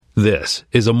This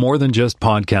is a More Than Just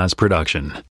Podcast production.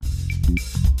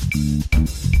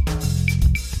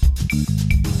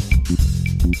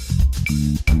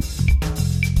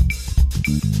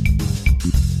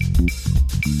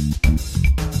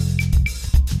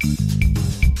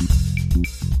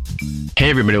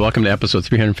 Hey everybody, welcome to episode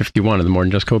 351 of the More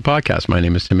Than Just Code podcast. My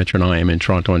name is Tim Mitchell and I am in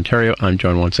Toronto, Ontario. I'm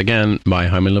joined once again by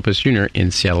Jaime Lopez Jr. in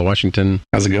Seattle, Washington.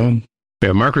 How's it going? We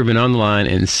have Mark Rubin on the line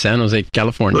in San Jose,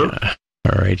 California. Hello.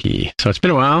 Alrighty. So it's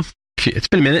been a while. It's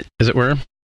been a minute, as it were.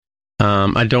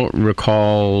 I don't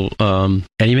recall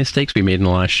any mistakes we made in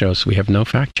the last show, so we have no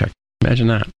fact check. Imagine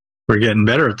that. We're getting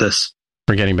better at this.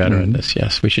 We're getting better at this,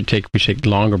 yes. We should take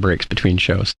longer breaks between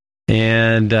shows.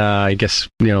 And I guess,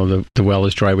 the well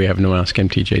is dry. We have no Ask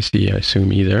MTJC, I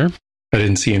assume, either. I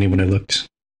didn't see any when I looked.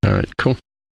 All right, cool.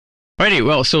 Alrighty,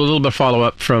 well, so a little bit of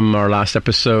follow-up from our last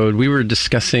episode. We were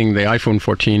discussing the iPhone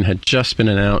 14 had just been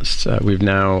announced. We've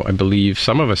now, I believe,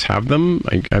 some of us have them.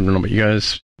 I don't know about you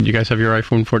guys. Do you guys have your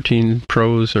iPhone 14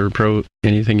 Pros or Pro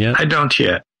anything yet? I don't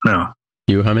yet, no.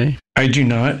 You, Jaime? I do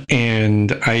not,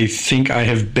 and I think I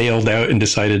have bailed out and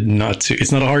decided not to.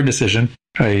 It's not a hard decision.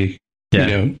 Don't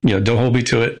hold me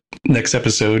to it. Next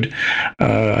episode,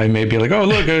 I may be like, oh,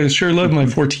 look, I sure love my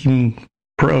 14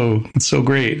 Pro. It's so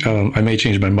great. I may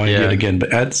change my mind yet again,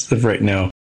 but as of right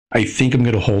now, I think I'm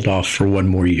going to hold off for one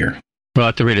more year. Well,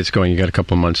 at the rate it's going, you got a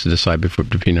couple of months to decide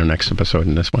between our next episode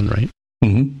and this one, right?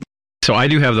 Mm-hmm. So I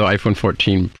do have the iPhone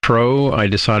 14 Pro. I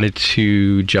decided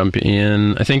to jump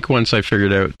in. I think once I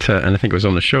figured out, and I think it was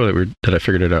on the show that I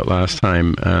figured it out last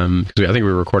time, because I think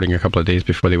we were recording a couple of days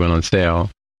before they went on sale.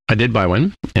 I did buy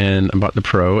one, and I bought the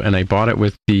Pro, and I bought it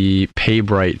with the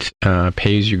PayBright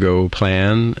pay-as-you-go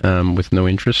plan with no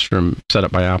interest set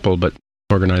up by Apple, but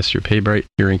organized through PayBright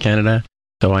here in Canada.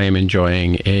 So I am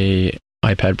enjoying a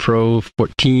iPad Pro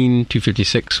 14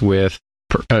 256 with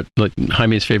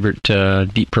Jaime's favorite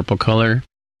deep purple color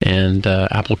and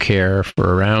Apple Care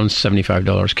for around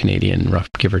 $75 Canadian, rough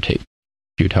give or take, a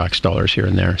few tax dollars here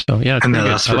and there. So yeah, it's pretty good. I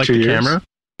like the camera.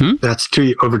 That's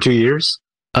over 2 years?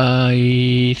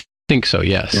 I think so,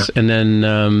 yes. Yeah. And then,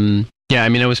 I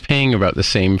was paying about the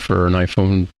same for an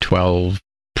iPhone 12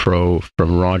 Pro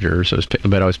from Rogers.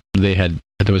 There was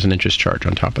an interest charge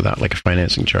on top of that, like a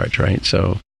financing charge, right?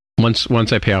 So once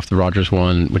I pay off the Rogers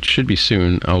one, which should be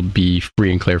soon, I'll be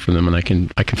free and clear from them, and I can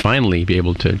finally be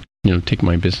able to take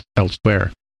my business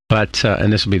elsewhere. But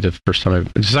and this will be the first time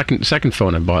second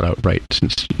phone I bought outright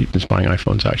since buying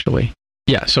iPhones, actually.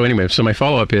 Yeah, so anyway, my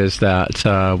follow-up is that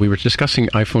we were discussing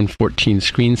iPhone 14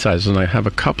 screen sizes, and I have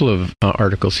a couple of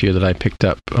articles here that I picked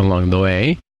up along the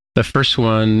way. The first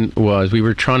one was we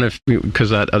were trying to,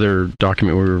 because that other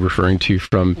document we were referring to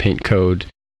from Paint Code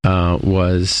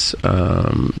was, I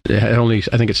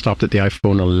think it stopped at the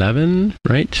iPhone 11,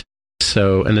 right?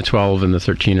 So, and the 12 and the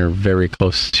 13 are very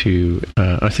close to,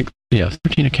 13, I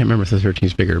can't remember if the 13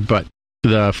 is bigger, but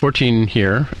the 14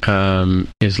 here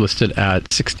is listed at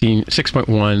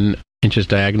 6.1 inches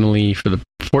diagonally for the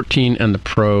 14, and the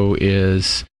Pro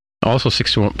is also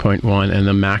 6.1, and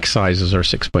the max sizes are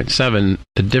 6.7.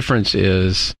 The difference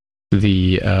is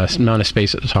the amount of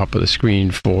space at the top of the screen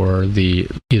for the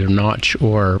either notch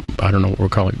or, I don't know what we're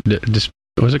calling it.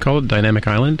 What was it called? Dynamic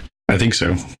Island? I think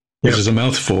so. Which is a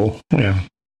mouthful. Yeah.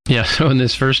 Yeah, so in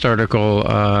this first article,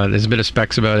 there's a bit of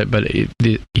specs about it, but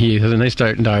he has a nice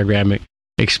diagram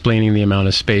explaining the amount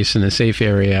of space in the safe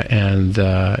area, and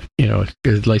a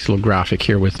nice little graphic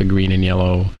here with the green and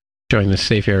yellow showing the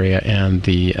safe area and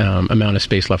the amount of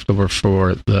space left over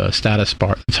for the status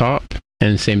bar at the top.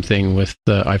 And same thing with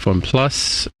the iPhone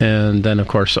Plus. And then, of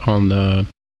course,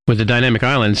 with the Dynamic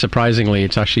Island, surprisingly,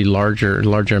 it's actually larger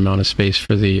amount of space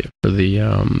for the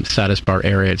status bar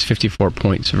area. It's 54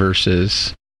 points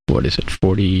versus,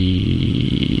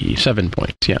 47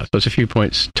 points. Yeah, so it's a few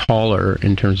points taller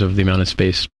in terms of the amount of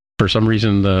space. For some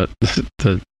reason, the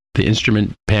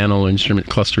instrument panel, instrument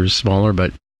cluster is smaller,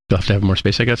 but you'll have to have more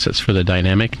space, I guess. It's for the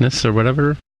dynamicness or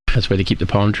whatever. That's why they keep the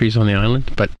palm trees on the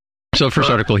island. But so first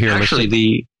article here.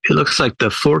 Actually, it looks like the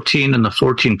 14 and the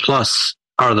 14 Plus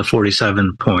are the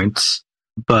 47 points,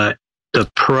 but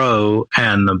the Pro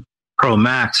and the Pro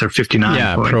Max are 59 points.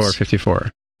 Yeah, Pro are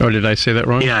 54. Oh, did I say that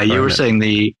wrong? Yeah, you were saying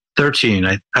the 13.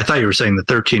 I thought you were saying the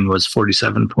 13 was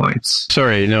 47 points.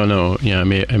 Sorry, no. Yeah, I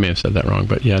may have said that wrong,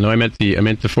 but yeah, no, I meant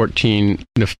the 14,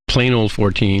 the plain old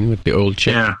 14 with the old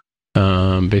chip. Yeah.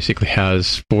 Basically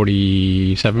has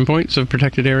 47 points of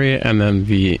protected area, and then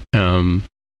the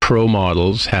Pro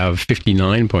models have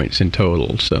 59 points in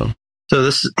total. So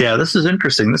this is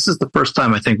interesting. This is the first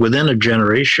time, I think, within a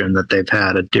generation that they've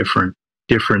had a different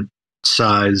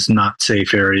size, not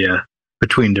safe area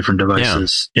between different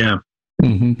devices. Yeah.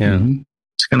 Mm-hmm. Yeah.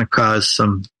 It's going to cause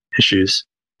some issues.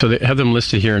 So they have them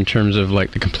listed here in terms of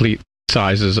like the complete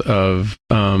sizes of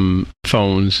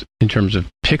phones in terms of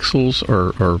pixels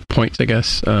or points, I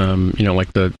guess.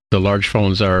 Like the large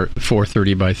phones are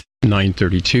 430 by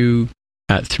 932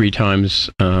 at 3 times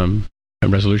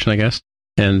resolution, I guess.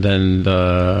 And then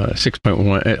the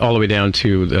 6.1 all the way down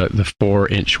to the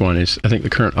 4-inch one is, I think, the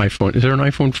current iPhone. Is there an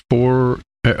iPhone 4,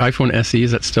 iPhone SE?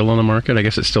 Is that still on the market? I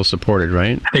guess it's still supported,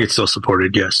 right? I think it's still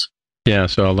supported, yes. Yeah,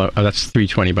 so that's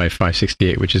 320 by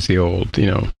 568, which is the old,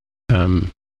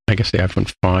 I guess the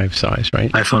iPhone 5 size,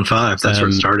 right? iPhone 5, that's where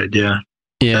it started, yeah.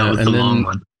 Yeah, that was and the then, long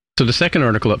one. So the second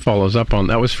article that follows up on,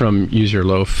 that was from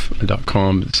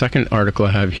userloaf.com. The second article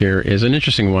I have here is an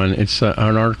interesting one. It's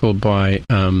an article by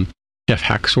Jeff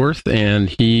Hacksworth, and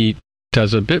he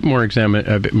does a bit more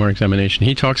examination.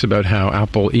 He talks about how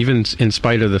Apple, even in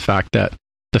spite of the fact that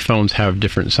the phones have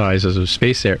different sizes of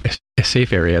safe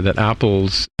area, that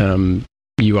Apple's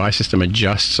UI system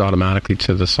adjusts automatically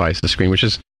to the size of the screen, which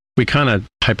is, we kind of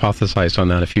hypothesized on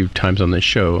that a few times on this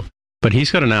show. But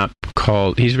he's got an app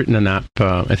he's written an app,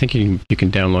 I think you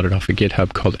can download it off of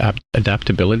GitHub, called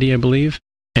Adaptability, I believe.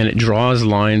 And it draws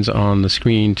lines on the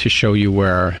screen to show you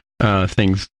where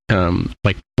things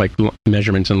like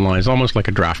measurements and lines, almost like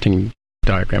a drafting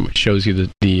diagram, which shows you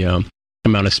the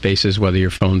amount of spaces, whether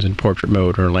your phone's in portrait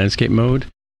mode or landscape mode,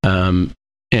 and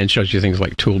shows you things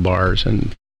like toolbars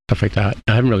and stuff like that.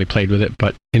 I haven't really played with it,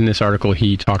 but in this article,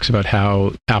 he talks about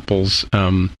how Apple's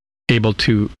able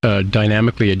to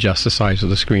dynamically adjust the size of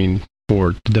the screen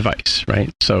for the device,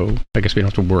 right? So I guess we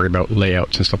don't have to worry about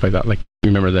layouts and stuff like that. Like,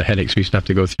 remember the headaches we used to have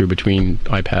to go through between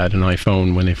iPad and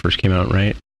iPhone when they first came out,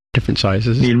 right? Different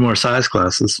sizes. Need more size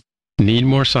classes.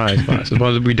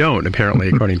 Well, we don't, apparently,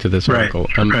 according to this article.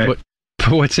 Right. But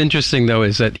what's interesting, though,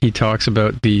 is that he talks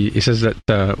about he says that,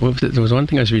 there was one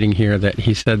thing I was reading here that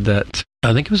he said that,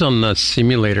 I think it was on the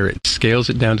simulator, it scales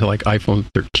it down to like iPhone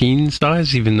 13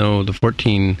 size, even though the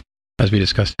 14, as we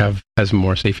discussed, has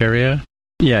more safe area.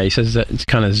 Yeah, he says that it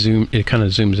kind of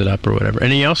zooms it up or whatever.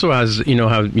 And he also has,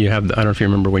 how you have, I don't know if you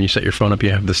remember when you set your phone up,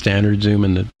 you have the standard zoom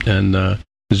and the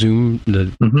zoom,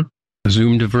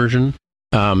 zoomed version.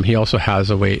 He also has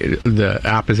a way, the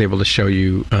app is able to show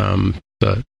you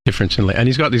the difference in, and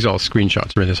he's got these all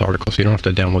screenshots in this article, so you don't have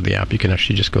to download the app. You can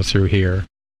actually just go through here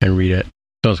and read it.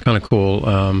 So it's kind of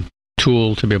cool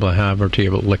tool to be able to have, or to be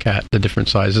able to look at the different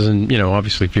sizes. And,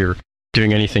 obviously if you're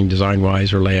doing anything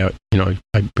design-wise or layout,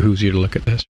 it behooves you to look at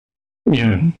this.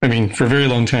 Yeah, I mean, for a very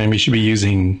long time, you should be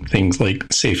using things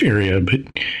like safe area, but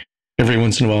every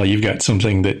once in a while, you've got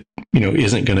something that,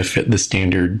 isn't going to fit the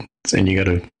standards, and you got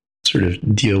to sort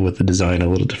of deal with the design a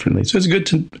little differently. So it's good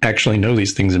to actually know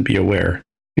these things and be aware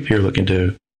if you're looking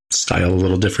to style a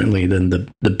little differently than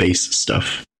the base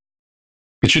stuff.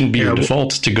 It shouldn't be your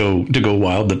default to go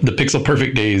wild. The pixel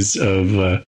perfect days of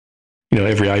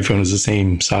every iPhone is the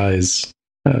same size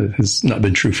has not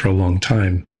been true for a long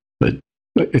time. But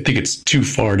I think it's too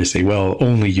far to say, well,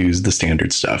 only use the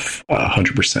standard stuff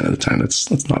 100% of the time.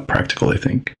 That's not practical, I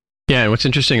think. Yeah, and what's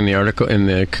interesting in the article, in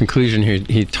the conclusion here,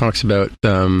 he talks about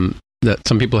that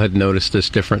some people had noticed this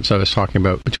difference I was talking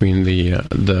about between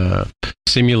the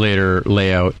simulator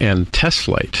layout and test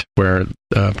flight, where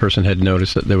a person had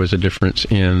noticed that there was a difference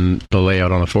in the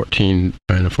layout on a 14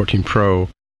 and a 14 Pro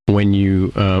when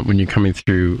you're coming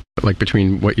through, like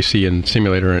between what you see in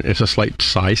simulator, and it's a slight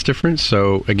size difference.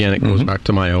 So again, it goes back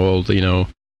to my old,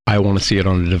 I want to see it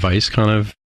on a device kind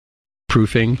of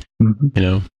proofing,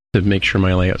 to make sure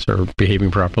my layouts are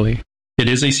behaving properly. It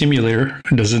is a simulator.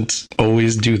 It doesn't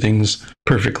always do things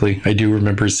perfectly. I do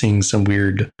remember seeing some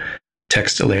weird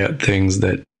text layout things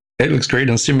that it looks great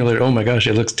on simulator. Oh my gosh,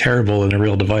 it looks terrible in a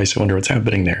real device. I wonder what's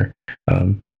happening there.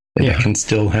 And that can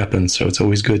still happen. So it's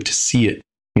always good to see it,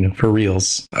 for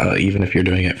reals, even if you're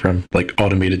doing it from like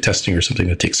automated testing or something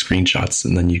that takes screenshots,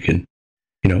 and then you can,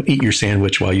 eat your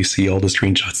sandwich while you see all the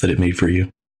screenshots that it made for you.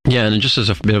 Yeah, and just as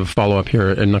a bit of a follow-up here,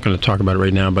 I'm not going to talk about it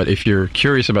right now, but if you're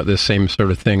curious about this same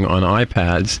sort of thing on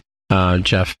iPads,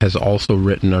 Jeff has also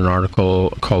written an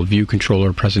article called View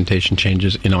Controller Presentation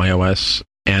Changes in iOS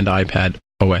and iPad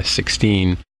OS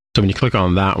 16. So when you click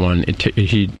on that one,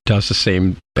 he does the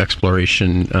same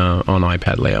exploration on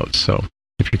iPad layouts. So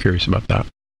if you're curious about that,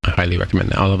 I highly recommend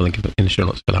that. I'll have a link in the show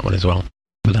notes for that one as well.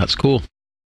 But that's cool.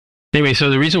 Anyway, so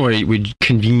the reason why we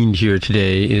convened here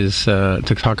today is to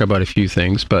talk about a few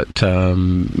things, but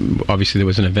obviously there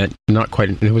was an event,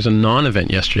 there was a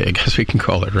non-event yesterday, I guess we can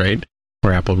call it, right?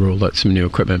 Where Apple rolled out some new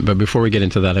equipment. But before we get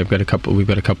into that, we've got a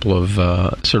couple of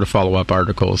sort of follow-up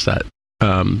articles that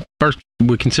first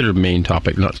we consider main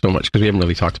topic, not so much because we haven't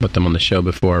really talked about them on the show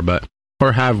before,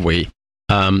 or have we?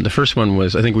 The first one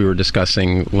was, I think we were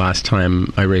discussing last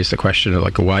time I raised the question of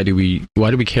like, why do we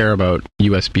care about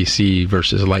USB-C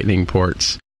versus Lightning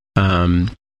ports?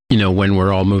 When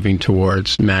we're all moving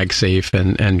towards MagSafe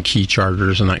and key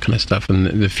chargers and that kind of stuff, and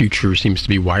the future seems to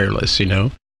be wireless. We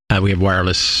have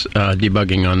wireless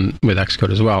debugging with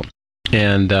Xcode as well.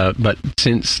 And but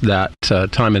since that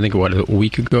time, I think a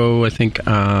week ago, I think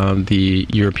the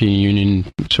European Union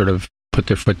sort of put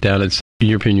their foot down. The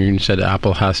European Union said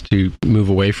Apple has to move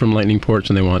away from Lightning ports,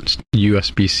 and they want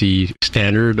USB-C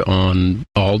standard on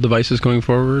all devices going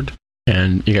forward.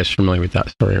 And you guys are familiar with that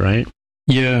story, right?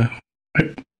 Yeah.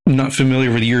 I'm not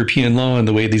familiar with European law, and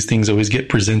the way these things always get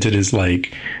presented is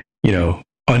like,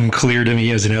 unclear to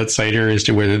me as an outsider as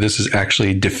to whether this is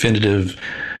actually definitive,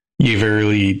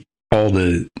 all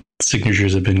the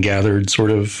signatures have been gathered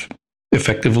sort of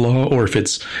effective law, or if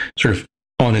it's sort of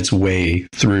on its way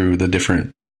through the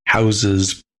different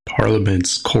houses,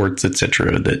 parliaments, courts,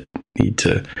 etc., that need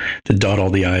to dot all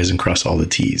the I's and cross all the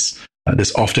T's.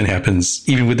 This often happens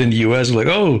even within the U.S. Like,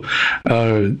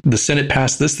 the Senate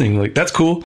passed this thing. Like, that's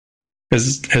cool.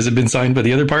 Has it been signed by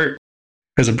the other part?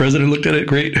 Has the president looked at it?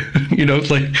 Great.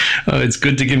 It's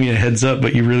good to give me a heads up,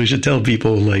 but you really should tell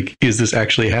people, like, is this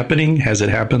actually happening? Has it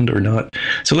happened or not?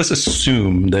 So let's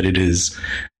assume that it is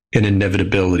an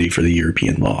inevitability for the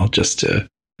European law, just to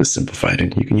simplify it.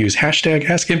 And you can use hashtag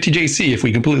AskMTJC if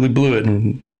we completely blew it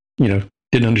and,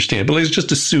 didn't understand. But let's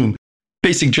just assume,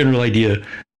 basic general idea,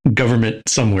 government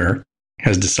somewhere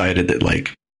has decided that,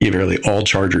 like, all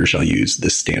chargers shall use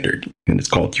this standard, and it's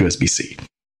called USB-C.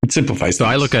 It simplifies things. So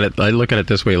I look at it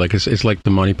this way, like it's like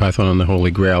the Monty Python and the Holy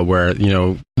Grail, where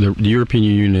the European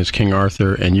Union is King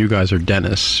Arthur and you guys are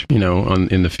Dennis, in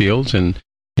the fields, and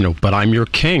but I'm your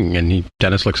king, and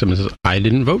Dennis looks at him and says, I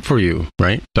didn't vote for you,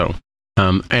 right? So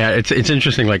it's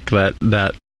interesting, like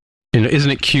that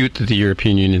isn't it cute that the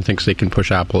European Union thinks they can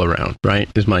push Apple around, right?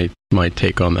 Is my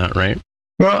take on that, right?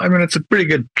 Well, I mean, it's a pretty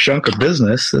good chunk of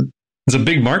business. It's a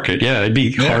big market. Yeah, it'd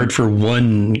be hard for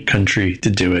one country to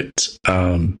do it.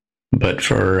 But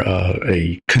for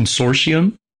a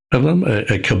consortium of them,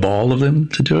 a cabal of them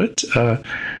to do it,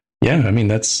 I mean,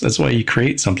 that's why you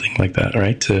create something like that,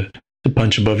 right? To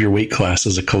punch above your weight class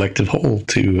as a collective whole,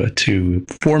 to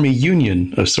form a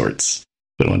union of sorts.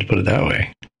 But I want to put it that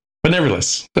way. But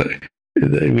nevertheless,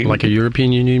 like a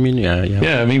European Union, you mean?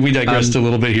 Yeah. I mean, we digressed a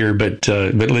little bit here, but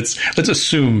let's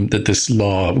assume that this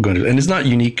law, and it's not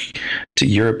unique to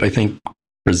Europe. I think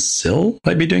Brazil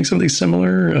might be doing something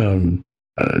similar.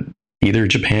 Either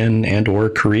Japan and or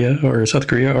Korea or South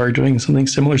Korea are doing something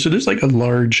similar. So there's like a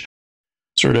large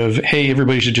sort of, hey,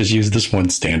 everybody should just use this one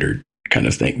standard kind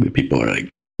of thing. That people are like,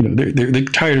 they're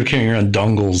tired of carrying around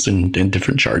dongles and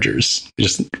different chargers. They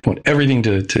just want everything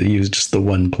to use just the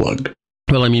one plug.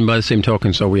 Well, I mean, by the same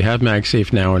token, so we have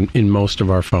MagSafe now in most of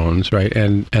our phones, right?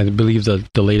 And I believe the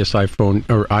latest iPhone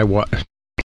or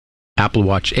Apple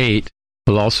Watch 8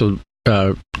 will also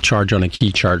charge on a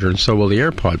key charger, and so will the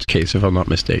AirPods case, if I'm not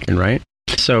mistaken, right?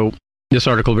 So this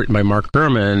article written by Mark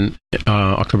Gurman,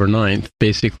 October 9th,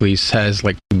 basically says,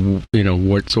 like,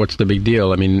 what's the big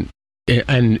deal? I mean,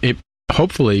 and it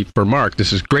hopefully for Mark,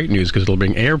 this is great news because it'll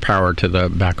bring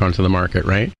AirPower back onto the market,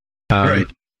 right? Right.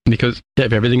 Because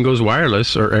if everything goes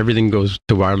wireless or everything goes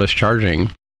to wireless charging,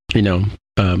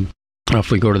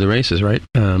 off we go to the races, right?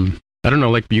 I don't know,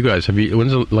 like you guys, when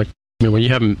you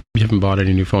haven't bought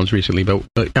any new phones recently, but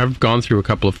I've gone through a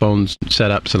couple of phones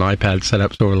setups and iPad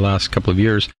setups over the last couple of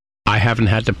years. I haven't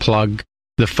had to plug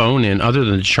the phone in other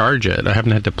than to charge it. I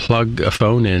haven't had to plug a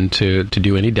phone in to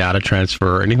do any data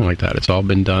transfer or anything like that. It's all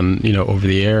been done, over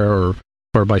the air or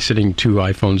by sitting two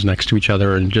iPhones next to each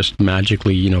other and just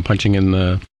magically, punching in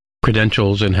the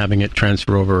credentials and having it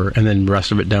transfer over, and then the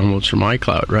rest of it downloads from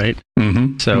iCloud, right?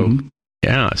 Mm-hmm. So,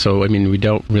 so I mean, we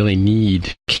don't really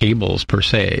need cables per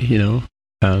se,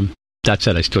 That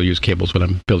said, I still use cables when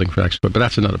I'm building for Xcode, but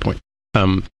that's another point.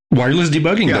 Wireless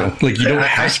debugging, though, like you don't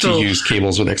have to use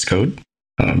cables with Xcode.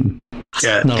 Not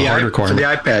a hard requirement. For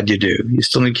the iPad, you do. You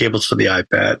still need cables for the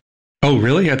iPad. Oh,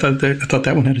 really? I thought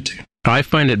that one had it too. I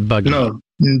find it buggy. No,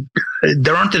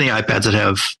 there aren't any iPads that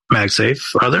have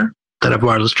MagSafe, are there? That have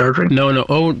wireless charging? No.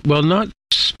 Oh, well, not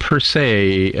per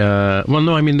se.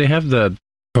 No, I mean, they have the...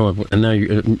 Oh, and now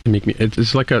you make me...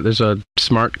 It's like there's a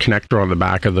smart connector on the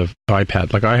back of the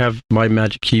iPad. Like, I have my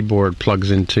Magic Keyboard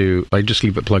plugs into... I just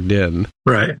leave it plugged in.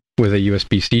 Right. With a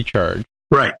USB-C charge.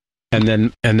 Right. And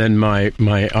then my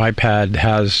iPad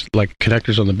has, like,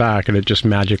 connectors on the back, and it just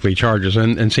magically charges.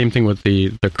 And same thing with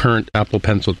the current Apple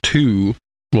Pencil 2.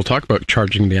 We'll talk about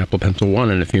charging the Apple Pencil 1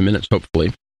 in a few minutes,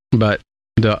 hopefully. But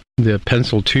the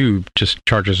Pencil 2 just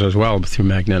charges as well through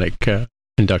magnetic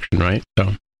induction, right?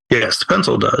 So Yes, the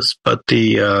pencil does, but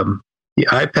the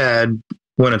iPad,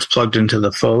 when it's plugged into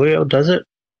the Folio, does it,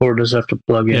 or does it have to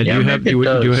plug in? Do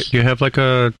you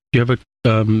have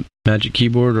a Magic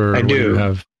Keyboard, or I do. You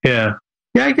have? Yeah,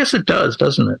 I guess it does,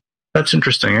 doesn't it? That's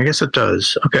interesting. I guess it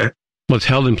does. Okay. Well, it's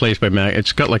held in place by mag.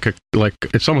 It's got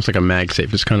it's almost like a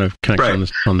MagSafe. It's kind of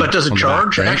connected on the. But does it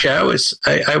charge? Back, right?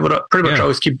 Actually, I would pretty much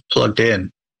always keep it plugged in.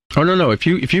 Oh no! If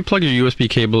you plug your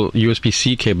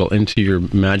USB-C cable into your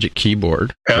Magic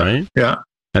Keyboard, right? Yeah.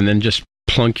 And then just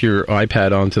plunk your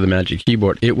iPad onto the Magic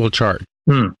Keyboard, it will charge.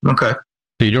 Okay.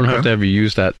 So you don't have to ever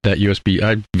use that USB.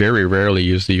 I very rarely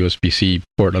use the USB-C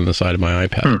port on the side of my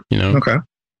iPad. Okay.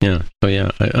 Yeah. So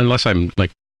yeah, unless I'm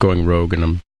like going rogue and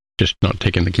I'm just not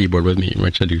taking the keyboard with me,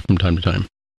 which I do from time to time.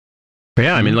 But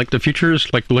yeah, I mean, like the future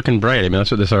is like looking bright. I mean,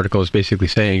 that's what this article is basically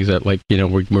saying, is that like,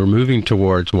 we're moving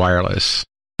towards wireless.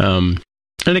 And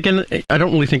again, I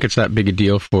don't really think it's that big a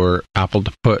deal for Apple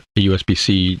to put a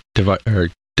USB-C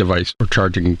device or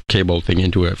charging cable thing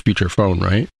into a future phone,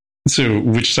 right? So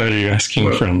which side are you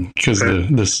asking from? Because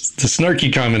the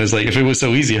snarky comment is like, if it was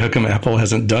so easy, how come Apple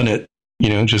hasn't done it?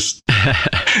 Just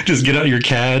get out your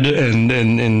CAD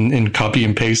and copy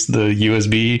and paste the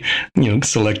USB,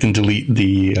 select and delete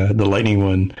the Lightning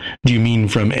one. Do you mean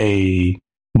from a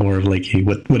more of like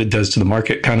what it does to the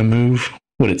market kind of move?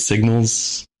 What it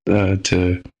signals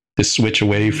to switch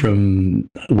away from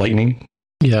Lightning?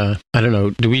 Yeah, I don't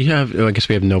know. Do we have? I guess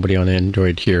we have nobody on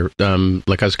Android here. I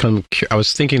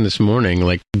was thinking this morning,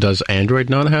 like, does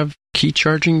Android not have key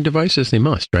charging devices? They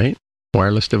must, right?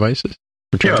 Wireless devices.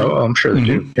 Yeah, I'm sure they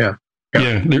do. Yeah.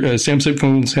 Samsung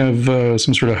phones have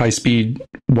some sort of high-speed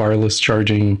wireless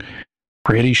charging.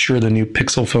 Pretty sure the new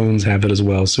Pixel phones have it as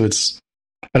well. So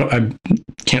I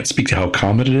can't speak to how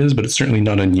common it is, but it's certainly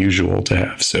not unusual to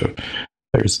have. So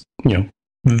there's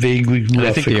vaguely. And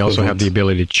I think they also have the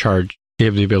ability to charge. They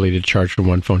have the ability to charge from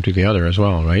one phone to the other as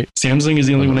well, right? Samsung is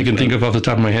the only one I can think of off the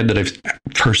top of my head that I've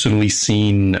personally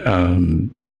seen.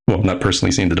 Well, not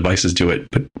personally seen the devices do it,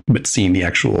 but seeing the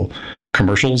actual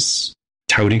commercials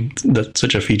touting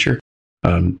such a feature.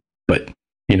 But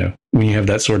when you have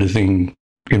that sort of thing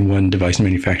in one device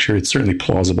manufacturer, it's certainly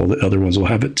plausible that other ones will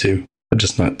have it too. I'm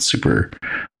just not super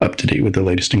up to date with the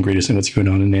latest and greatest and what's going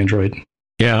on in Android.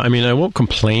 Yeah, I mean, I won't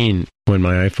complain when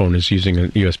my iPhone is using a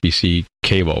USB-C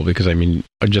cable, because I mean,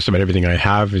 just about everything I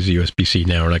have is USB-C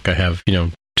now. Like I have,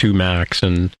 2 Macs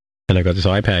and I got this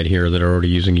iPad here that are already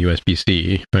using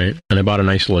USB-C, right? And I bought a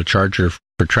nice little charger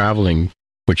for traveling,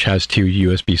 which has 2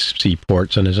 USB-C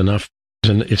ports and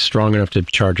is strong enough to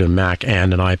charge a Mac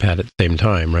and an iPad at the same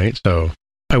time, right? So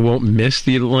I won't miss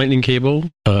the Lightning cable,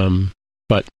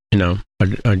 but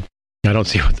I don't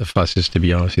see what the fuss is, to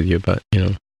be honest with you. But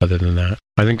other than that,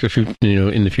 I think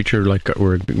in the future, like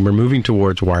we're moving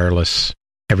towards wireless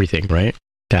everything, right?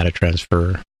 Data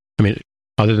transfer. I mean,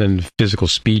 other than the physical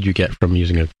speed you get from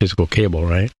using a physical cable,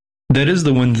 right? That is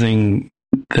the one thing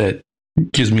that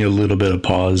gives me a little bit of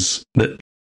pause. That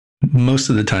most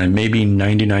of the time, maybe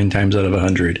 99 times out of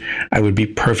 100, I would be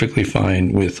perfectly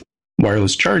fine with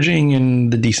wireless charging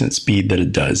and the decent speed that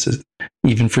it does.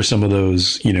 Even for some of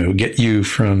those, get you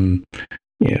from,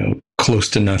 close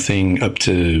to nothing up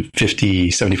to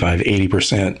 50, 75,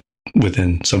 80%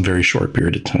 within some very short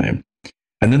period of time.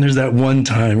 And then there's that one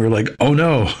time where like, oh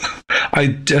no, I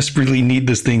desperately need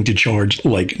this thing to charge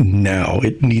like now.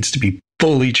 It needs to be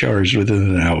fully charged within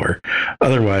an hour.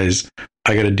 Otherwise,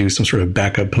 I got to do some sort of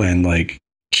backup plan, like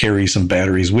carry some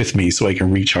batteries with me so I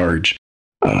can recharge.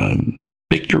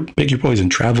 Pick your poison.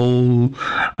 Travel,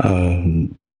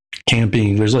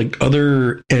 camping. There's like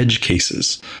other edge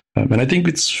cases. And I think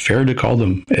it's fair to call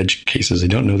them edge cases. I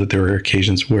don't know that there are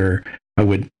occasions where I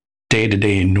would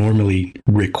day-to-day normally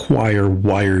require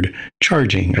wired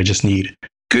charging. I just need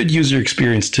good user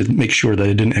experience to make sure that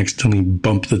I didn't accidentally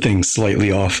bump the thing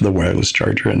slightly off the wireless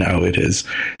charger, and now it has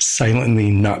silently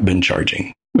not been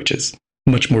charging, which is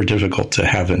much more difficult to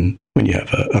have when you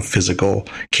have a physical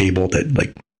cable that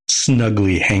like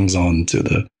snugly hangs on to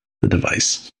the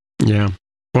device. Yeah.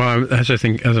 Well, as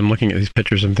I'm looking at these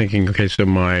pictures, I'm thinking, okay, so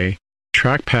my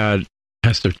trackpad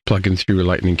has to plug in through a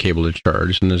Lightning cable to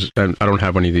charge, and I don't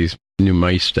have any of these new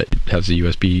mice that has the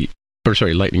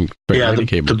Lightning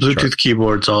cable. The Bluetooth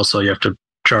keyboards also, you have to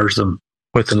charge them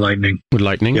with the Lightning. With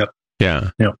Lightning? Yep. Yeah.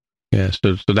 Yep. Yeah.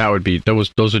 So that would be those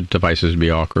devices would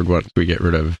be awkward once we get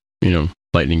rid of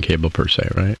Lightning cable per se,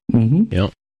 right? Mm-hmm. Yeah.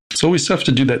 It's always tough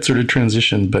to do that sort of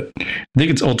transition, but I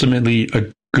think it's ultimately a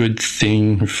good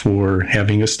thing for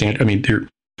having a standard. I mean,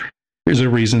 there's a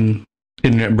reason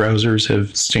internet browsers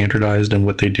have standardized on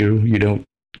what they do. You don't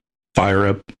fire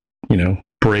up,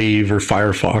 Brave or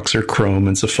Firefox or Chrome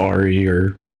and Safari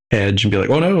or Edge and be like,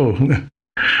 oh no,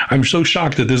 I'm so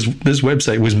shocked that this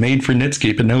website was made for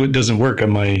Netscape and now it doesn't work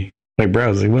on my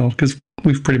browser. Well, because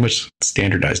we've pretty much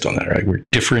standardized on that, right? We're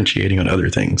differentiating on other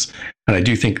things. And I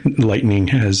do think Lightning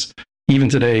has, even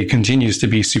today, continues to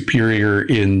be superior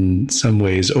in some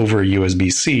ways over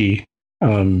USB-C.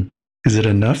 Is it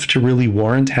enough to really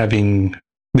warrant having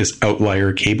this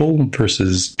outlier cable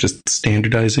versus just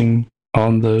standardizing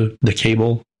on the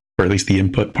cable, or at least the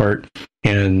input part,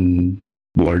 and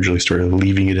largely sort of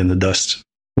leaving it in the dust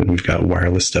when we've got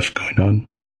wireless stuff going on?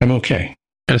 I'm okay.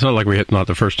 And it's not like not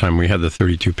the first time we had the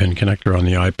 32-pin connector on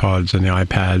the iPods and the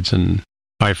iPads and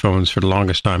iPhones for the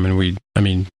longest time. And we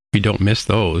don't miss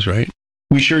those, right?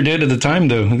 We sure did at the time,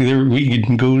 though. We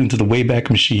can go into the Wayback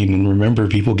Machine and remember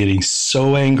people getting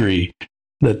so angry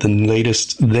that the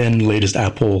latest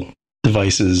Apple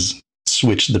devices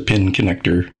switched the pin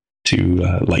connector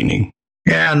to Lightning.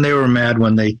 Yeah, and they were mad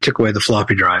when they took away the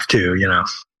floppy drive, too, you know.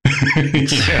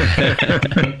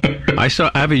 I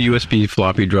have a USB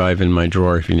floppy drive in my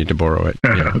drawer if you need to borrow it.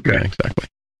 Yeah, okay. Yeah, exactly.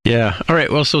 Yeah. All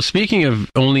right. Well, so speaking of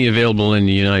only available in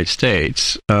the United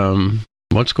States,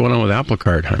 what's going on with Apple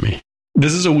Card, Jaime?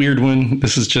 This is a weird one.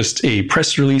 This is just a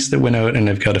press release that went out, and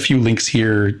I've got a few links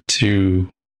here to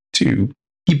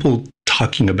people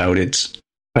talking about it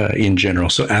in general.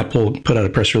 So Apple put out a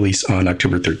press release on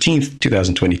October 13th,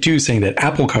 2022, saying that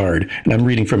Apple Card, and I'm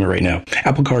reading from it right now,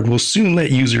 Apple Card will soon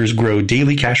let users grow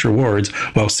daily cash rewards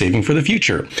while saving for the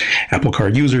future. Apple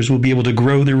Card users will be able to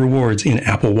grow their rewards in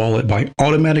Apple Wallet by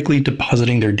automatically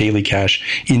depositing their daily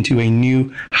cash into a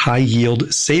new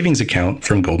high-yield savings account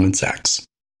from Goldman Sachs.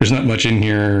 There's not much in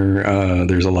here.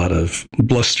 There's a lot of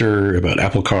bluster about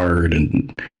Apple Card,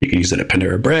 and you can use it at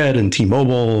Panera Bread and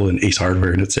T-Mobile and Ace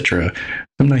Hardware, and etc.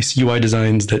 Some nice UI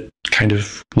designs that kind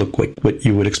of look like what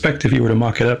you would expect if you were to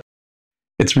mock it up.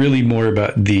 It's really more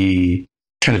about the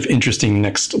kind of interesting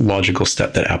next logical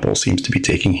step that Apple seems to be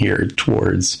taking here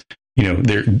towards,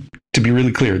 to be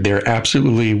really clear, they're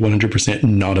absolutely 100%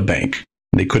 not a bank.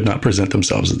 They could not present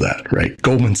themselves as that, right?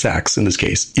 Goldman Sachs, in this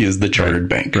case, is the chartered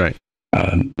bank. Right.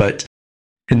 But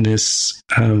in this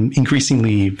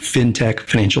increasingly fintech,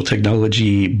 financial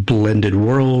technology blended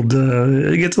world,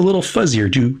 it gets a little fuzzier.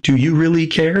 Do you really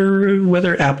care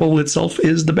whether Apple itself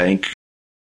is the bank?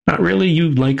 Not really.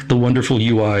 You like the wonderful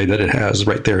UI that it has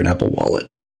right there in Apple Wallet.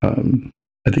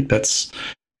 I think that's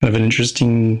kind of an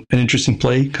interesting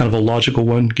play, kind of a logical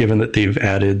one, given that they've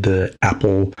added the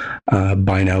Apple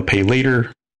buy now, pay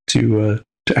later to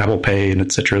Apple Pay and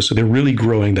etc. So they're really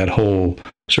growing that whole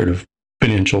sort of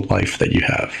financial life that you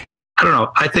have. I don't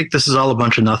know. I think this is all a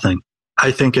bunch of nothing.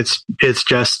 I think it's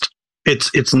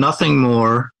nothing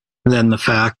more than the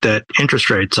fact that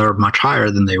interest rates are much higher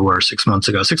than they were 6 months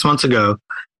ago. 6 months ago,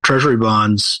 Treasury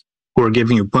bonds were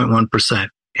giving you 0.1%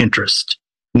 interest.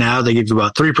 Now they give you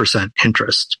about 3%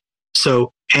 interest.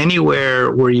 So anywhere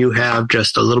where you have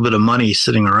just a little bit of money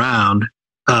sitting around,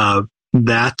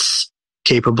 that's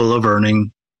capable of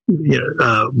earning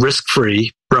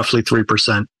risk-free, roughly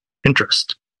 3%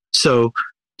 interest. So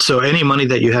any money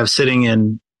that you have sitting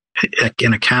in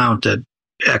an account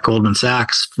at Goldman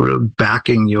Sachs for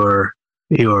backing your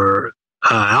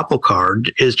Apple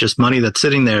Card is just money that's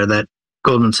sitting there that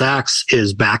Goldman Sachs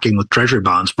is backing with Treasury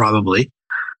bonds, probably.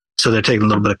 So they're taking a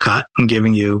little bit of cut and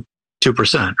giving you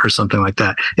 2% or something like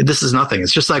that. This is nothing.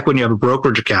 It's just like when you have a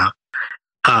brokerage account.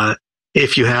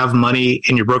 If you have money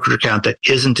in your brokerage account that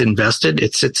isn't invested,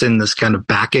 it sits in this kind of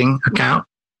backing account.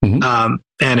 Mm-hmm.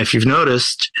 And if you've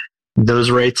noticed,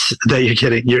 those rates that you're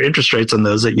getting, your interest rates on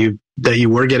those that you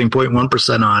were getting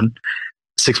 0.1% on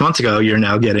 6 months ago, you're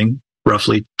now getting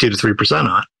roughly 2 to 3%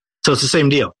 on. So it's the same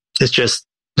deal. It's just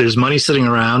there's money sitting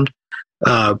around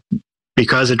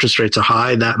because interest rates are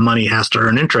high. That money has to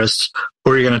earn interest,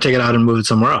 or you're going to take it out and move it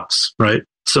somewhere else. Right?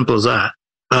 Simple as that.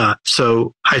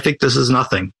 So I think this is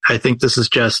nothing. I think this is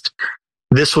just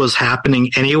this was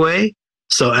happening anyway.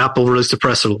 So Apple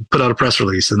put out a press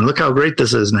release, and look how great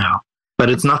this is now. But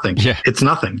it's nothing. Yeah. It's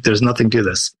nothing. There's nothing to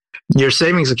this. Your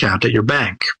savings account at your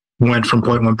bank went from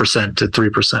 0.1% to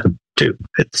 3% too.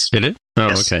 Did it? Oh,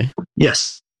 yes. Okay.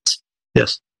 Yes.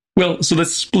 Well, so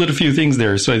let's split a few things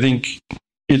there. So I think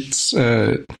it's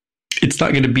not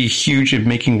going to be huge in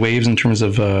making waves in terms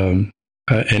of an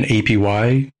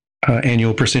APY.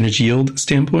 Annual percentage yield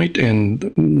standpoint.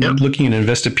 And looking at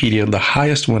Investopedia, the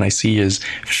highest one I see is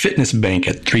Fitness Bank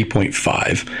at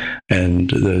 3.5. And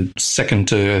the second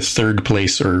to third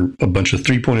place are a bunch of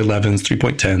 3.11s,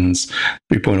 3.10s,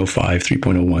 3.05,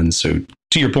 3.01. So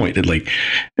to your point,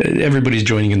 everybody's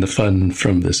joining in the fun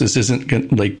from this. This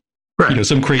isn't like,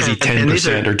 some crazy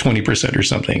 10% or 20% or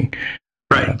something.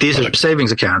 Right. These are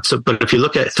savings accounts. So, but if you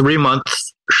look at 3-month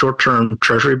short-term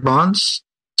Treasury bonds,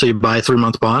 So you buy a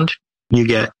 3-month bond, you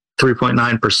get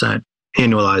 3.9%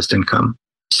 annualized income.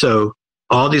 So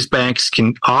all these banks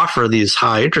can offer these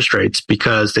high interest rates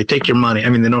because they take your money. I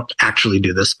mean, they don't actually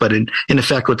do this, but in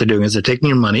effect, what they're doing is they're taking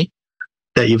your money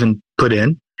that you've put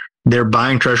in, they're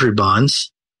buying treasury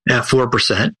bonds at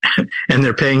 4%, and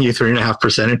they're paying you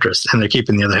 3.5% interest, and they're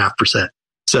keeping the other 0.5%.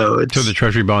 So the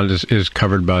treasury bond is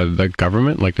covered by the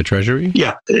government, like the treasury?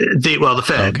 Yeah. The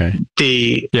Fed. Okay.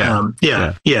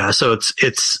 So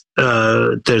it's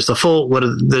there's a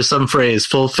there's some phrase,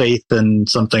 full faith and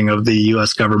something of the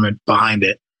U.S. government behind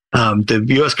it. The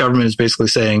U.S. government is basically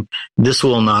saying this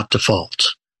will not default.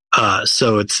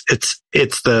 So it's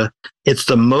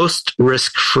the most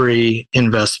risk-free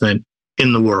investment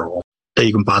in the world that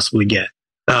you can possibly get.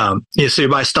 So you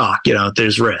buy stock,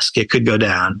 there's risk. It could go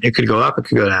down. It could go up. It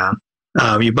could go down.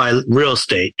 You buy real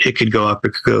estate. It could go up.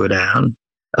 It could go down.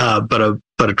 But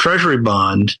a treasury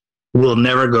bond will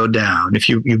never go down. If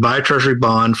you buy a treasury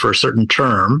bond for a certain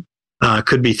term,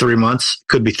 could be 3 months,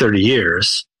 could be 30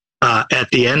 years. At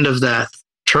the end of that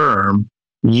term,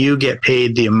 you get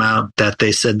paid the amount that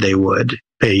they said they would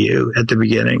pay you at the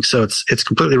beginning. So it's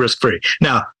completely risk-free.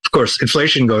 Now, of course,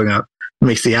 inflation going up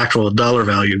makes the actual dollar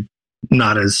value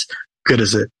not as good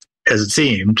as it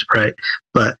seemed, right?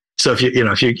 But so if you're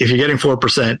getting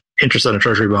 4% interest on a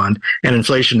treasury bond and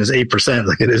inflation is 8%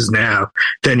 like it is now,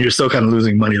 then you're still kind of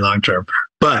losing money long term.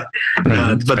 But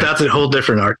that's a whole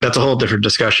different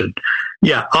discussion.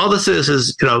 Yeah, all this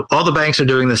is all the banks are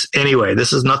doing this anyway.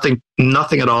 This is nothing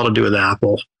at all to do with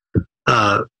Apple,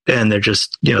 and they're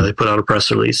just they put out a press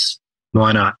release.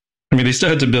 Why not? I mean, they still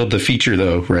had to build the feature,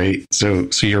 though, right? So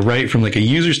you're right. From like a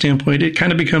user standpoint, it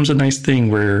kind of becomes a nice thing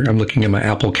where I'm looking at my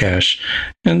Apple Cash,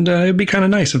 and it'd be kind of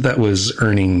nice if that was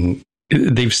earning.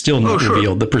 They've still not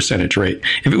revealed the percentage, right?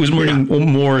 If it was earning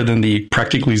more than the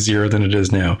practically zero than it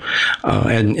is now,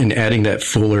 and adding that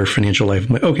fuller financial life,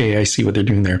 I'm like, okay, I see what they're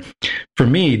doing there. For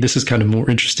me, this is kind of more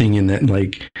interesting in that,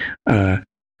 like,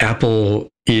 Apple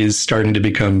is starting to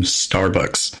become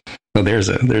Starbucks. Well, there's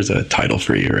a title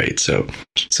for you, right? So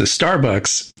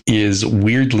Starbucks is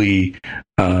weirdly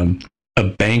a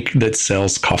bank that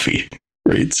sells coffee,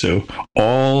 right? So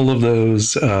all of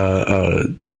those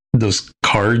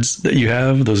cards that you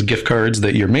have, those gift cards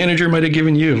that your manager might have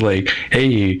given you, like,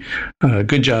 hey,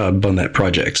 good job on that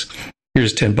project.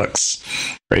 Here's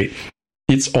 $10, right?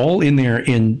 It's all in there,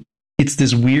 and it's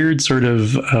this weird sort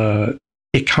of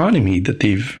economy that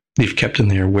they've kept in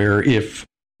there, where if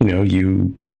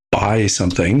you buy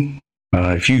something,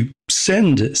 if you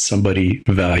send somebody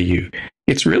value,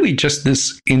 it's really just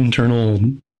this internal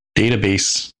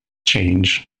database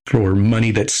change for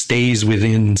money that stays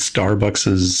within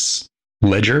Starbucks's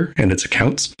ledger and its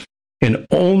accounts. And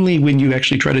only when you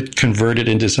actually try to convert it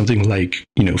into something like,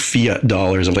 fiat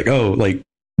dollars of like, oh, like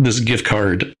this gift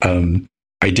card,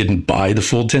 I didn't buy the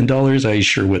full $10. I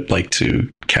sure would like to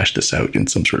cash this out in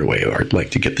some sort of way, or I'd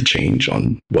like to get the change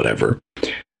on whatever.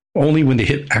 Only when they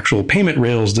hit actual payment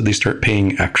rails did they start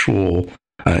paying actual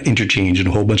interchange and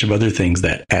a whole bunch of other things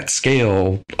that at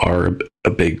scale are a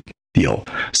big deal.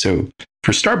 So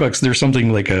for Starbucks, there's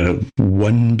something like a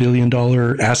 $1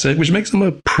 billion asset, which makes them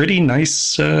a pretty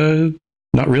nice,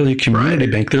 not really a community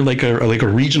bank. They're like a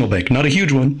regional bank, not a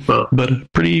huge one, but a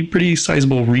pretty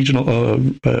sizable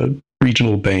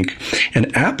regional bank.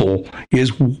 And Apple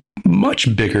is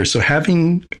much bigger. So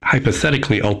having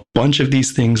hypothetically a bunch of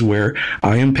these things where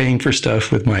I am paying for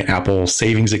stuff with my Apple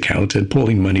savings account and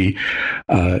pulling money,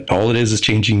 all it is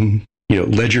changing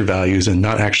ledger values and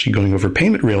not actually going over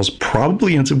payment rails,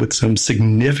 probably ends up with some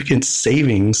significant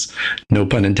savings, no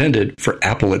pun intended, for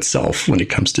Apple itself when it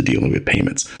comes to dealing with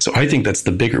payments. So I think that's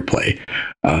the bigger play.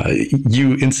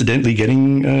 You incidentally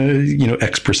getting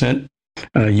X%,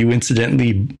 you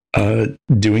incidentally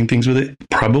doing things with it,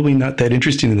 probably not that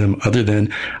interesting to them, other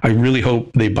than I really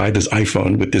hope they buy this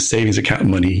iPhone with this savings account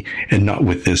money and not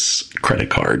with this credit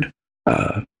card.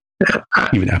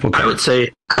 Even Apple card. I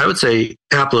would say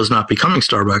Apple is not becoming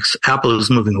Starbucks. Apple is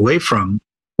moving away from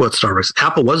what Starbucks.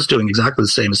 Apple was doing exactly the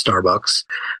same as Starbucks,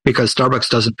 because Starbucks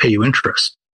doesn't pay you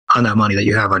interest on that money that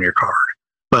you have on your card.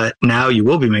 But now you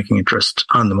will be making interest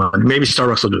on the money. Maybe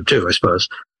Starbucks will do it too, I suppose.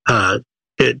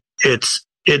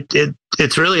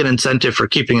 It's really an incentive for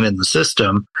keeping it in the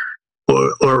system,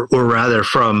 or rather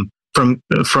from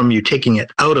you taking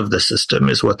it out of the system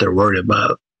is what they're worried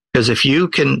about. Because if you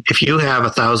have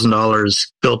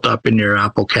 $1,000 built up in your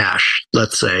Apple Cash,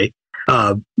 let's say,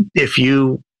 if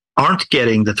you aren't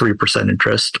getting the 3%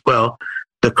 interest, well,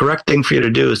 the correct thing for you to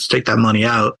do is take that money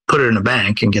out, put it in a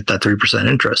bank, and get that 3%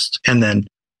 interest, and then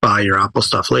buy your Apple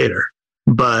stuff later.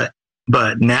 But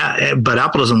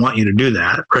Apple doesn't want you to do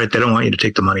that, right? They don't want you to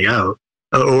take the money out.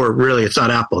 or really, it's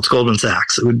not Apple. It's Goldman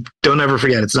Sachs. Don't ever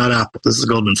forget, it's not Apple. This is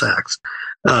Goldman Sachs.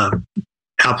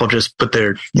 Apple just put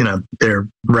their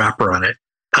wrapper on it.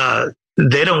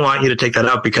 They don't want you to take that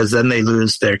out because then they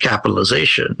lose their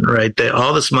capitalization, right?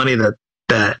 All this money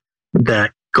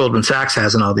that Goldman Sachs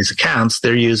has in all these accounts,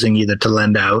 they're using either to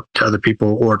lend out to other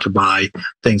people or to buy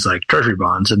things like treasury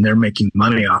bonds, and they're making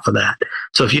money off of that.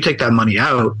 So if you take that money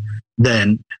out,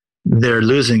 then they're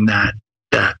losing that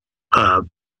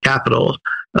capital.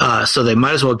 So they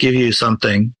might as well give you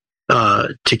something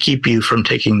to keep you from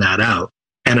taking that out.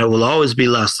 And it will always be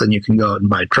less than you can go out and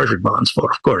buy treasury bonds for,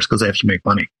 of course, because they have to make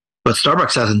money. But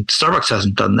Starbucks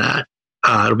hasn't done that.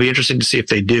 It'll be interesting to see if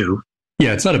they do.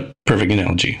 Yeah, it's not a perfect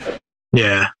analogy.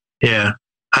 Yeah.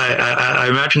 I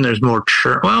imagine there's more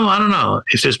churn. Well, I don't know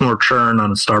if there's more churn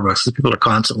on Starbucks because people are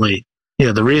constantly,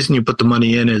 the reason you put the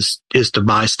money in is to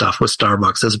buy stuff with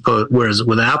Starbucks, whereas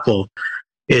with Apple,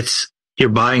 it's you're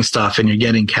buying stuff and you're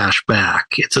getting cash back.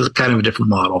 It's a kind of a different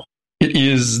model. It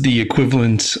is the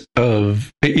equivalent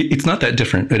of, it's not that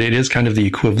different, but it is kind of the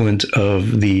equivalent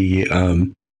of the,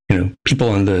 people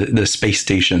on the space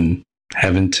station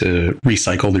having to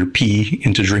recycle their pee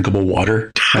into drinkable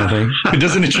water kind of thing. It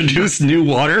doesn't introduce new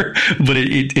water, but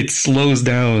it slows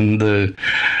down the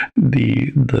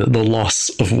loss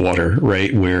of water,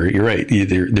 right? Where you're right,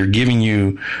 they're giving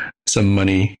you some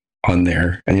money on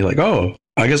there, and you're like, oh,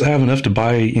 I guess I have enough to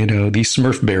buy, these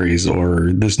Smurf berries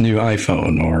or this new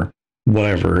iPhone or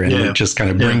whatever, and it just kind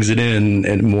of brings it in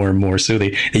and more. So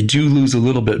they do lose a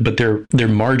little bit, but their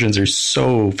margins are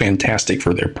so fantastic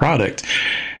for their product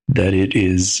that it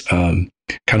is kind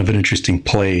of an interesting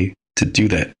play to do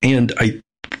that. And I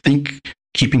think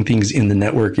keeping things in the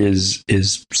network is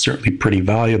certainly pretty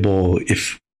valuable.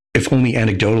 If only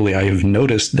anecdotally, I have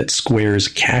noticed that Square's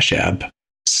Cash App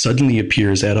suddenly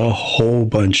appears at a whole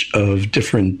bunch of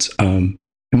different, in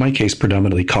my case,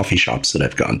 predominantly coffee shops that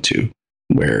I've gone to,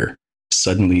 where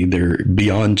suddenly they're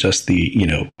beyond just the,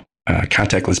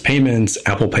 contactless payments,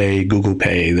 Apple Pay, Google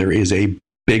Pay. There is a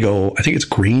big old, I think it's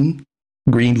green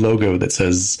logo that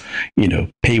says,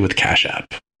 pay with Cash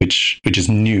App, which is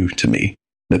new to me.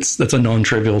 That's a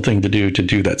non-trivial thing to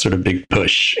do that sort of big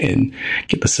push and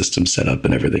get the system set up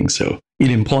and everything. So it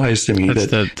implies to me that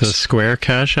the Square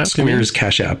Cash App, Square's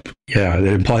Cash App. Yeah, it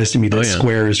implies to me that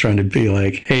Square is trying to be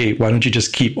like, hey, why don't you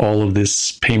just keep all of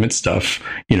this payment stuff?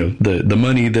 The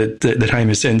money that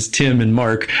Jaime sends Tim and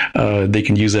Mark, they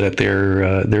can use it at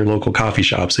their local coffee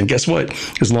shops. And guess what?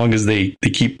 As long as they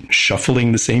keep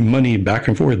shuffling the same money back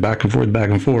and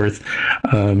forth,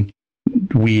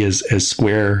 we as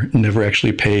Square never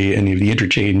actually pay any of the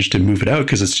interchange to move it out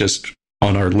because it's just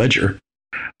on our ledger.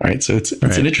 All right. So it's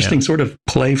an interesting sort of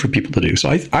play for people to do. So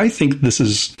I think this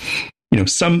is,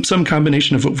 some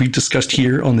combination of what we've discussed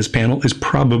here on this panel is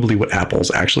probably what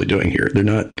Apple's actually doing here. They're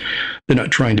not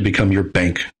trying to become your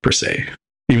bank per se,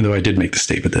 even though I did make the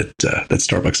statement that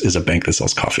Starbucks is a bank that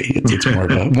sells coffee. It's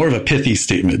more of a pithy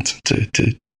statement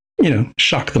to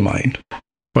shock the mind.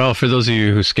 Well, for those of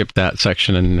you who skipped that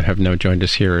section and have now joined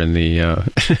us here in the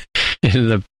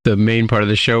in the main part of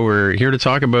the show, we're here to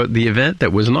talk about the event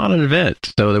that was not an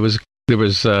event. So there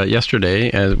was yesterday,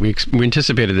 as we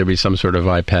anticipated there'd be some sort of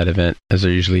iPad event, as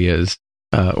there usually is,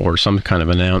 or some kind of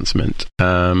announcement.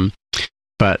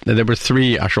 But there were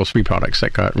three products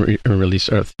that got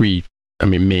released, or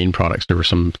main products. There were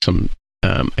some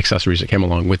accessories that came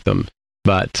along with them.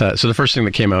 But so the first thing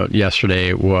that came out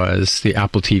yesterday was the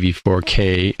Apple TV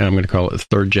 4K. I'm going to call it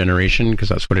third generation because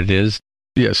that's what it is.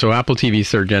 Yeah, so Apple TV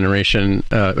third generation,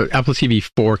 Apple TV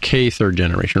 4K third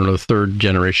generation, or the third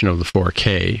generation of the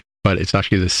 4K, but it's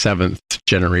actually the seventh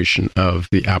generation of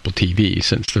the Apple TV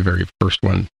since the very first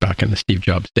one back in the Steve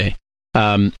Jobs day.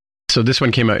 So this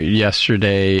one came out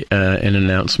yesterday, an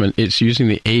announcement. It's using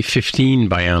the A15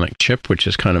 Bionic chip, which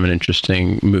is kind of an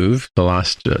interesting move.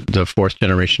 The fourth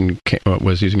generation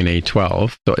was using an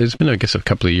A12. So it's been, I guess, a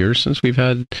couple of years since we've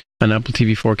had an Apple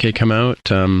TV 4K come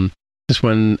out. This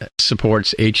one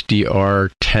supports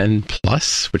HDR10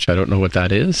 Plus, which I don't know what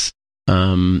that is.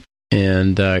 And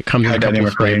it comes in a couple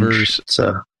of flavors.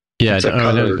 The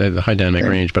high dynamic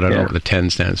range, but I don't know what the 10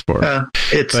 stands for.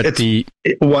 It's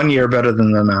 1 year better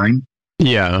than the 9.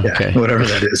 Yeah, okay. Whatever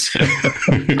that is.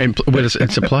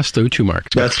 It's a plus though, too, Mark.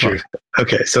 That's true.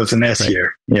 Okay, so it's an S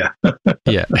year. Yeah.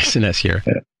 Yeah, it's an S year.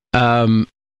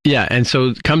 Yeah. And so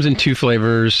it comes in two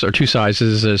flavors or two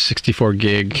sizes, a 64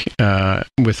 gig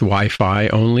with Wi-Fi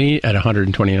only at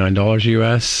 $129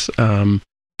 US.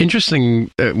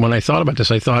 Interesting, when I thought about this,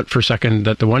 I thought for a second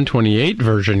that the 128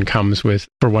 version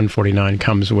for $149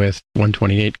 comes with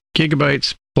 128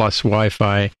 gigabytes plus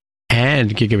Wi-Fi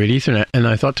and gigabit Ethernet. And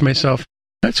I thought to myself,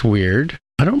 that's weird.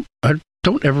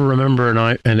 don't ever remember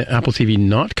an Apple TV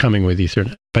not coming with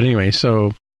Ethernet. But anyway,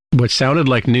 so what sounded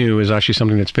like new is actually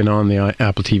something that's been on the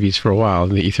Apple TVs for a while,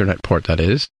 the Ethernet port, that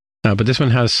is. But this one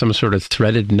has some sort of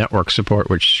threaded network support,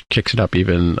 which kicks it up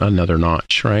even another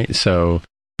notch, right? So,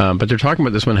 but they're talking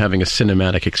about this one having a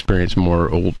cinematic experience, more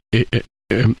old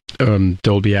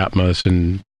Dolby Atmos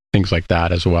and things like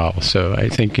that as well. So I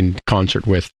think in concert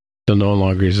with the no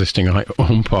longer existing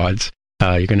HomePods,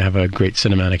 you're going to have a great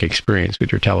cinematic experience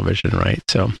with your television, right?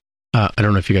 So I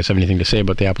don't know if you guys have anything to say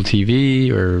about the Apple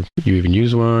TV, or you even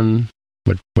use one.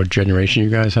 What generation you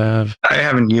guys have? I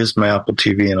haven't used my Apple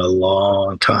TV in a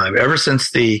long time. Ever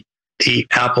since the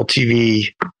Apple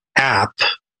TV app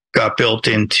got built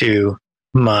into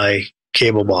my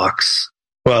cable box.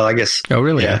 Well, I guess. Oh,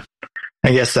 really? Yeah.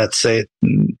 I guess that's it.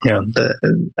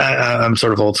 I'm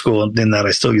sort of old school in that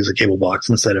I still use a cable box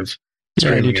instead of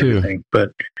streaming everything.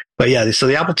 But yeah, so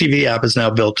the Apple TV app is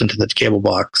now built into the cable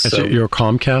box. That's so, your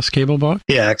Comcast cable box?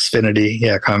 Yeah, Xfinity.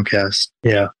 Yeah, Comcast.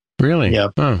 Yeah. Really? Yeah.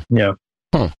 Oh. Yeah.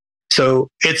 Huh. So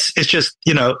it's just,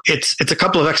 it's a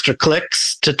couple of extra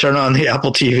clicks to turn on the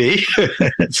Apple TV.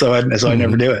 so I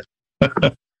never do it.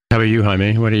 How about you,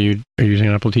 Jaime? Are you using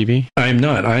an Apple TV? I'm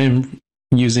not. I am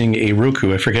using a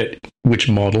Roku. I forget which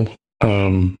model.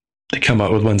 They come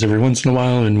out with ones every once in a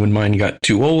while, and when mine got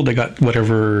too old, I got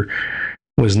whatever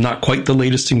was not quite the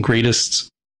latest and greatest.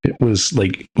 It was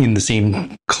like in the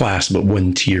same class, but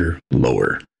one tier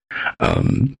lower.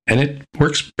 And it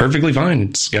works perfectly fine.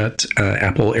 It's got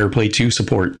Apple AirPlay 2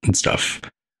 support and stuff.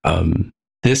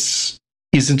 This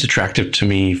isn't attractive to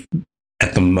me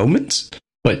at the moment,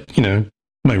 but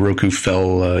my Roku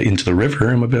fell into the river,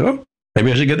 and I'm like,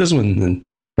 maybe I should get this one. And,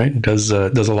 right, it does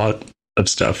a lot of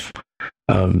stuff.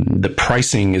 The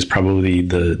pricing is probably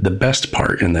the best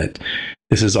part, in that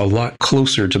this is a lot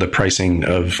closer to the pricing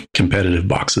of competitive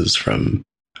boxes from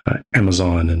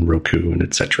Amazon and Roku and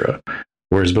etc.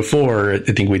 Whereas before, I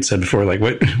think we'd said before, like,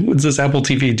 what's this Apple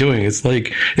TV doing? It's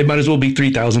like, it might as well be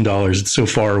 $3,000. It's so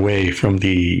far away from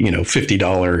the,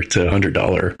 $50 to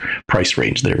 $100 price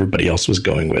range that everybody else was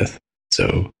going with.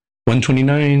 So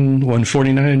 $129,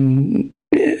 $149,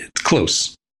 it's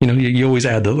close. You always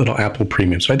add the little Apple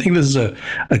premium. So I think this is a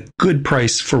good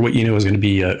price for what is going to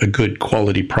be a good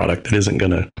quality product that isn't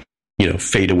going to,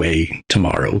 fade away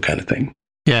tomorrow kind of thing.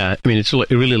 Yeah, I mean, it's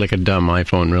really like a dumb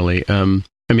iPhone, really.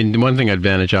 The one thing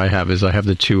advantage I have is I have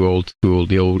the two old school,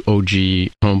 the old OG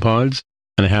HomePods,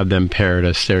 and I have them paired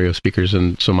as stereo speakers,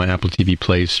 and so my Apple TV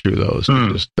plays through those.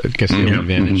 Just, I guess the only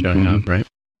advantage I have, right?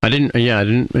 I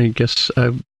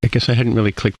guess I hadn't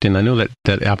really clicked in. I know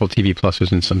that Apple TV Plus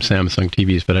was in some Samsung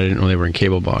TVs, but I didn't know they were in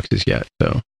cable boxes yet.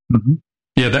 So. Mm-hmm.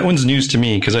 Yeah, that one's news to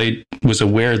me, because I was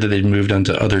aware that they'd moved on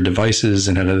to other devices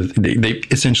and they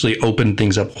essentially opened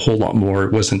things up a whole lot more.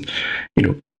 It wasn't,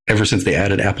 ever since they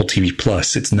added Apple TV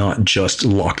Plus, it's not just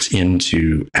locked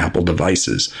into Apple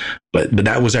devices. But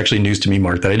that was actually news to me,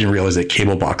 Mark, that I didn't realize that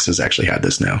cable boxes actually had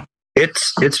this now.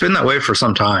 It's been that way for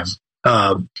some time,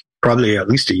 probably at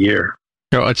least a year.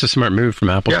 It's a smart move from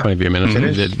Apple's point of view. I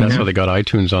mean, that's how they got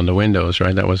iTunes on the Windows,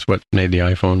 right? That was what made the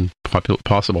iPhone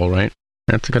possible, right?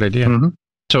 That's a good idea. Mm-hmm.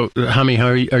 So, Hami, how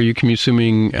are you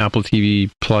consuming Apple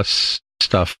TV Plus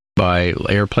stuff by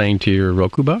AirPlaying to your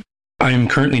Roku box? I'm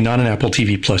currently not an Apple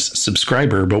TV Plus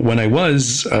subscriber, but when I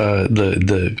was,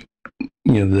 the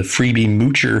freebie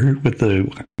moocher with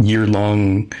the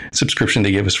year-long subscription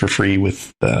they gave us for free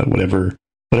with whatever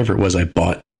it was I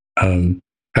bought,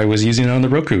 I was using it on the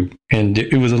Roku, and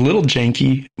it was a little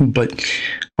janky, but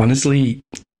honestly,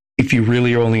 if you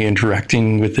really are only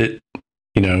interacting with it,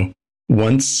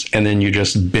 once, and then you're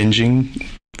just binging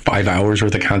 5 hours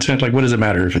worth of content, like, what does it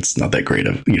matter if it's not that great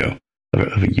of a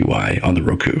UI on the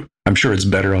Roku? I'm sure it's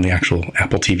better on the actual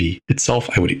Apple TV itself.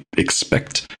 I would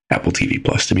expect Apple TV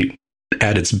Plus to be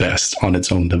at its best on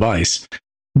its own device.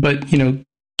 But,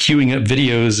 queuing up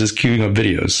videos is queuing up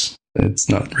videos. It's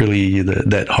not really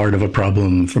that hard of a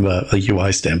problem from a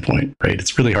UI standpoint, right?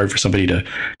 It's really hard for somebody to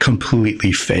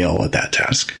completely fail at that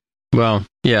task. Well,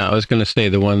 yeah, I was going to say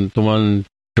the one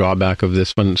drawback of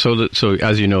this one. So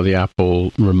as you know, the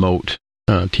Apple remote,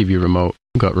 TV remote,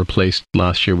 got replaced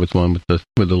last year with one with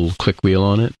a little click wheel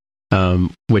on it,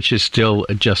 which is still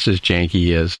just as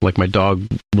janky as, like, my dog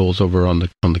rolls over on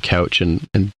the couch and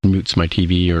mutes my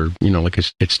TV, or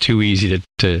it's too easy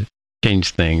to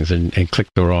change things and click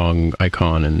the wrong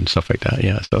icon and stuff like that.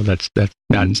 Yeah, so that's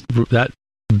that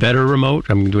better remote.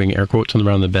 I'm doing air quotes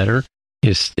around the better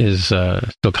is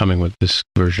still coming with this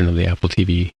version of the Apple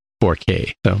TV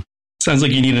 4K. So. Sounds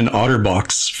like you need an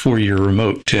OtterBox for your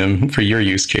remote, Tim, for your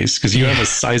use case, because you have a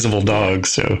sizable dog.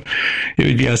 So it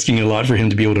would be asking a lot for him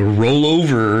to be able to roll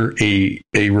over a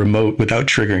remote without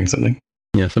triggering something.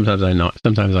 Yeah, sometimes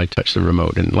I touch the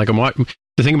remote, and like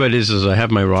the thing about it is I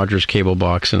have my Rogers cable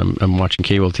box, and I'm watching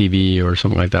cable TV or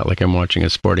something like that, like I'm watching a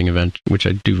sporting event, which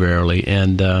I do rarely,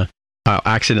 and I'll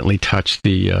accidentally touch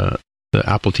the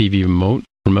Apple TV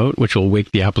remote, which will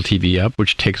wake the Apple TV up,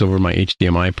 which takes over my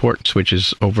HDMI port,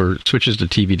 switches the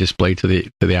TV display to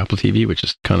the Apple TV, which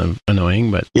is kind of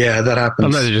annoying. But yeah, that happens.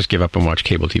 Sometimes I just give up and watch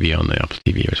cable TV on the Apple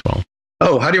TV as well.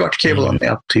 Oh, how do you watch cable on the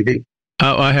Apple TV?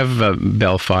 I have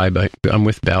Bell Fi. I'm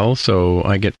with Bell, so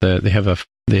I get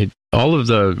all of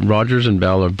the Rogers and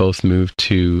Bell are both moved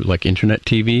to like internet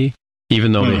TV,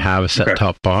 even though they have a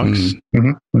set-top box.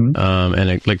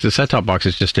 And like the set-top box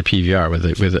is just a PVR with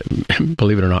a,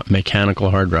 believe it or not, mechanical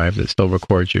hard drive that still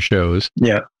records your shows.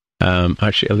 Yeah.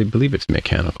 Actually, I believe it's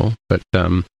mechanical, but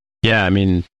yeah, I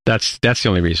mean that's the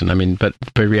only reason. I mean, but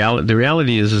the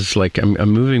reality is like I'm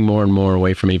moving more and more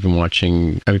away from even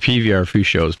watching. I mean, PVR free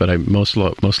shows, but I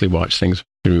mostly watch things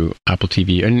through Apple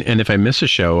TV. And if I miss a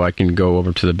show, I can go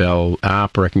over to the Bell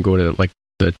app, or I can go to like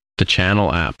the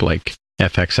channel app, like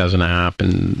FX has an app,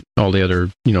 and all the other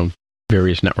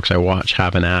various networks I watch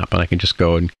have an app, and I can just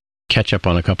go and catch up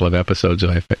on a couple of episodes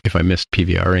if I missed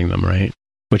PVRing them, right?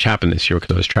 Which happened this year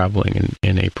because I was traveling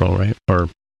in April, right, or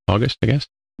August, I guess.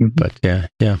 But yeah.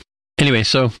 Anyway,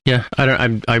 so yeah,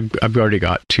 I've already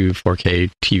got 2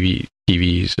 4K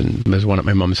TVs, and there's one at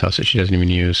my mom's house that she doesn't even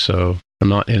use. So I'm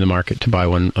not in the market to buy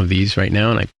one of these right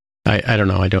now, and I don't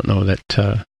know. I don't know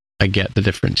that I get the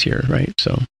difference here, right?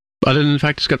 So other than the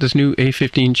fact it's got this new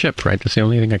A15 chip, right? That's the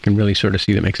only thing I can really sort of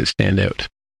see that makes it stand out.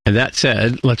 And that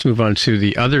said, let's move on to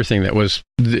the other thing that was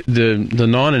the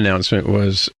non-announcement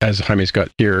was, as Jaime's got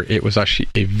here, it was actually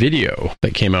a video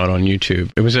that came out on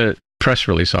YouTube. It was a press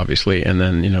release, obviously, and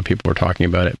then people were talking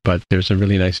about it, but there's a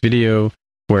really nice video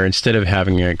where instead of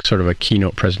having a sort of a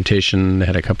keynote presentation, they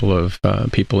had a couple of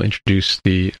people introduce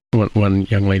one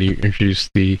young lady introduced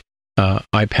the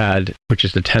iPad, which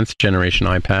is the 10th generation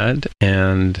iPad,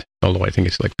 and although I think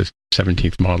it's like the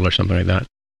 17th model or something like that,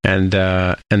 and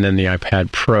then the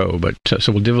iPad Pro. But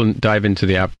so we'll dive into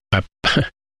the the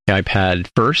iPad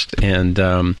first, and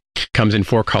comes in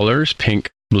 4 colors: pink,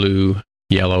 blue,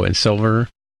 yellow, and silver.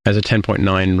 Has a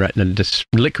 10.9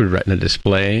 liquid retina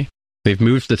display. They've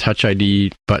moved the Touch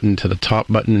ID button to the top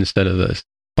button instead of the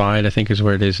side, I think is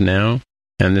where it is now.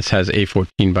 And this has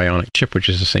A14 Bionic chip, which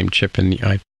is the same chip in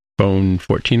the iPhone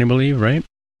 14, I believe, right?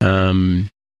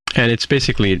 And it's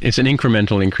an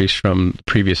incremental increase from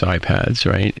previous iPads,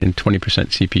 right? And 20%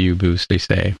 CPU boost, they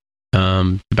say.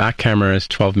 The back camera is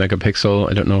 12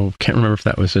 megapixel. Can't remember if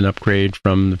that was an upgrade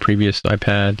from the previous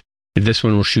iPad. This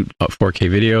one will shoot 4K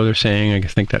video, they're saying. I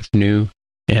think that's new.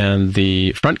 And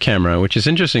the front camera, which is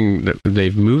interesting that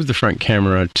they've moved the front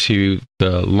camera to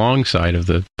the long side of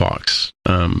the box,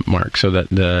 Mark, so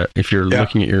that if you're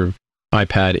looking at your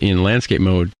iPad in landscape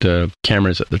mode, the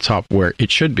camera's at the top where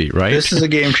it should be, right? This is a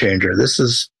game changer. This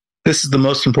is the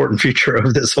most important feature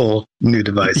of this whole new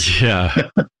device. Yeah.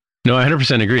 No, I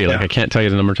 100% agree. Like, I can't tell you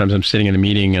the number of times I'm sitting in a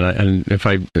meeting, and if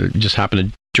I just happen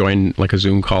to join like a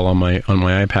Zoom call on my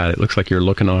iPad, it looks like you're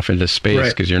looking off into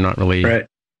space because you're not really. Right.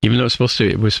 Even though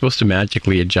it was supposed to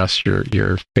magically adjust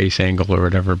your face angle or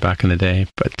whatever back in the day,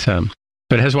 but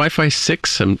it has Wi-Fi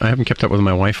 6. I haven't kept up with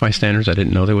my Wi-Fi standards. I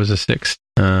didn't know there was a 6.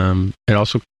 It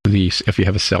also if you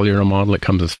have a cellular model, it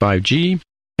comes with 5G.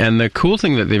 And the cool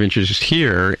thing that they've introduced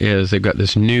here is they've got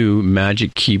this new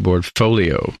Magic Keyboard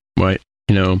Folio, right?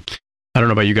 I don't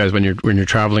know about you guys when you're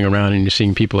traveling around and you're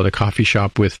seeing people at a coffee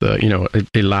shop with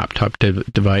a laptop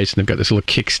device, and they've got this little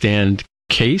kickstand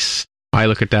case. I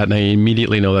look at that and I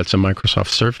immediately know that's a Microsoft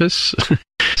Surface.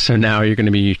 So now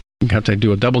you have to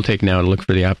do a double take now to look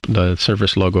for the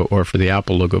Surface logo or for the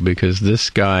Apple logo, because this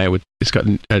guy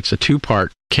it's a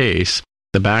 2-part case.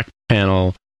 The back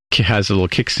panel has a little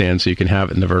kickstand so you can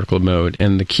have it in the vertical mode,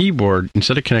 and the keyboard,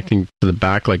 instead of connecting to the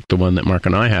back like the one that Mark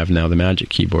and I have now, the Magic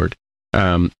Keyboard,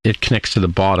 it connects to the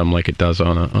bottom like it does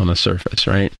on a Surface,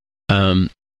 right?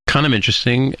 Kind of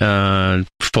interesting.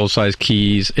 Full-size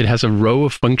keys. It has a row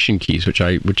of function keys, which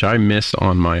I miss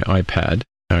on my iPad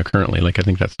currently. Like, I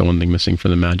think that's the one thing missing for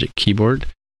the Magic Keyboard. Is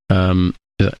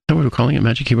that what we're calling it?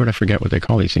 Magic Keyboard? I forget what they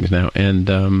call these things now. And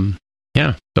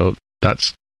so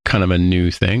that's kind of a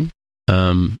new thing.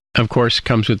 Of course,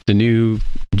 comes with the new.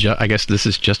 I guess this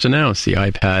is just announced. The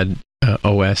iPad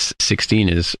OS 16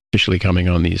 is officially coming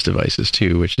on these devices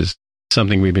too, which is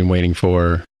something we've been waiting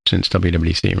for since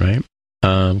WWDC, right?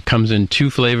 Comes in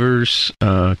 2 flavors,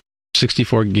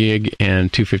 64 gig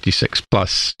and 256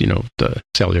 plus, the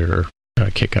cellular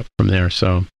kick up from there.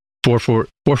 So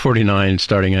 $449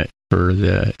 starting at for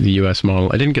the US model.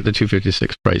 I didn't get the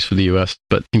 256 price for the US,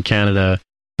 but in Canada,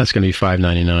 That's going to be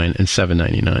 $599 and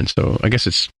 $799. So I guess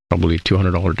it's probably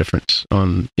 $200 difference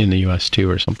in the US too,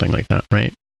 or something like that,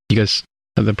 right? You guys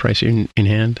have the price in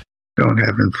hand? Don't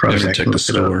have it in front of me. Check the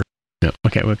store. No.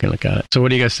 Okay, we can look at it. So what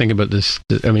do you guys think about this?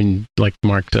 I mean, like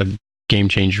Mark said, game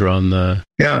changer on the...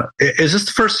 Yeah. Is this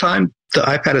the first time the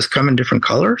iPad has come in different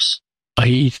colors?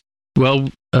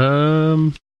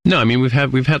 No, I mean, we've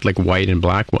had like white and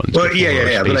black ones. Well,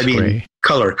 yeah. But I mean, gray.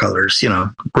 Colors, reds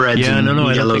and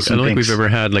yellows. I don't think we've ever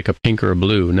had like a pink or a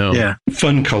blue. No. Yeah.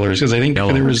 Fun colors, because I think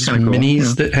there was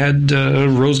minis that had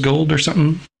rose gold or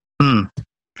something. Mm.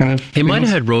 Kind of. They might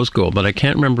have had rose gold, but I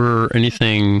can't remember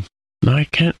anything. No, I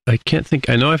can't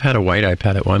think. I know I've had a white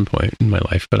iPad at one point in my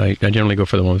life, but I generally go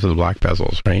for the ones with the black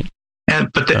bezels, right? And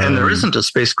there isn't a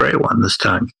space gray one this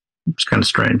time. It's kind of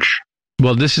strange.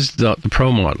 Well, this is the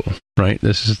Pro model, right?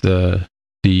 This is the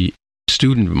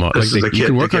student model. You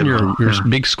can work on your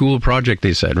big school project,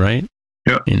 they said, right?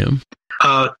 Yeah.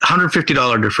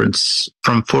 $150 difference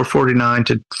from $449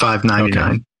 to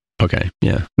 $599. Okay.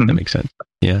 Yeah, that makes sense.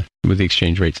 Yeah, with the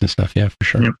exchange rates and stuff. Yeah, for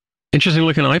sure. Yep. Interesting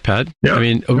looking iPad. Yeah. I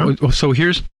mean, so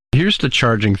here's the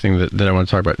charging thing that I want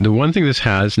to talk about. The one thing this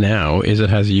has now is it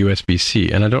has a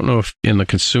USB-C, and I don't know if in the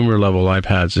consumer level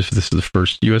iPads, if this is the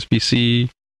first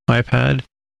USB-C iPad,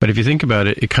 but if you think about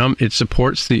it, it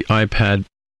supports the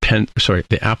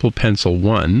the Apple Pencil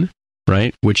 1,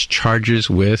 right, which charges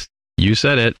with, you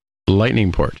said it,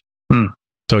 Lightning port.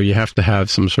 So you have to have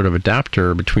some sort of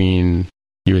adapter between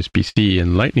USB-C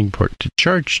and Lightning port to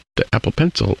charge the Apple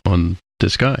Pencil on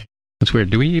this guy. That's weird.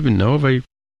 Do we even know of a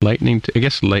Lightning to,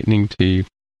 because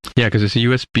it's a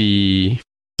USB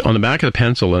on the back of the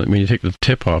pencil. When you take the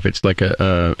tip off, it's like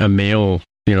a male,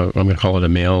 I'm going to call it a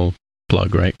male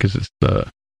plug, right? Because it's the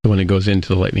one that goes into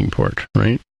the Lightning port,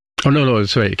 right? Oh, no,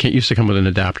 sorry. It used to come with an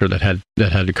adapter that had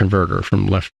a converter from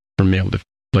male to,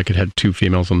 like it had two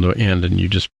females on the end and you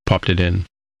just popped it in.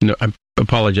 No, I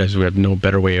apologize. We have no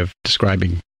better way of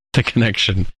describing the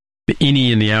connection. The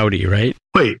innie and the outie, right?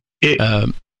 Wait,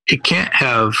 it can't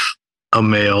have a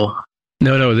male.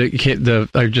 No,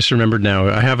 I just remembered now.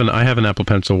 I have an Apple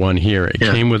Pencil 1 here. It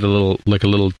came with a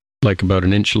little about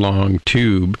an inch long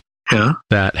tube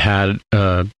that had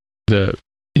the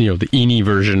innie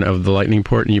version of the Lightning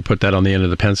port, and you put that on the end of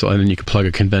the pencil, and then you could plug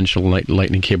a conventional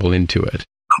Lightning cable into it.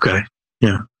 Okay.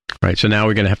 Yeah. Right. So now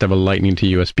we're going to have a Lightning to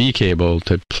USB cable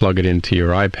to plug it into your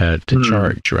iPad to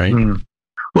charge, right?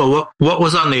 Well, what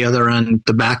was on the other end,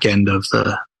 the back end of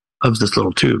this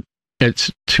little tube?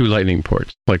 It's two Lightning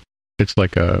ports. It's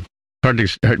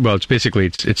basically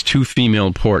two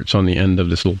female ports on the end of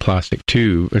this little plastic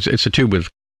tube. It's a tube with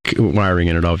wiring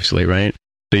in it, obviously, right?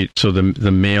 So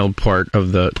the male part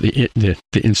of the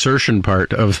insertion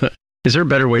part of the... Is there a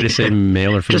better way to say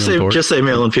male or female? Just say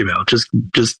male and female. Just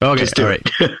okay. Just do all right.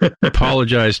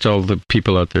 Apologize to all the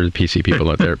people out there, the PC people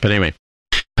out there. But anyway,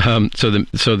 you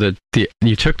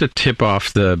took the tip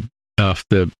off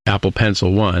the Apple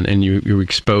Pencil 1 and you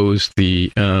exposed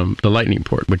the Lightning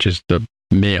port, which is the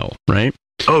male, right?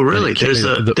 Oh, really?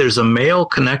 There's a male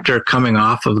connector coming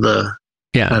off of the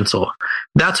pencil.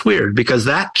 That's weird because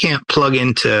that can't plug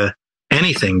into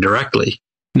anything directly.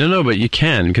 No, but you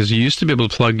can, because you used to be able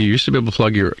to plug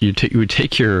your you would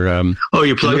take your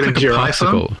you plug it into your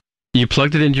iPhone? You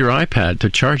plugged it into your iPad to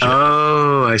charge it.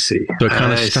 Oh, I see. So it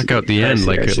kind of stuck out the end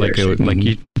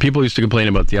people used to complain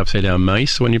about the upside down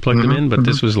mice when you plugged them in, but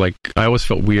this was I always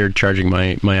felt weird charging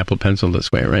my Apple Pencil this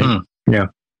way, right? Yeah.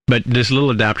 But this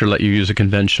little adapter let you use a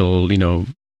conventional,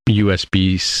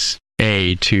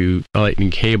 USB-A to a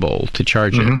Lightning cable to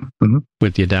charge it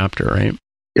with the adapter, right?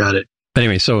 Got it.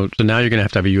 Anyway, so now you're going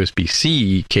to have a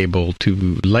USB-C cable to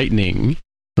Lightning,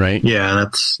 right? Yeah,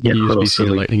 that's USB-C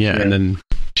to Lightning. Yeah, and then,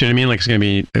 do you know what I mean? It's going to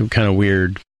be a kind of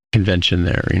weird convention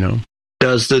there,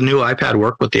 Does the new iPad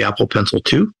work with the Apple Pencil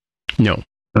 2? No.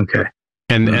 Okay.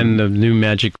 And the new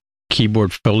Magic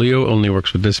Keyboard Folio only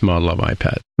works with this model of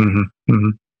iPad.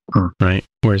 Right?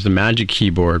 Whereas the Magic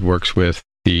Keyboard works with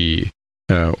the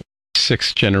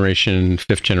 6th generation,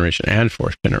 5th generation, and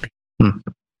 4th generation.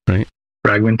 Right?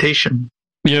 Fragmentation.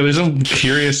 Yeah, there's some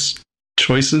curious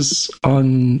choices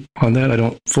on that. I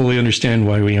don't fully understand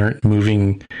why we aren't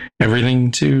moving everything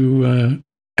to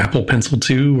Apple Pencil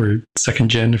 2 or 2nd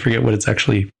gen. I forget what it's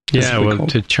actually called.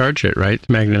 To charge it, right?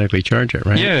 To magnetically charge it,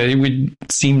 right? Yeah, it would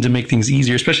seem to make things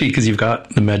easier, especially because you've got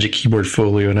the Magic Keyboard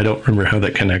Folio, and I don't remember how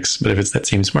that connects, but if it's that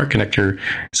same smart connector,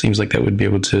 it seems like that would be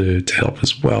able to help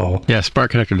as well. Yeah,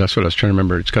 smart connector, that's what I was trying to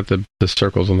remember. It's got the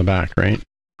circles on the back, right?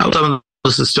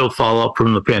 This is still follow-up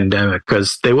from the pandemic,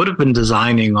 because they would have been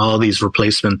designing all these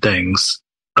replacement things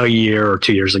a year or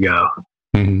 2 years ago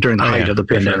during the height of the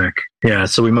pandemic. Sure. Yeah,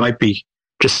 so we might be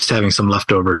just having some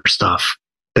leftover stuff.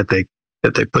 that they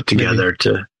put together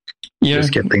to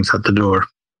just get things out the door.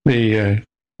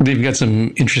 They've got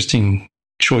some interesting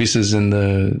choices in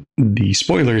the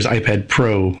spoilers iPad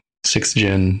Pro 6th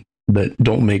gen that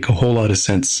don't make a whole lot of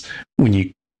sense when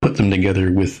you put them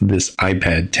together with this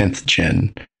iPad 10th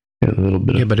gen. A little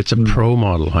bit but it's a Pro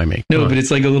model, Jaime. No, but it's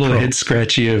like a little head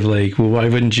scratchy of like, well, why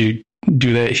wouldn't you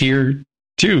do that here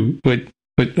too?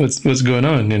 What's going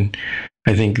on? And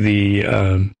I think the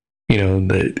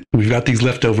we've got these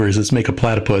leftovers. Let's make a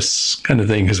platypus kind of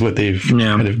thing is what they've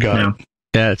kind of got.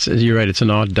 Yeah, you're right. It's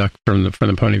an odd duck from the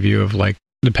point of view of like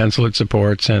the pencil it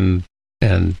supports and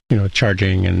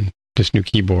charging and this new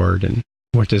keyboard and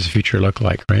what does the future look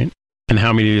like, right? And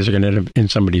how many of these are going to end up in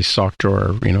somebody's sock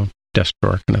drawer, desk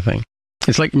drawer kind of thing.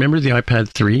 It's like, remember the iPad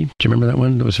 3? Do you remember that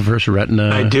one? It was the first Retina.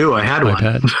 I do. I had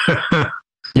iPad. One.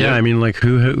 Yeah, I mean, like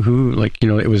who like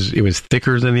it was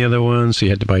thicker than the other one, so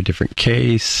you had to buy a different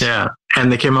case. Yeah,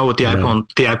 and they came out with the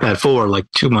iPad 4 like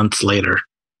 2 months later.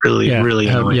 Really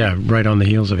annoying. Right on the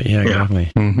heels of it. Yeah,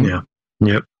 exactly. Mm-hmm. Yeah,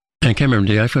 yep. And I can't remember.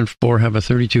 Did the iPhone 4 have a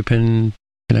 32-pin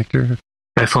connector?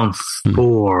 iPhone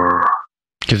 4.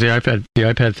 Because the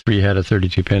iPad 3 had a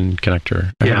 32-pin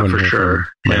connector. Yeah, for sure.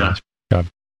 Last job.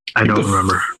 I don't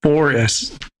remember.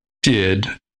 4S did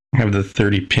have the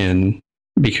 30-pin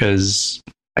because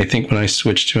I think when I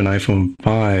switched to an iPhone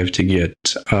 5 to get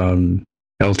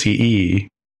LTE,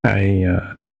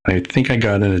 I think I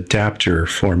got an adapter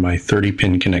for my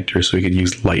 30-pin connector so we could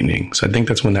use Lightning. So I think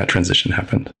that's when that transition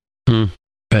happened.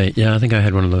 Right. Yeah, I think I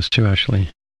had one of those too, actually,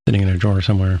 sitting in a drawer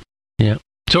somewhere. Yeah.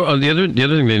 So the other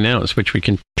thing they announced, which we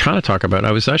can kind of talk about,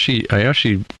 I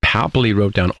actually happily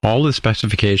wrote down all the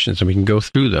specifications and we can go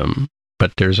through them,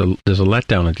 but there's a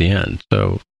letdown at the end.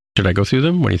 So should I go through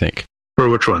them? What do you think? For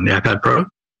which one? The iPad Pro?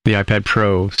 The iPad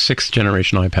Pro, 6th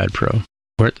generation iPad Pro.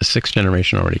 We're at the 6th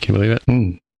generation already. Can you believe it?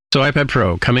 So iPad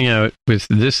Pro coming out with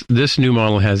this new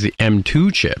model has the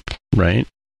M2 chip, right?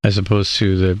 As opposed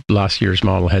to the last year's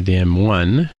model had the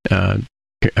M1.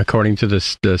 According to the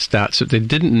stats that they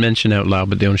didn't mention out loud,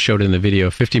 but they only showed it in the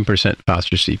video, 15%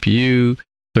 faster CPU,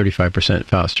 35%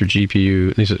 faster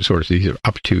GPU. These are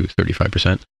up to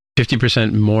 35%.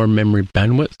 50% more memory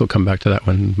bandwidth. We'll come back to that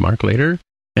one, Mark, later.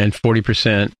 And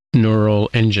 40%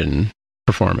 neural engine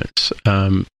performance.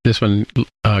 This one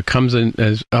comes in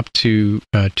as up to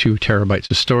 2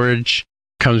 terabytes of storage.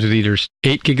 Comes with either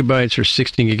 8 gigabytes or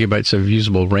 16 gigabytes of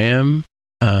usable RAM.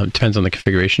 Depends on the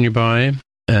configuration you buy.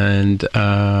 And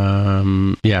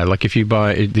like if you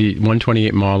buy the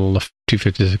 128 model, the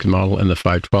 256 model, and the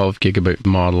 512 gigabyte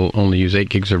model, only use 8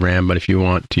 gigs of RAM. But if you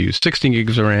want to use 16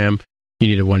 gigs of RAM, you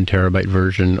need a 1 terabyte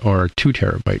version or a 2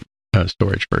 terabyte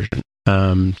storage version.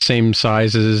 Same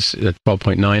sizes,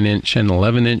 12.9 inch and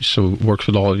 11 inch. So it works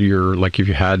with all your, like if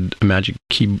you had a Magic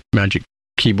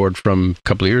Keyboard from a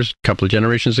couple of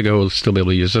generations ago, you'll still be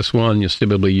able to use this one. You'll still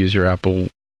be able to use your Apple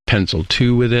Pencil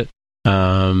 2 with it.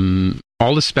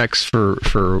 All the specs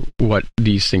for what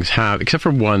these things have, except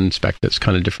for one spec that's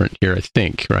kind of different here, I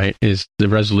think, right, is the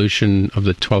resolution of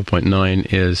the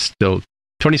 12.9 is still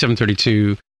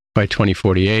 2732 by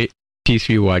 2048,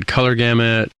 T3 wide color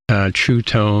gamut, true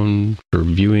tone for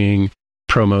viewing,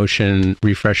 ProMotion,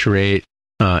 refresh rate,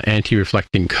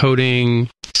 anti-reflecting coating,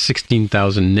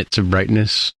 16,000 nits of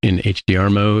brightness in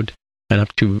HDR mode, and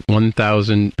up to 1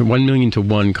 million to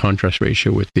 1 contrast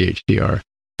ratio with the HDR.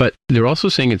 But they're also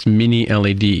saying it's mini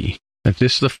LED. If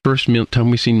this is the first time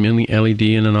we've seen mini LED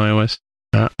in an iOS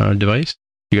device,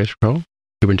 you guys recall?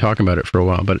 We've been talking about it for a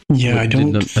while, but I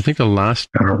think the last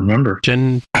I don't remember.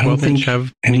 Gen 12 inch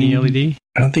have mini LED.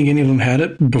 I don't think any of them had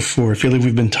it before. I feel like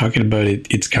we've been talking about it.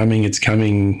 It's coming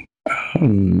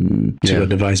to a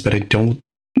device, but I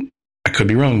could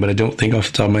be wrong, but I don't think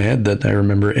off the top of my head that I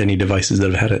remember any devices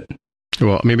that have had it.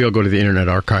 Well, maybe I'll go to the Internet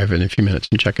Archive in a few minutes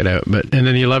and check it out. And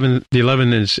then the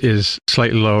 11 is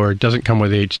slightly lower. It doesn't come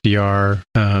with HDR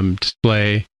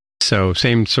display. So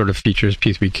same sort of features,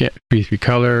 P3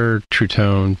 color, True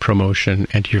Tone,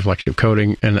 ProMotion, anti-reflective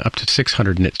coating, and up to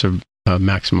 600 nits of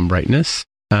maximum brightness.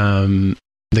 The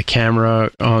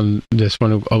camera on this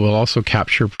one will also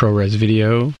capture ProRes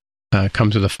video.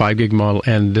 Comes with a 5 gig model,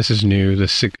 and this is new,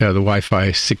 the Wi-Fi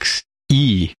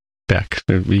 6E spec.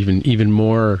 Even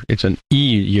more, it's an E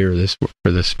year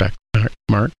for this spec,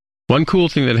 Mark. One cool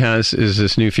thing that it has is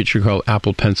this new feature called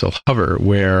Apple Pencil Hover,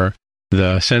 where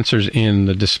the sensors in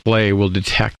the display will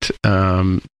detect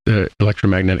the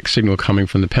electromagnetic signal coming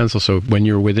from the pencil. So when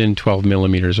you're within 12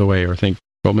 millimeters away, or I think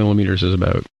 12 millimeters is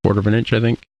about 1/4 inch, I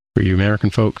think, for you American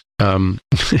folks.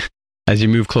 As you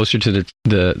move closer to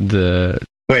the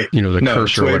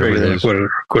cursor, or whatever it is.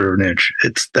 Quarter of an inch.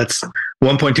 That's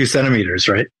 1.2 centimeters,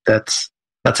 right? That's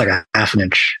like a half an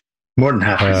inch More than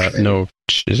half an inch. No,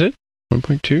 is it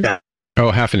 1.2? Yeah. Oh,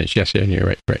 half an inch. Yes, yeah, you're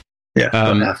right. Yeah,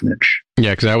 about half an inch.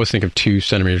 Yeah, because I always think of 2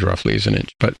 centimeters roughly as an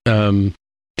inch. But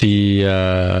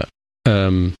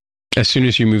as soon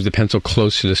as you move the pencil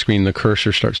close to the screen, the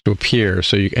cursor starts to appear.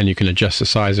 So you can adjust the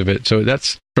size of it. So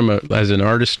that's as an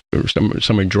artist or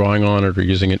somebody drawing on it or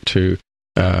using it to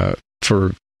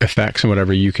for effects and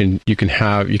whatever. You can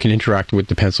interact with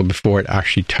the pencil before it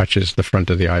actually touches the front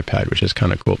of the iPad, which is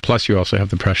kind of cool. Plus, you also have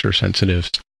the pressure sensitive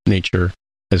nature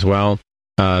as well.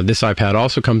 This iPad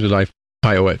also comes with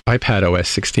iPad OS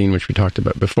 16, which we talked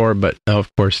about before. But of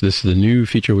course, this is the new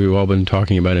feature we've all been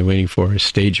talking about and waiting for, is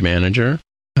Stage Manager.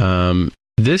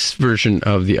 This version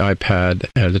of the iPad,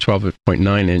 the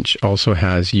 12.9 inch, also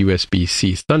has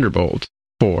USB-C Thunderbolt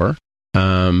 4,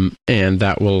 and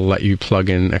that will let you plug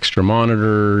in extra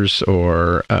monitors,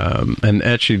 and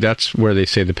actually that's where they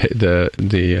say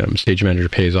the Stage Manager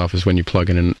pays off, is when you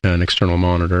plug in an external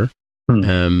monitor.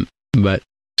 But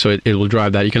so it will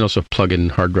drive that. You can also plug in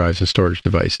hard drives and storage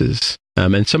devices.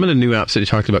 And some of the new apps that you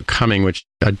talked about coming, which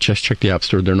I just checked the App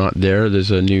Store, they're not there. There's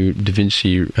a new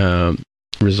DaVinci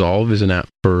Resolve is an app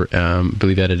for, I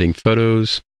believe, editing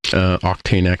photos.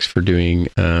 Octane X for doing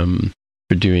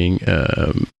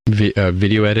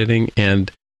video editing,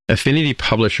 and Affinity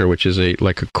Publisher, which is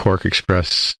like a Quark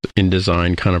Express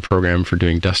InDesign kind of program for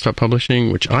doing desktop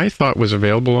publishing, which I thought was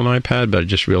available on iPad, but I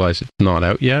just realized it's not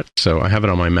out yet. So I have it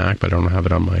on my Mac, but I don't have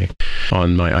it on my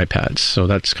iPads. So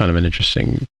that's kind of an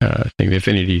interesting thing. The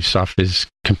Affinity software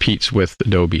competes with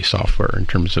Adobe software in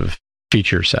terms of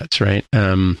feature sets, right?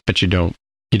 But you don't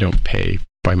pay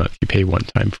by month; you pay one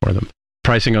time for them.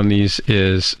 Pricing on these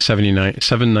is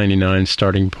 $799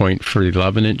 starting point for the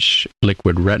 11-inch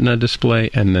Liquid Retina display,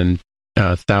 and then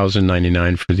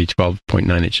 $1,099 for the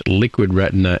 12.9-inch Liquid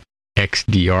Retina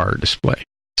XDR display.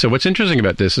 So what's interesting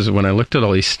about this is when I looked at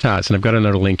all these stats, and I've got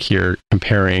another link here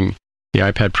comparing the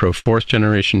iPad Pro 4th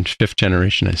generation, 5th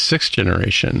generation, and 6th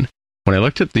generation. When I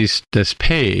looked at this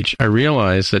page, I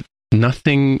realized that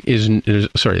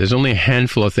there's only a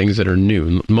handful of things that are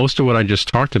new. Most of what I just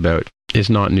talked about is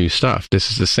not new stuff.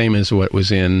 This is the same as what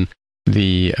was in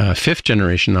the 5th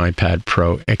generation iPad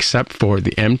Pro, except for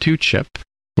the M2 chip,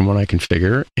 from what I can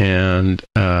figure, and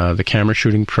the camera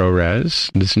shooting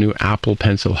ProRes, this new Apple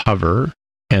Pencil Hover,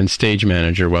 and Stage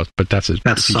Manager. Well, but that's a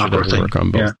feature that will work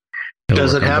on both. Yeah.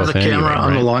 Does it have the camera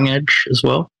on the long edge as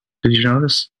well? Did you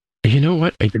notice? You know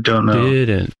what? I don't know.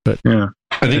 Didn't, but yeah.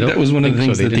 I think that was one of the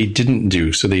things that they didn't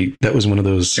do. So that was one of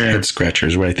those head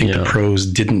scratchers where I think the Pros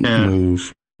didn't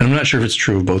move. I'm not sure if it's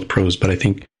true of both Pros, but I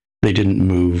think they didn't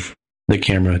move the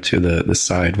camera to the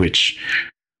side, which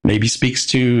maybe speaks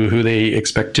to who they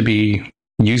expect to be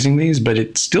using these, but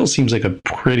it still seems like a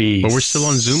pretty... But we're still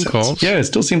on Zoom calls. Yeah, it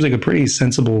still seems like a pretty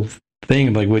sensible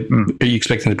thing. Like, what are you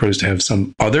expecting the Pros to have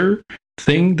some other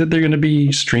thing that they're going to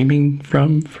be streaming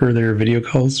from for their video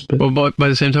calls? But by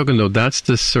the same token, though, that's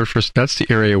the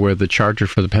area where the charger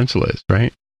for the pencil is,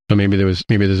 right? So maybe there's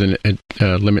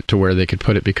a limit to where they could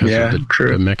put it because of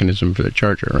the mechanism for the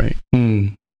charger, right?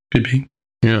 Could be.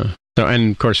 Yeah. So,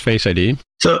 and of course, Face ID.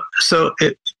 So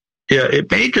it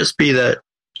may just be that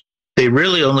they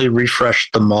really only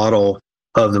refreshed the model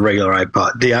of the regular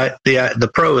iPod.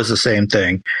 The Pro is the same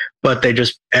thing, but they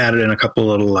just added in a couple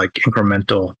little like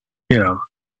incremental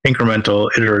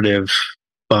iterative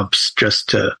bumps just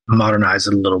to modernize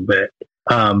it a little bit.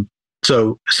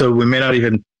 So we may not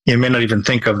even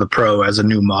think of the Pro as a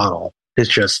new model. It's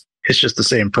just the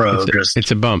same Pro.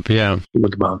 It's a bump, yeah.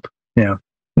 With the bump, yeah.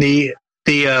 The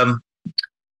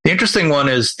interesting one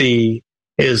is the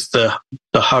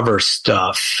hover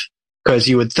stuff, because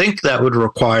you would think that would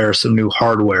require some new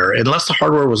hardware, unless the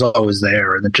hardware was always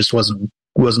there and it just wasn't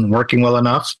working well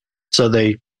enough. So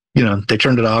they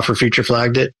turned it off or feature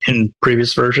flagged it in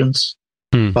previous versions.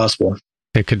 Possible.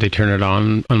 Could they turn it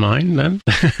on mine then?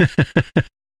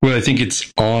 Well, I think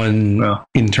it's on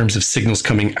in terms of signals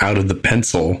coming out of the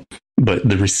pencil, but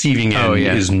the receiving end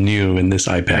is new in this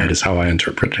iPad, is how I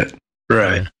interpret it.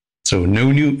 Right. So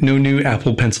no new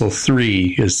Apple Pencil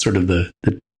 3 is sort of the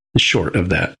short of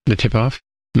that. The tip off?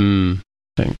 I'm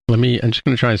just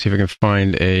going to try and see if I can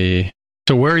find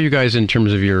so where are you guys in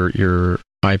terms of your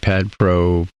iPad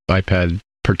Pro, iPad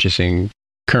purchasing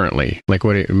currently? Like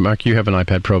Mark, you have an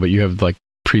iPad Pro, but you have like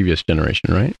previous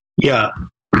generation, right? Yeah.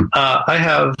 I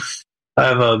have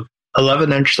a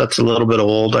 11-inch that's a little bit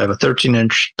old. I have a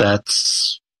 13-inch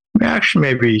that's actually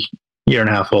maybe a year and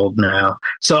a half old now.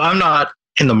 So I'm not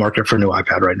in the market for a new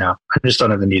iPad right now. I just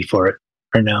don't have the need for it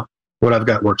right now. What I've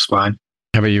got works fine.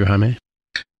 How about you, Jaime?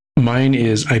 Mine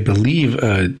is, I believe,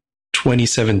 a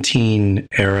 2017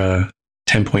 era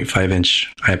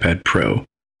 10.5-inch iPad Pro.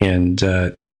 And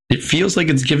it feels like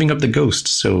it's giving up the ghost.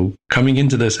 So coming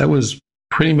into this, I was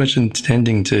pretty much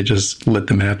intending to just let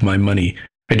them have my money.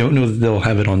 I don't know that they'll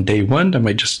have it on day one. I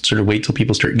might just sort of wait till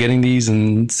people start getting these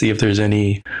and see if there's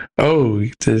any,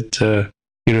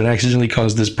 it accidentally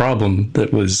caused this problem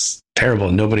that was terrible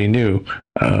and nobody knew.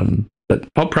 But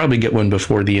I'll probably get one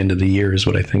before the end of the year is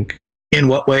what I think. In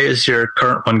what way is your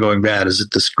current one going bad? Is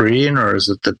it the screen or is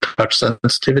it the touch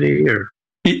sensitivity? Or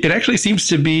it actually seems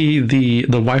to be the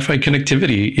Wi-Fi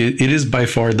connectivity. It is by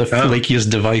far the flakiest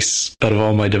device out of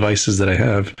all my devices that I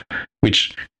have,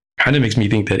 which kind of makes me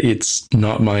think that it's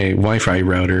not my Wi-Fi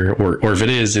router, or if it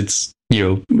is, it's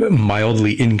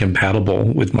mildly incompatible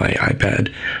with my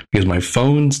iPad, because my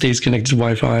phone stays connected to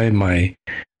Wi-Fi, my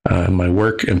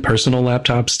work and personal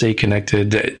laptops stay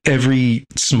connected. Every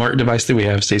smart device that we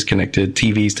have stays connected.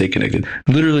 TVs stay connected.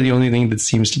 Literally, the only thing that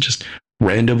seems to just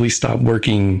randomly stop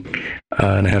working,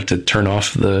 and I have to turn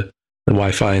off the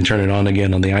Wi-Fi and turn it on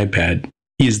again on the iPad,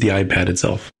 is the iPad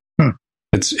itself.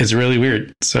 It's really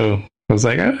weird. So I was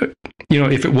like,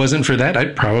 if it wasn't for that,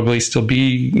 I'd probably still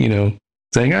be,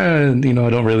 saying, I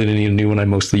don't really need a new one. I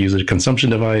mostly use a consumption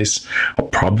device. I'll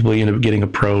probably end up getting a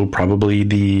Pro. Probably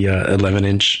the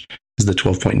 11-inch, because the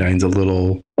 12.9 is a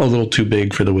little too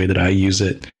big for the way that I use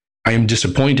it. I am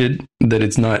disappointed that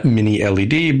it's not mini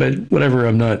LED, but whatever.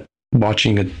 I'm not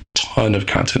watching a ton of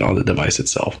content on the device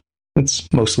itself. It's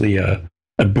mostly a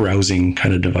browsing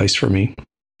kind of device for me.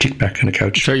 Kick back on the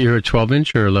couch. So you're a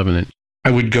 12-inch or 11-inch?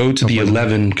 I would go to the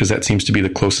 11 because that seems to be the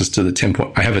closest to the 10.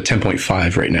 I have a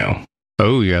 10.5 right now.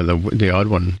 Oh yeah, the odd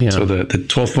one. Yeah. So the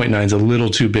 12.9 is a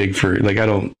little too big for, like, I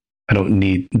don't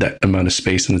need that amount of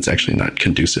space, and it's actually not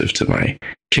conducive to my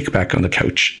kick back on the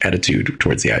couch attitude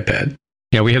towards the iPad.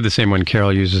 Yeah, we have the same one.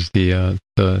 Carol uses the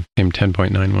same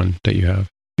 10.9 one that you have.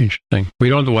 Interesting. We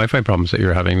don't have the Wi-Fi problems that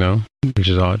you're having though, which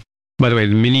is odd. By the way,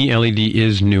 the mini LED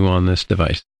is new on this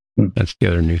device. That's the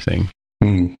other new thing.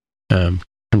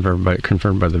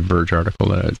 Confirmed by the Verge article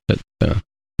that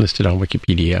listed on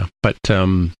Wikipedia. But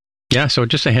yeah, so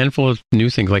just a handful of new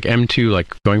things like M2,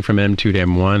 like going from M2 to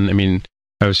M1. I mean,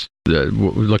 I was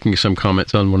looking at some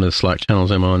comments on one of the Slack channels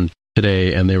I'm on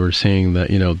today, and they were saying that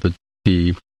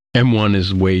the M1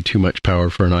 is way too much power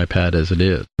for an iPad as it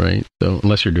is, right? So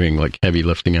unless you're doing like heavy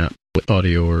lifting app with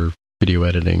audio or video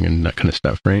editing and that kind of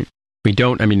stuff, right? We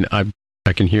don't. I mean, I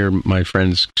can hear my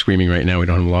friends screaming right now. We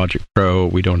don't have Logic Pro.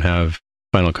 We don't have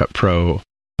Final Cut Pro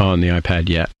on the iPad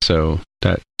yet. So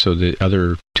the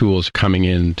other tools coming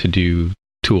in to do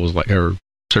tools like, or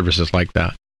services like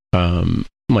that,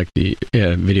 like the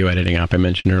video editing app I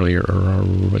mentioned earlier, or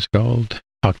what's it called,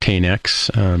 Octane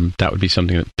X. That would be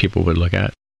something that people would look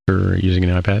at for using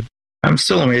an iPad. I'm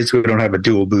still amazed we don't have a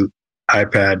dual boot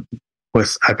iPad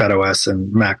with iPad OS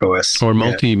and Mac OS, or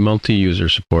multi-user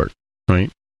support, right?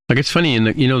 Like, it's funny, in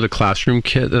the classroom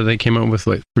kit that they came out with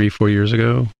like 3-4 years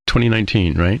ago,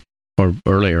 2019, right? Or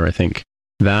earlier, I think.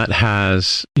 That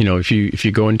has, if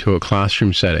you go into a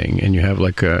classroom setting and you have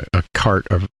like a cart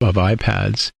of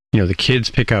iPads, the kids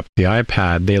pick up the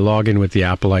iPad, they log in with the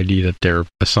Apple ID that they're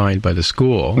assigned by the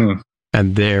school,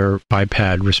 and their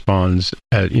iPad responds,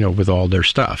 with all their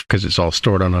stuff, because it's all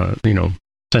stored on a,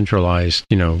 centralized,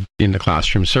 in the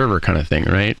classroom server kind of thing,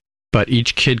 right? But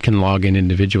each kid can log in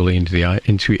individually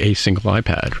into a single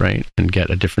iPad, right, and get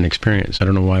a different experience. I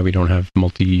don't know why we don't have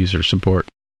multi-user support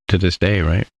to this day,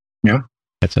 right? Yeah.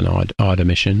 That's an odd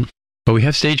omission. But we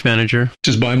have Stage Manager.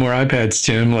 Just buy more iPads,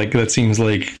 Tim. Like, that seems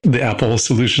like the Apple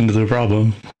solution to the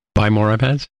problem. Buy more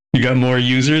iPads? You got more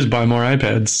users, buy more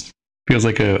iPads. Feels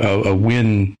like a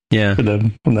win for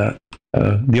them on that.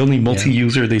 The only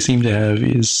multi-user they seem to have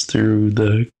is through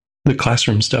the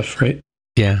classroom stuff, right?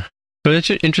 Yeah. But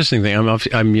it's an interesting thing.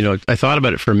 I thought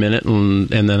about it for a minute, and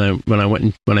then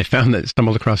when I found that,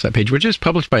 stumbled across that page, which is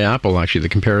published by Apple, actually, the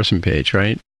comparison page,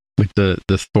 right? With the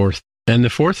fourth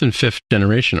and fifth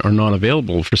generation are not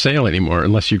available for sale anymore,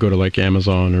 unless you go to like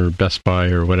Amazon or Best Buy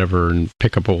or whatever and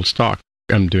pick up old stock.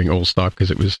 I'm doing old stock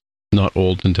because it was not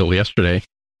old until yesterday.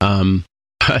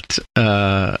 But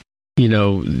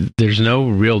there's no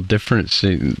real difference,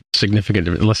 significant,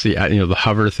 unless the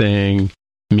hover thing,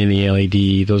 mini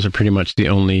LED, those are pretty much the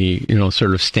only,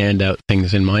 sort of standout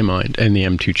things in my mind, and the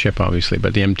M2 chip, obviously.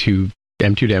 But the M2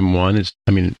 to M1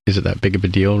 is it that big of a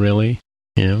deal, really?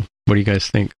 What do you guys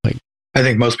think? Like, I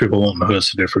think most people won't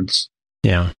notice the difference.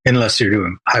 Yeah. Unless you're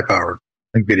doing high power,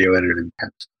 like video editing.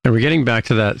 And we're getting back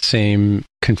to that same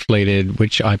conflated,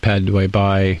 which iPad do I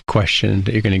buy question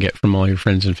that you're going to get from all your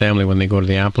friends and family when they go to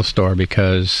the Apple Store,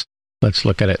 because let's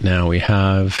look at it now. We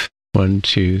have 1,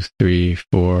 2, 3,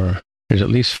 4. There's at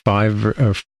least 5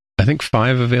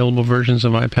 available versions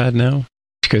of iPad now,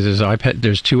 because there's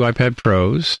 2 iPad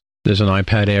Pros, There's an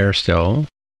iPad Air still.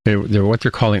 They're what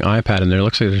they're calling iPad, and there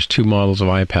looks like there's two models of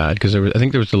iPad, because I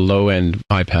think there was the low-end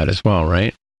iPad as well,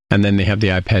 right? And then they have the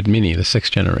iPad Mini, the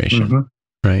 6th generation,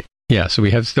 right? Yeah, so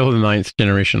we have still the 9th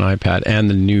generation iPad and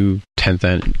the new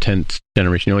 10th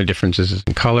generation. The only difference is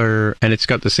in color, and it's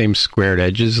got the same squared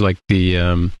edges like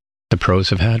the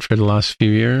Pros have had for the last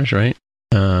few years, right?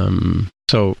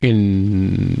 So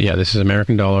this is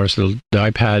American dollars. The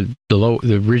iPad,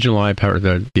 the original iPad, or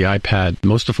the iPad,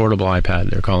 most affordable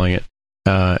iPad, they're calling it,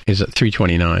 is at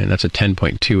 $329. That's a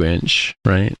 10.2 inch,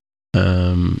 right?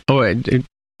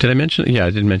 Did I mention? Yeah,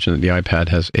 I did mention that the iPad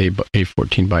has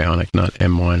A14 Bionic, not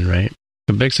M1, right?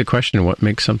 It begs the question: what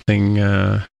makes something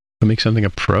a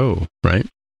Pro, right?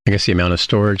 I guess the amount of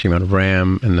storage, the amount of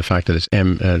RAM, and the fact that it's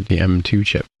the M2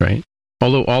 chip, right?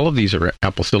 Although all of these are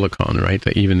Apple Silicon, right?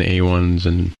 Even the A1s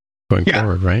and going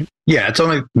forward, right? Yeah, it's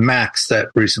only Macs that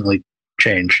recently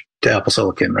changed to Apple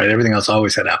Silicon, right? Everything else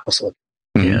always had Apple Silicon.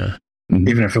 Yeah.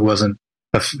 Even if it wasn't,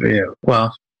 I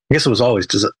guess it was always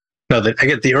designed. No, I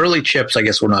get the early chips, I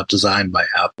guess, were not designed by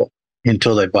Apple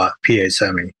until they bought PA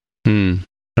Semi.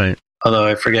 Right. Although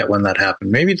I forget when that happened.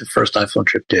 Maybe the first iPhone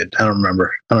chip did. I don't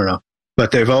remember. I don't know.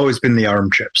 But they've always been the ARM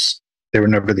chips. They were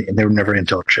never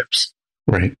Intel chips.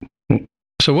 Right.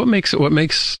 So what makes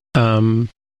iPad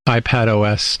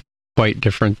OS quite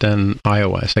different than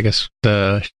iOS? I guess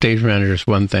the Stage Manager is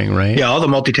one thing, right? Yeah, all the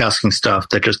multitasking stuff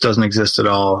that just doesn't exist at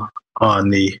all on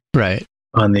the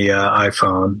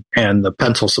iPhone, and the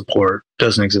pencil support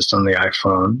doesn't exist on the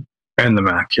iPhone and the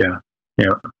Mac. Yeah.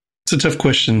 It's a tough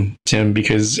question, Tim,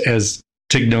 because as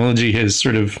technology has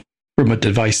sort of, from a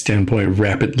device standpoint,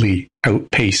 rapidly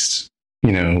outpaced,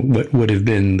 what would have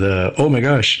been oh my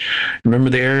gosh, remember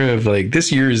the era of like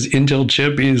this year's Intel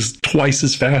chip is twice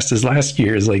as fast as last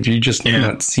year's. Like you're just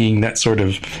not seeing that sort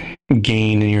of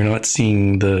gain, and you're not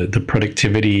seeing the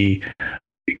productivity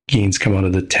gains come out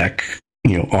of the tech,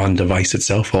 on device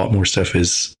itself. A lot more stuff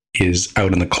is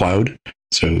out in the cloud.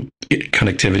 So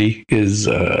connectivity is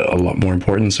a lot more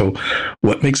important. So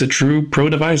what makes a true Pro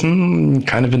device?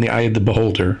 Kind of in the eye of the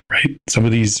beholder, right? Some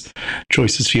of these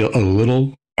choices feel a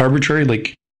little arbitrary.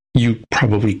 Like you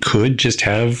probably could just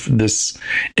have this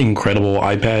incredible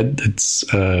iPad that's,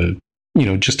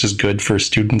 just as good for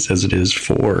students as it is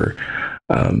for,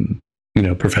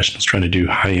 professionals trying to do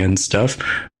high-end stuff.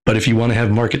 But if you want to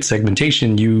have market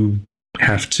segmentation, you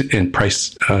have to, and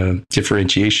price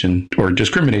differentiation, or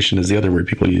discrimination is the other word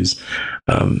people use.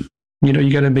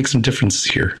 You got to make some differences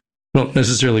here. I don't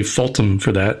necessarily fault them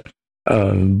for that,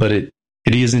 but it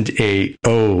isn't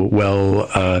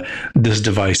this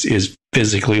device is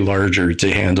physically larger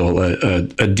to handle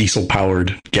a diesel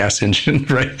powered gas engine,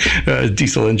 right? A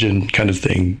diesel engine kind of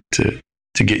thing to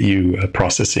get you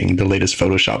processing the latest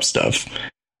Photoshop stuff,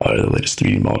 the latest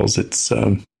 3D models. It's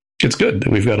good that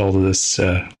we've got all of this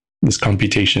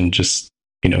computation just,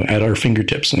 at our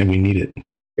fingertips, and we need it.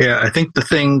 Yeah, I think the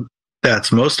thing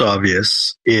that's most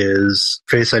obvious is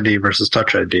Face ID versus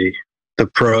Touch ID.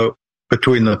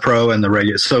 Between the Pro and the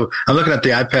regular. So I'm looking at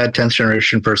the iPad 10th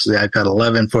generation versus the iPad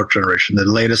 11 4th generation, the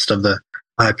latest of the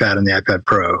iPad and the iPad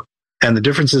Pro. And the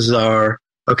differences are,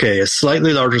 a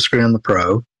slightly larger screen on the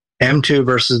Pro, M2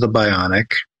 versus the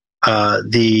Bionic.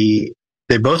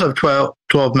 They both have 12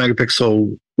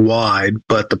 megapixel wide,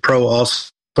 but the Pro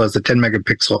also has the 10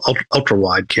 megapixel ultra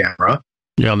wide camera.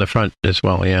 Yeah, on the front as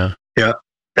well. Yeah. Yeah.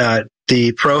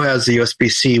 The Pro has the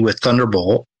USB-C with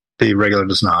Thunderbolt. The regular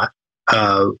does not.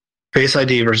 Face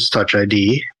ID versus Touch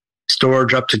ID.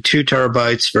 Storage up to 2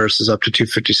 terabytes versus up to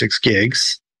 256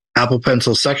 gigs. Apple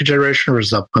Pencil 2nd generation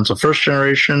versus Apple Pencil 1st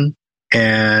generation.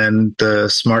 And the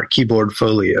Smart Keyboard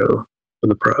Folio for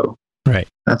the Pro. Right.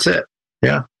 That's it.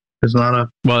 Yeah. There's not a...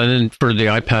 Well, and then for the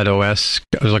iPad OS,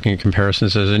 I was looking at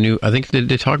comparisons. There's a new... I think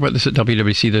they talk about this at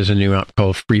WWDC. There's a new app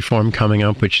called Freeform coming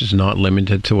up, which is not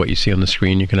limited to what you see on the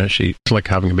screen. You can actually... It's like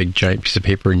having a big giant piece of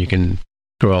paper, and you can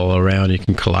go all around. You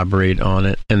can collaborate on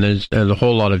it. And there's a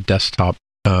whole lot of desktop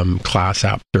class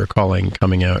apps they're calling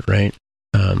coming out, right?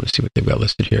 Let's see what they've got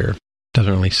listed here.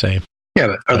 Doesn't really say. Yeah,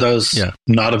 but are those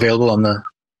not available on the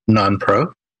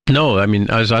non-Pro? No, I mean,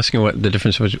 I was asking what the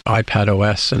difference was iPad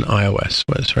OS and iOS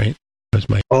was, right? That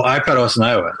was iPad OS and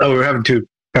iOS. Oh, we're having two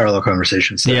parallel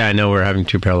conversations there. Yeah, I know we're having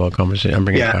two parallel conversations. I'm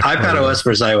bringing it back. iPad OS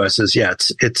versus iOS is,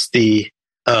 it's the,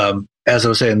 as I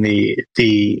was saying,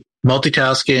 the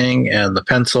multitasking and the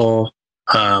pencil,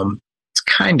 it's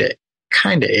kind of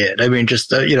it. I mean,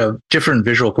 just, different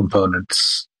visual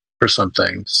components for some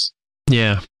things.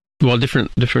 Yeah. Well,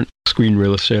 different screen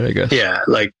real estate, I guess. Yeah,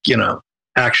 like,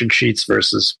 action sheets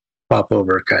versus pop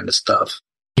over kind of stuff.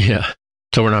 Yeah.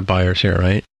 So we're not buyers here,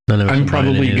 right? I'm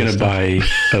probably going to buy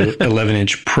a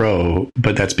 11-inch Pro,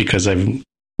 but that's because I'm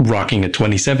rocking a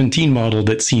 2017 model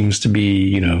that seems to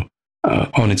be,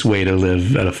 on its way to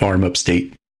live at a farm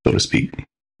upstate, so to speak.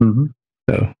 Mm-hmm.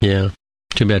 So yeah,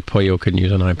 too bad Poyo couldn't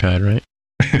use an iPad, right?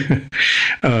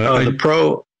 The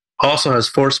Pro also has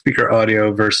 4-speaker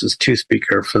audio versus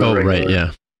 2-speaker for the regular. Right,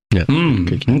 yeah.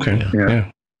 Okay.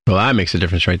 Yeah. Well, that makes a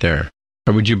difference right there.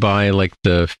 Or would you buy like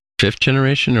the 5th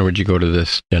generation, or would you go to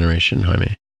this generation,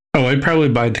 Jaime? Oh, I'd probably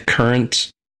buy the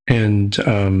current and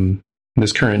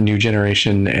this current new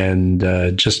generation and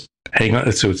just hang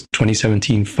on. So it's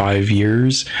 2017, 5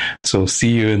 years. So see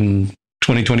you in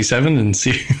 2027 and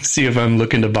see if I'm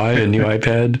looking to buy a new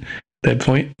iPad at that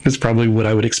point. That's probably what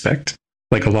I would expect.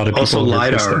 Like a lot of people. Also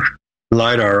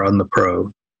LiDAR on the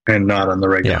Pro and not on the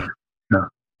regular.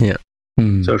 Yeah.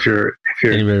 So if you're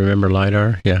anybody remember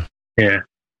LiDAR? Yeah.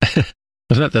 Wasn't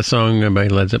that the song by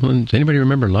Led Zeppelin? Does anybody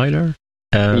remember LiDAR?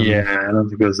 Yeah, I don't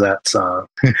think it was that song.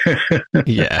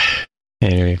 Yeah.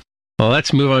 Anyway, well,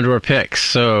 let's move on to our picks.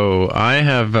 So I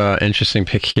have an interesting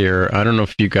pick here. I don't know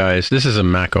if you guys, this is a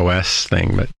Mac OS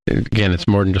thing, but again, it's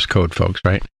more than just code, folks,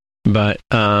 right? But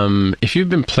if you've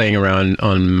been playing around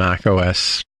on Mac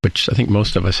OS, which I think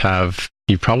most of us have,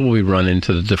 you probably run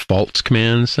into the defaults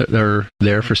commands that are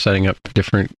there for setting up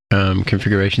different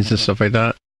configurations and stuff like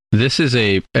that. This is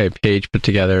a page put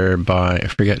together by, I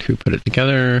forget who put it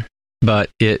together, but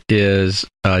it is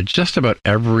just about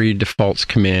every defaults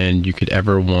command you could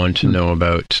ever want to know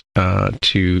about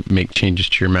to make changes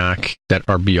to your Mac that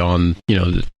are beyond,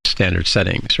 the standard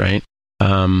settings, right?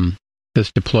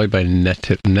 It's deployed by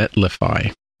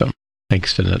Netlify. So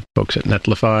thanks to the folks at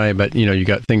Netlify. But, you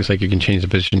got things like you can change the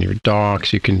position of your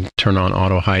docks, you can turn on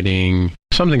auto hiding,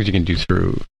 some things you can do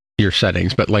through your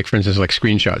settings. But like, for instance, like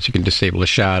screenshots, you can disable the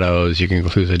shadows, you can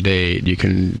include a date, you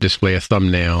can display a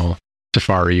thumbnail.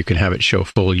 Safari, you can have it show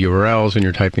full URLs when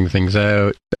you're typing things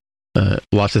out.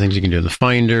 Lots of things you can do in the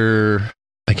Finder.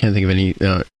 I can't think of any,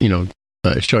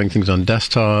 showing things on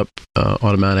desktop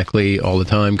automatically all the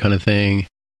time kind of thing.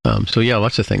 So yeah,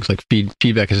 lots of things like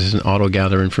feedback assistant, auto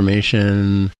gather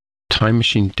information. Time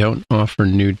Machine don't offer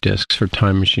new disks for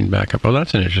Time Machine backup. Oh,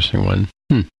 that's an interesting one.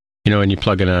 And you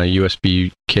plug in a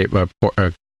USB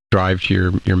drive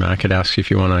to your Mac. It asks you if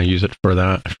you want to use it for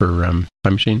that, for Time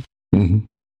Machine. Mm-hmm.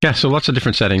 Yeah, so lots of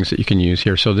different settings that you can use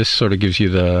here. So this sort of gives you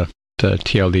the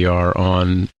TLDR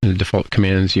on the default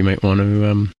commands you might want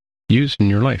to use in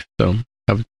your life. So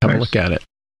have a look at it.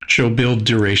 Show build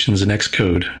durations in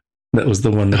Xcode. That was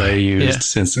the one that I used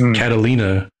since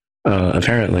Catalina,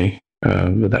 apparently.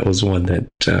 But that was one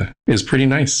that is pretty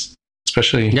nice,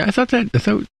 especially. Yeah, I thought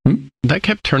that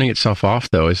kept turning itself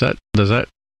off though. Does that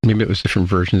maybe it was different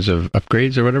versions of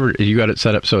upgrades or whatever? You got it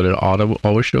set up so that it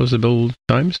always shows the build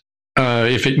times?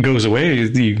 If it goes away,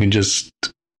 you can just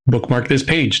bookmark this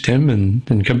page, Tim,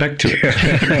 and come back to it.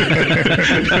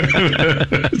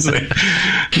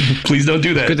 Please don't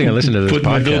do that. Good thing I listened to this Put podcast.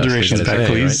 My build durations back,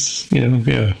 please. Right?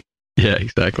 Yeah. Yeah,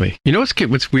 exactly.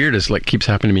 What's weird is like keeps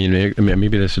happening to me.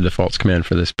 Maybe there's a defaults command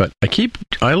for this, but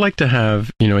I like to have,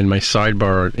 in my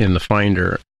sidebar in the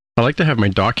Finder, I like to have my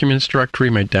documents directory,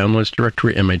 my downloads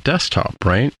directory, and my desktop,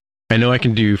 right? I know I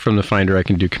can do from the Finder, I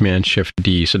can do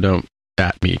Command-Shift-D, so don't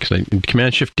at me, because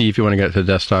Command-Shift-D if you want to get to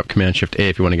the desktop, Command-Shift-A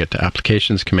if you want to get to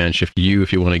applications, Command-Shift-U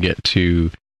if you want to get to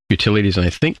utilities, and I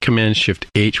think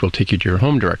Command-Shift-H will take you to your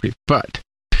home directory. But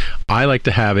I like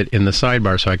to have it in the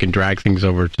sidebar so I can drag things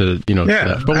over to, to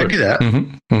that folder. I do that.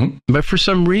 Mm-hmm. Mm-hmm. But for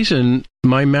some reason,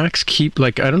 my Macs keep, I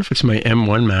don't know if it's my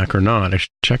M1 Mac or not, I should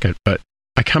check it, but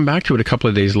I come back to it a couple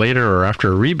of days later or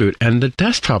after a reboot, and the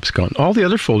desktop's gone. All the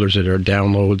other folders that are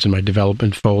downloads and my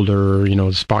development folder, the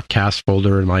Spotcast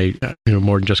folder and my,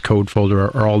 more than just code folder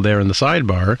are all there in the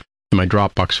sidebar. And my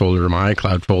Dropbox folder, my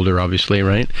iCloud folder, obviously,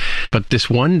 right? But this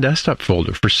one desktop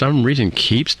folder, for some reason,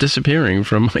 keeps disappearing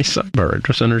from my sidebar. I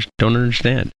just don't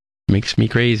understand. It makes me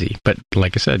crazy. But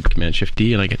like I said,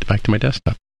 Command-Shift-D, and I get back to my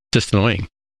desktop. It's just annoying.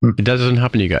 It doesn't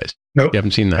happen to you guys. Nope. You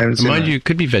haven't seen that. Mind you, it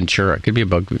could be Ventura. It could be a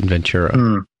bug in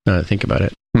Ventura. Think about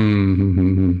it.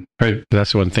 Mm-hmm. Right.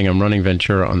 That's the one thing. I'm running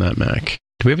Ventura on that Mac.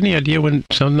 Do we have any idea when?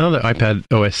 So now that iPad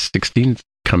OS 16 is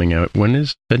coming out, when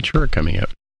is Ventura coming out?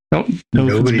 I don't know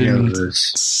if it's been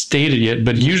knows. stated yet,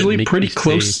 but usually pretty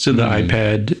close to the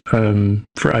iPad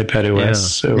for iPad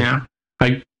OS. So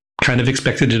I kind of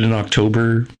expected it in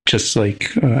October, just like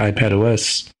iPad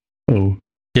OS. Oh,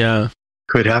 yeah.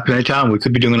 Could happen anytime. We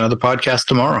could be doing another podcast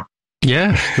tomorrow.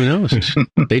 Yeah, who knows?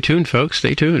 Stay tuned, folks.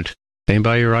 Stay tuned. Sit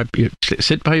by your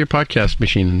podcast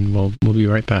machine, and we'll be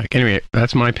right back. Anyway,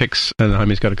 that's my picks, and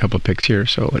Jaime's got a couple of picks here,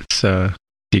 so let's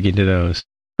dig into those.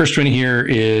 First one here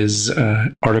is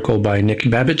an article by Nick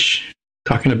Babich.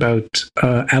 talking about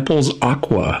Apple's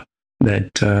Aqua,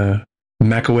 that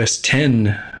macOS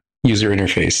 10 user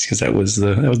interface, because that was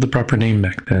the proper name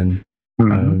back then.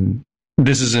 Mm-hmm.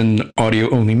 This is an audio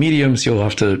only medium, so you'll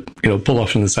have to pull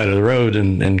off from the side of the road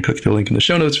and click the link in the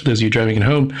show notes for those of you driving at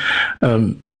home.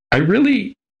 I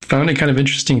really found it kind of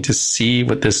interesting to see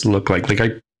what this looked like. Like,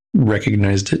 I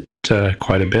recognized it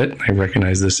quite a bit. I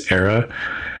recognize this era,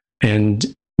 and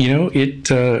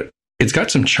it's got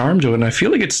some charm to it, and I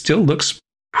feel like it still looks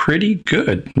pretty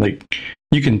good. Like,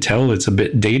 you can tell it's a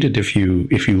bit dated if you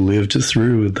lived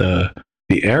through the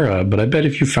era, but I bet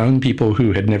if you found people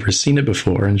who had never seen it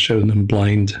before and showed them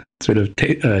blind sort of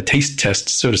taste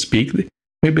tests, so to speak,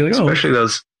 they'd be like, especially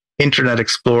those Internet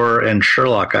Explorer and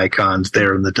Sherlock icons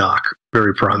there in the dock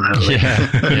very prominently. Yeah.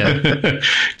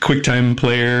 QuickTime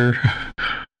player.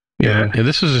 Yeah,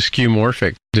 this was a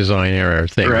skeuomorphic design era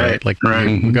thing, right? Like,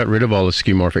 we got rid of all the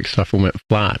skeuomorphic stuff and went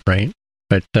flat, right?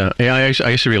 But I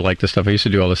used to really like this stuff. I used to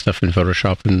do all this stuff in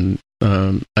Photoshop, and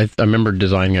I remember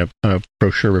designing a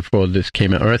brochure before this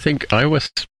came out. Or I want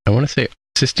to say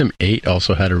System 8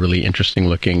 also had a really interesting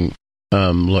looking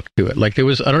look to it. Like, there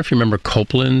was, I don't know if you remember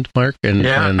Copeland, Mark, and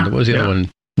what was the other one?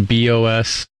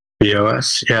 BOS.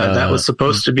 BOS, that was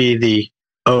supposed to be the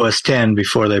OS 10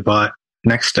 before they bought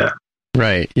NextStep.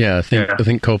 Right. Yeah. I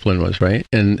think Copeland was right,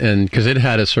 and because it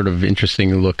had a sort of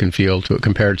interesting look and feel to it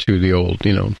compared to the old,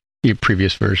 the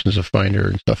previous versions of Finder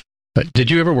and stuff. But did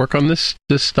you ever work on this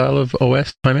style of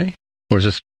OS, Jaime, or is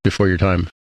this before your time?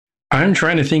 I'm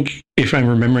trying to think if I'm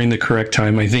remembering the correct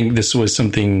time. I think this was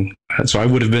something. So I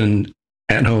would have been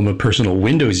at home a personal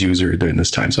Windows user during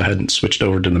this time, so I hadn't switched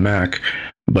over to the Mac.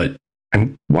 But I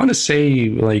want to say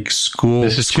like school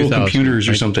computers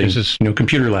or something.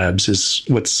 Computer labs is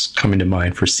what's coming to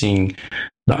mind for seeing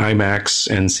the iMacs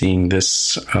and seeing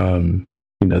this, the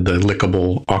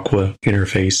lickable Aqua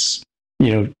interface.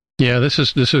 Yeah,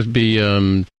 this would be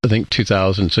I think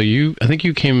 2000. So you said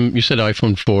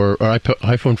iPhone 4 or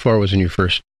iPhone 4 was when you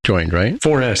first joined, right?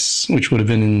 4S, which would have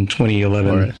been in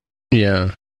 2011. 4S.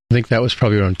 Yeah, I think that was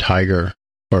probably around Tiger,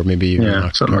 or maybe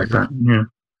even something like that. Yeah.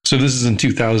 So this is in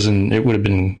 2000. It would have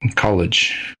been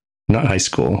college, not high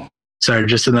school. Sorry,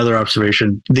 just another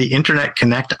observation. The Internet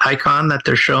Connect icon that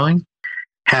they're showing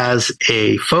has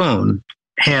a phone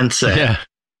handset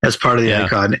as part of the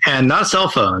icon, and not a cell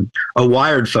phone, a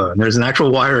wired phone. There's an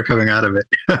actual wire coming out of it.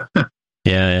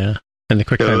 Yeah. And the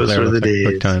QuickTime player was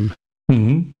QuickTime.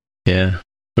 Mm-hmm. Yeah.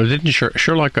 But didn't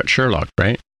Sherlock got Sherlock,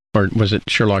 right? Or was it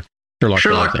Sherlock?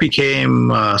 Sherlock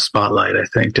became Spotlight, I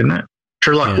think, didn't it?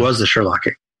 Sherlock was the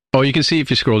Sherlocking. Oh, you can see if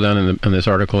you scroll down in this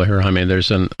article here, Jaime, there's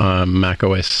an Mac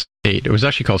OS 8. It was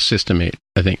actually called System 8,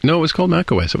 I think. No, it was called Mac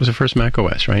OS. It was the first Mac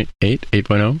OS, right?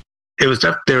 8.0? It was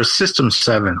there was System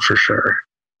 7 for sure.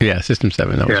 Yeah, System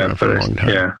 7. That was around for a long time.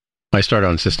 Yeah. I started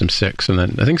on System 6, and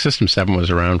then I think System 7 was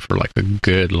around for like a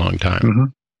good long time. Mm-hmm.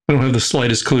 I don't have the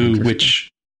slightest clue which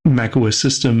Mac OS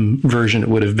system version it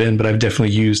would have been, but I've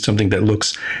definitely used something that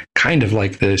looks kind of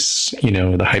like this, the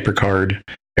HyperCard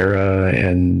era,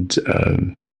 and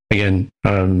again,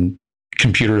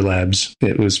 computer labs.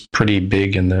 It was pretty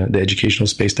big in the educational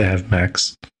space to have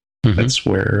Macs. Mm-hmm. That's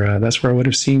where I would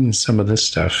have seen some of this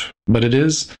stuff. But it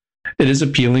is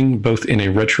appealing both in a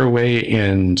retro way,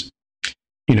 and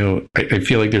I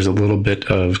feel like there's a little bit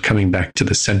of coming back to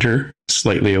the center,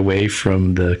 slightly away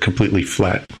from the completely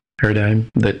flat paradigm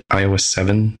that iOS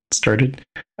 7 started.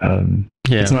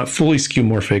 It's not fully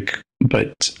skeuomorphic,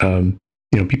 but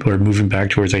people are moving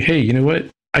back towards like, hey, you know what?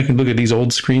 I can look at these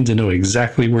old screens and know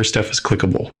exactly where stuff is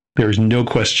clickable. There's no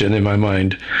question in my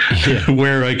mind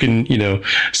where I can,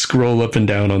 scroll up and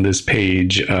down on this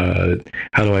page. How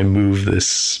do I move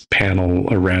this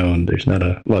panel around? There's not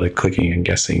a lot of clicking and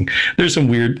guessing. There's some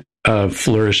weird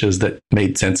flourishes that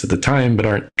made sense at the time, but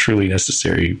aren't truly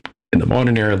necessary in the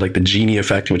modern era, like the Genie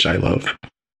effect, which I love.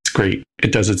 It's great.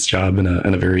 It does its job in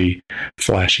a very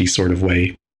flashy sort of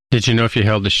way. Did you know if you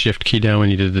held the Shift key down when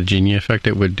you did the Genie effect,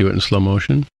 it would do it in slow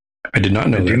motion? I did not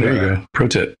know that. There you go. Pro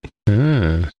tip.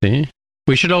 See?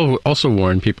 We should also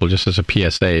warn people, just as a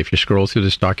PSA, if you scroll through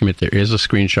this document, there is a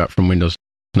screenshot from Windows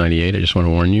 98. I just want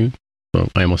to warn you. Well,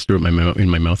 I almost threw it in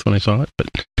my mouth when I saw it. But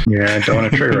yeah, I don't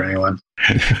want to trigger anyone.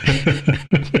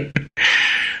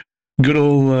 Good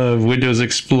old Windows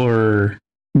Explorer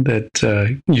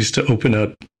that used to open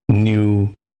up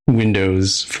new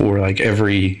windows for like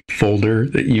every folder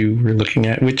that you were looking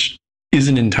at, which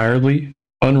isn't entirely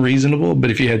unreasonable, but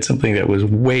if you had something that was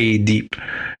way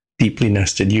deeply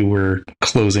nested, you were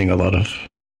closing a lot of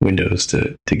windows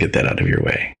to get that out of your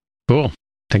way. Cool.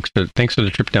 Thanks for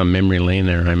the trip down memory lane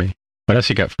there, Jaime. What else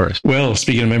you got for us? Well,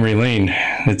 speaking of memory lane,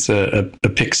 it's a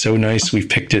pick so nice. We've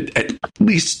picked it at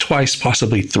least twice,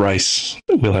 possibly thrice.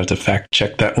 We'll have to fact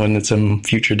check that one at some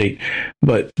future date.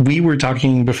 But we were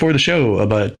talking before the show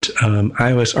about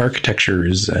iOS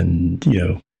architectures and,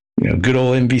 good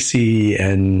old MVC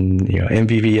and,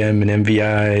 MVVM and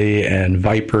MVI and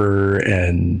Viper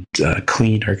and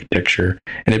clean architecture.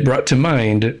 And it brought to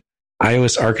mind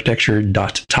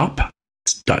iOSarchitecture.top.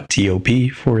 It's .top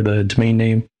for the domain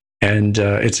name. And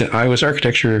it's an iOS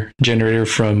architecture generator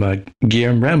from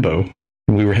Guillaume Rambo.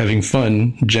 We were having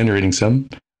fun generating some.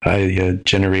 I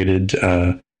generated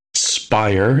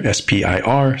Spire,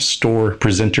 S-P-I-R, Store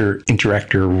Presenter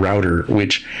Interactor Router,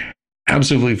 which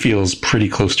absolutely feels pretty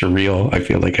close to real. I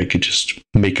feel like I could just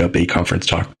make up a conference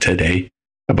talk today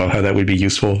about how that would be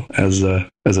useful as a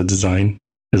design,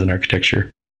 as an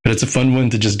architecture. But it's a fun one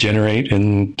to just generate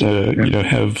and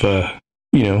have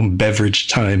beverage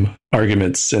time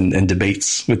arguments and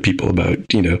debates with people about,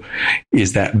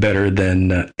 is that better than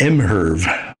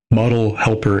MHERV, Model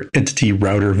Helper Entity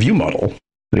Router View Model? How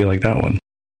do you like that one?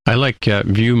 I like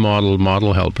View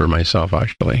Model Helper myself,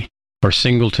 actually, or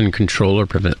Singleton Controller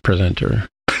Presenter.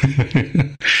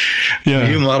 Yeah.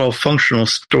 View Model Functional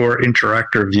Store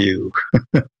Interactor View.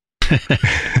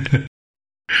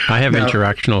 I have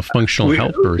interactional functional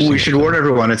helpers. We should warn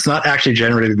everyone, it's not actually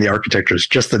generating the architectures,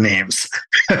 just the names.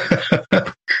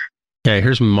 Yeah,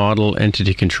 here's Model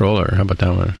Entity Controller. How about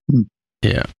that one?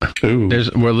 Yeah. Ooh.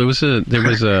 There was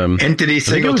Entity,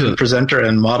 Singleton, Presenter,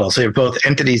 and Model. So you have both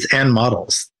entities and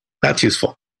models. That's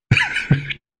useful.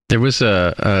 There was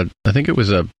I think it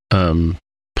was a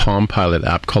Palm Pilot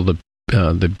app called the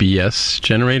BS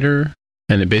generator,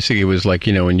 and it basically was like,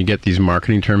 when you get these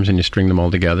marketing terms and you string them all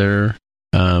together.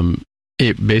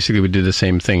 It basically would do the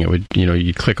same thing. It would,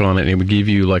 you click on it and it would give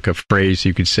you like a phrase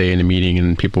you could say in a meeting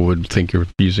and people would think you're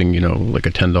using, like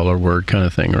a $10 word kind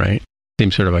of thing, right?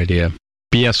 Same sort of idea.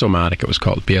 BS-O-Matic, it was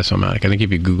called BS-O-Matic. I think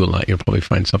if you Google that, you'll probably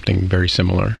find something very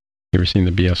similar. You ever seen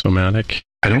the BS-O-Matic?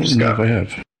 I don't know if I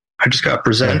have. I just got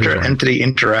Presenter Entity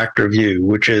Interactor View,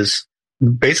 which is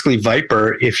basically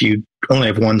Viper if you only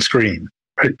have one screen,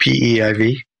 right?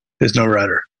 PEIV. There's no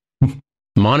router.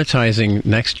 Monetizing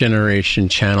next-generation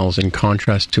channels in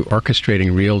contrast to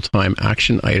orchestrating real-time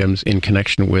action items in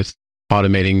connection with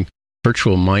automating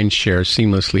virtual mind share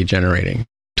seamlessly generating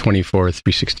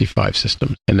 24/365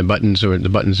 systems. And the buttons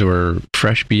were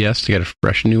fresh BS to get a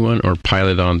fresh new one, or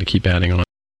pilot on to keep adding on.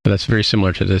 But that's very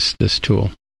similar to this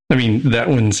tool. I mean, that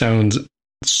one sounds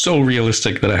so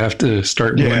realistic that I have to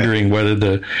start wondering whether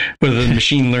the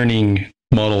machine learning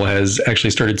model has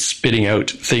actually started spitting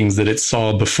out things that it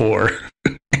saw before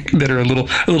that are a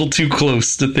little too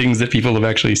close to things that people have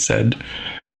actually said.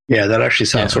 Yeah, that actually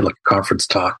sounds sort of like a conference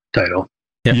talk title.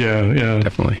 Yep. Yeah.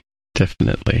 Definitely.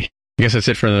 I guess that's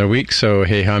it for another week. So,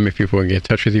 hey, Ham, if people want to get in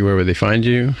touch with you, where would they find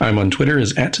you? I'm on Twitter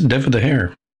as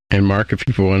 @DevOfTheHair. And Mark, if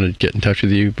people want to get in touch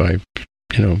with you by,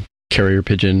 carrier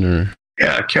pigeon or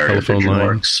carrier telephone pigeon line.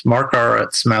 works.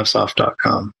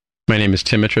 markr@smapsoft.com. My name is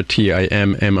Timitra,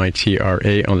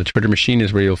 Timmitra. On the Twitter machine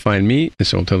is where you'll find me.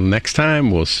 So until next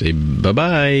time, we'll say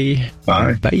bye-bye.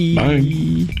 Bye. Bye.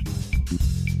 Bye.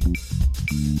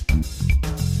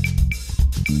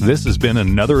 This has been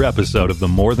another episode of the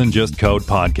More Than Just Code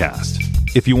podcast.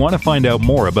 If you want to find out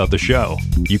more about the show,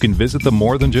 you can visit the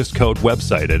More Than Just Code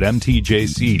website at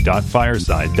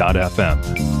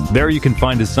mtjc.fireside.fm. There you can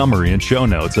find a summary and show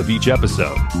notes of each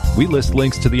episode. We list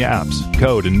links to the apps,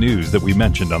 code, and news that we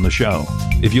mentioned on the show.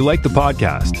 If you like the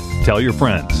podcast, tell your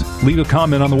friends, leave a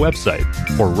comment on the website,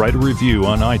 or write a review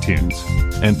on iTunes.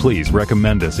 And please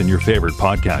recommend us in your favorite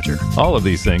podcatcher. All of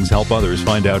these things help others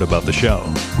find out about the show.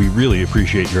 We really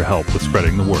appreciate your help with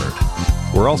spreading the word.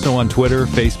 We're also on Twitter,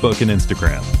 Facebook, and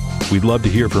Instagram. We'd love to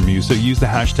hear from you, so use the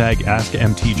hashtag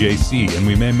AskMTJC and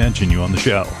we may mention you on the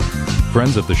show.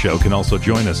 Friends of the show can also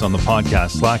join us on the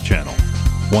podcast Slack channel.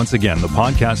 Once again, the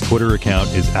podcast Twitter account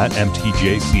is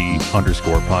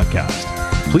 @MTJC_podcast.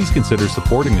 Please consider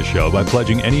supporting the show by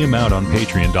pledging any amount on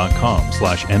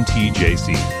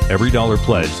patreon.com/MTJC. Every dollar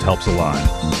pledged helps a lot.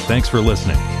 Thanks for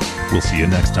listening. We'll see you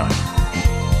next time.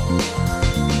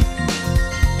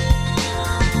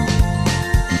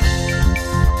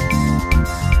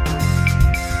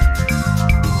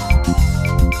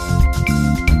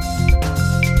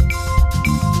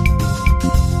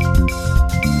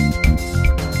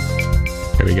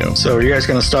 There we go. So are you guys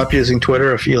going to stop using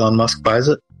Twitter if Elon Musk buys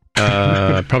it?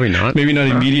 Probably not. Maybe not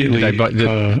immediately.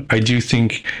 I do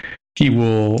think he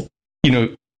will,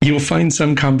 he will find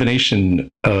some combination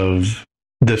of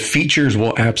the features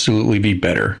will absolutely be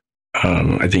better.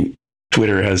 I think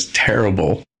Twitter has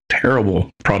terrible terrible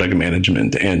product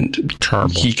management, and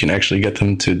he can actually get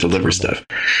them to deliver stuff.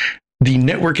 The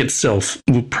network itself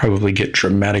will probably get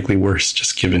dramatically worse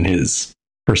just given his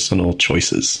personal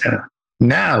choices. Yeah.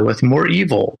 Now with more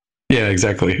evil. Yeah,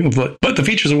 exactly. But the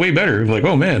features are way better. Like,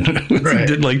 oh man, right.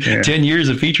 Did 10 years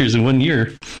of features in 1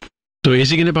 year. So is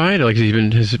he going to buy it? Like,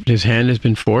 his hand has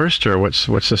been forced, or what's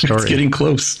the story? It's getting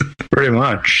close. Pretty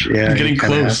much. Yeah, getting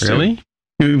close. Really?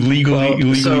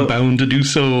 Legally bound to do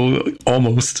so,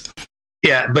 almost.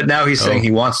 Yeah, but now he's saying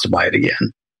he wants to buy it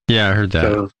again. Yeah, I heard that.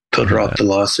 So he'll drop the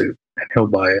lawsuit and he'll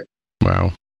buy it.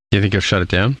 Wow. Do you think he'll shut it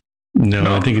down?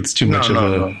 No, I think it's too much of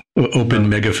an open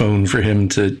megaphone for him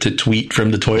to tweet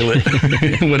from the toilet,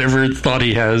 whatever thought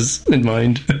he has in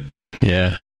mind.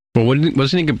 Yeah. Well,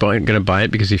 wasn't he going to buy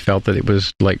it because he felt that it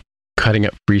was like cutting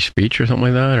up free speech or something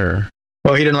like that? Or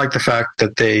well, he didn't like the fact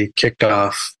that they kicked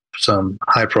off some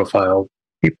high-profile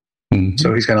people,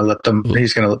 so he's going to let them.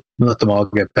 He's going to let them all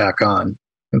get back on.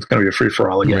 It's going to be a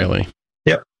free-for-all again. Really?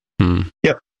 Yep.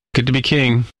 Yep. Good to be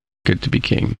king. Good to be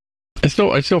king. I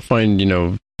still find, I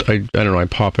don't know, I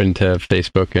pop into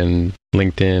Facebook and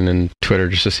LinkedIn and Twitter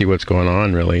just to see what's going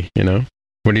on, really,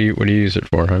 What do you use it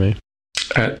for, honey?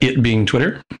 It being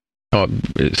Twitter? Oh,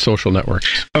 social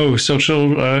networks. Oh,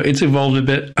 social, it's evolved a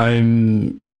bit.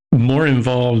 I'm more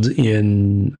involved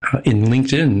in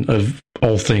LinkedIn, of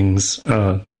all things,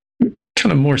 kind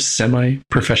of more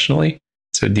semi-professionally.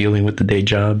 So dealing with the day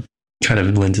job kind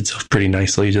of lends itself pretty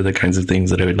nicely to the kinds of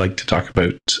things that I would like to talk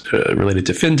about related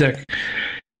to fintech.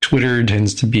 Twitter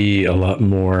tends to be a lot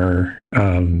more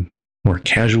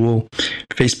casual.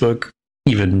 Facebook,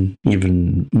 even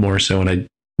more so, and I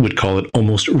would call it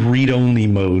almost read-only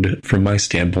mode from my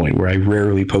standpoint, where I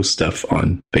rarely post stuff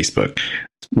on Facebook.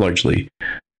 Largely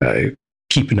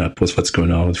keeping up with what's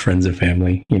going on with friends and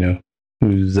family.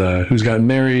 Who's gotten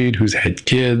married, who's had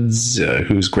kids,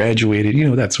 who's graduated.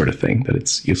 That sort of thing that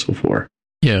it's useful for.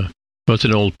 Yeah. Well, it's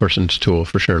an old person's tool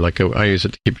for sure. Like I use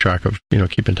it to keep track of,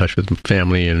 keep in touch with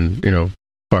family and,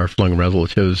 far-flung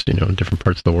relatives, in different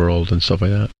parts of the world and stuff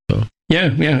like that. So yeah.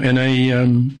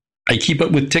 And I keep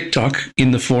up with TikTok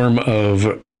in the form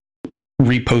of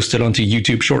reposted onto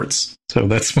YouTube Shorts. So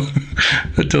that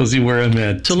tells you where I'm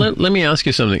at. So let me ask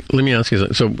you something.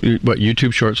 So what,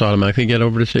 YouTube Shorts automatically get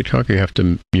over to TikTok, or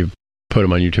you put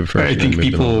them on YouTube first? I think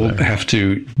people have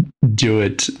to do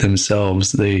it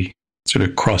themselves. They sort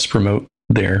of cross promote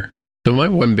there. So my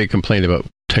one big complaint about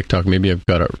TikTok, maybe I've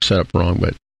got it set up wrong,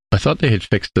 but I thought they had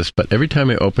fixed this, but every time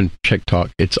I open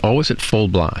TikTok, it's always at full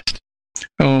blast.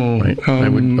 Oh, right?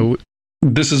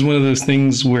 This is one of those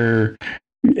things where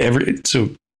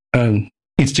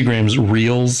Instagram's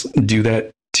Reels do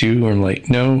that too. I'm like,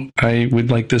 no, I would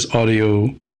like this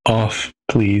audio off,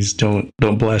 please. Don't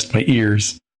blast my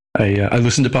ears. I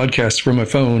listen to podcasts from my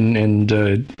phone,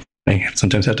 and I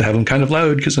sometimes have to have them kind of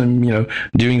loud because I'm,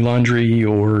 doing laundry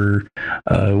or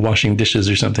washing dishes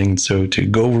or something. So to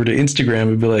go over to Instagram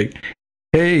and be like,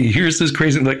 hey, here's this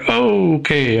crazy, like, oh,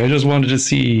 okay, I just wanted to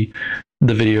see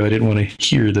the video. I didn't want to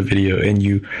hear the video. And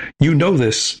you know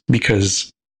this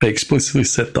because I explicitly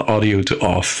set the audio to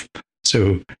off.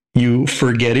 So you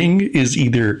forgetting is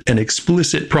either an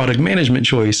explicit product management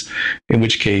choice, in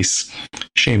which case,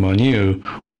 shame on you,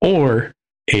 or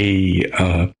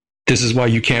this is why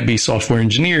you can't be software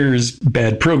engineers,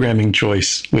 bad programming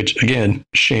choice, which again,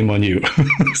 shame on you.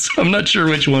 So I'm not sure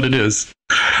which one it is,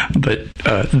 but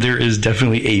there is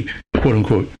definitely a quote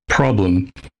unquote problem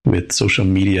with social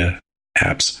media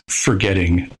apps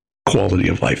forgetting quality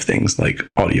of life things like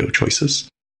audio choices.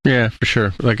 Yeah, for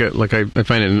sure. I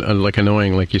find it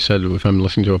annoying, like you said, if I'm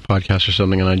listening to a podcast or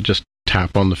something and I just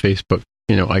tap on the Facebook,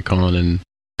 icon, and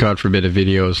God forbid a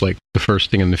video is like the first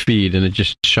thing in the feed and it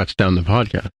just shuts down the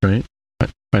podcast, right? I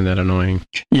find that annoying.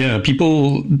 Yeah,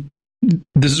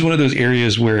 this is one of those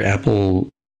areas where Apple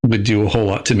would do a whole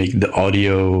lot to make the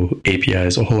audio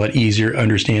APIs a whole lot easier to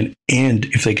understand, and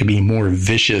if they could be more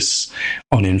vicious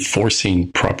on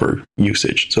enforcing proper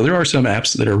usage. So there are some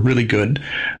apps that are really good,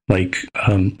 like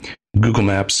Google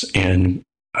Maps and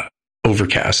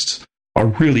Overcast are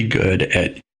really good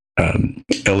at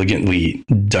elegantly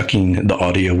ducking the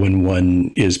audio when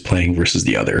one is playing versus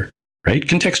the other, right?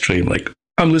 Contextually, like,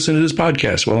 I'm listening to this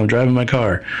podcast while I'm driving my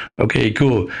car. Okay,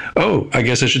 cool. Oh, I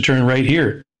guess I should turn right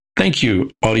here. Thank you,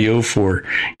 audio, for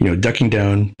ducking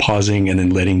down, pausing, and then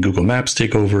letting Google Maps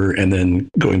take over, and then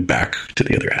going back to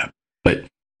the other app. But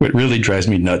what really drives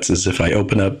me nuts is if I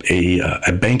open up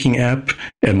a banking app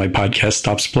and my podcast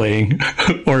stops playing,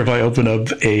 or if I open up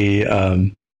a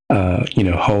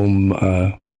home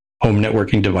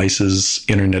networking devices,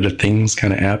 Internet of Things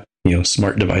kind of app,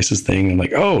 smart devices thing. I'm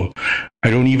like, oh, I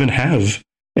don't even have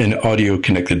an audio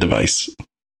connected device.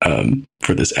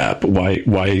 for this app.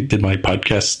 Why did my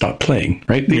podcast stop playing?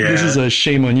 Right? Yeah. This is a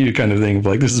shame on you kind of thing.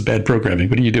 Like, this is bad programming.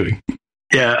 What are you doing?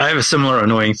 Yeah, I have a similar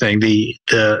annoying thing. The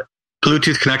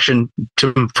Bluetooth connection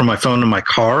from my phone to my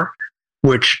car,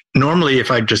 which normally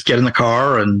if I just get in the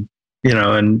car and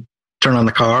turn on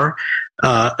the car,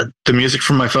 the music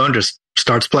from my phone just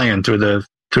starts playing through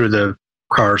the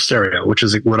car stereo, which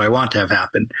is what I want to have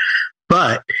happen.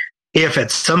 But if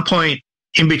at some point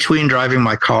in between driving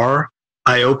my car,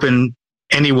 I open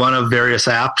any one of various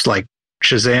apps, like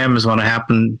Shazam is one I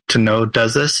happen to know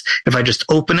does this. If I just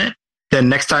open it, then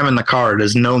next time in the car,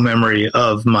 there's no memory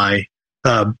of my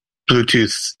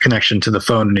Bluetooth connection to the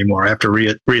phone anymore. I have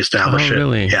to reestablish it.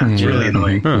 Really? Yeah, it's really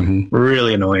annoying. Mm-hmm.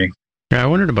 Really annoying. Yeah, I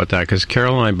wondered about that because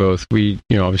Carol and I both, we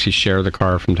obviously share the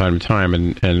car from time to time,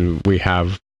 and we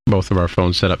have both of our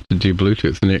phones set up to do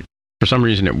Bluetooth, and for some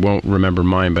reason it won't remember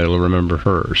mine, but it'll remember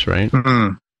hers, right?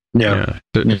 Mm-hmm. Yeah.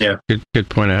 Good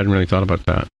point. I hadn't really thought about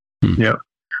that. Yeah.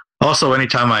 Also,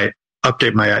 anytime I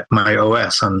update my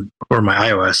OS or my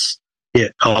iOS,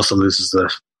 it also loses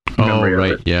the memory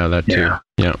right. of it. Yeah, that too.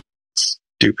 Yeah.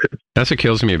 Stupid. That's what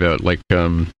kills me about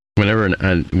whenever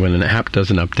when an app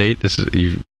does an update. This is,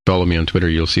 you follow me on Twitter,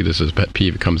 you'll see this as a pet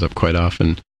peeve. It comes up quite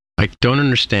often. I don't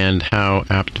understand how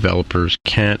app developers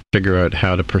can't figure out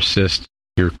how to persist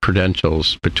your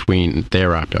credentials between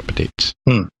their app updates.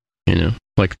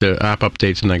 Like the app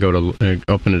updates, and I go to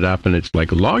open it up, and it's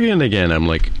like log in again. I'm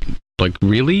like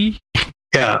really?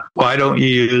 Yeah. Why aren't you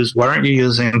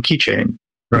using Keychain?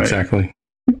 Right. Exactly.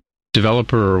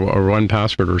 Developer or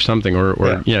 1Password or something,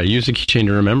 or use a Keychain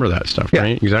to remember that stuff,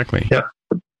 right? Exactly. Yeah.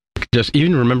 Just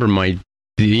even remember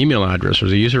the email address or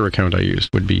the user account I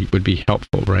used would be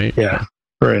helpful, right? Yeah.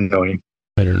 Very annoying.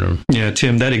 I don't know. Yeah,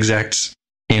 Tim, that exact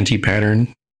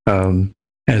anti-pattern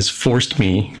has forced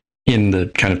me in the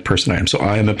kind of person I am. So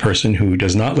I am a person who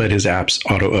does not let his apps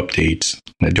auto-update.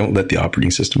 I don't let the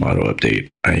operating system auto-update.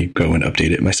 I go and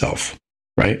update it myself,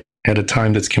 right? At a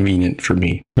time that's convenient for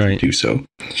me to do so.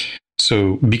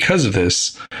 So because of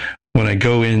this, when I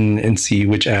go in and see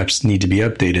which apps need to be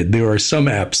updated, there are some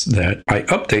apps that I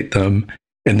update them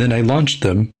and then I launch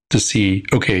them to see,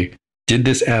 okay, did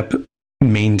this app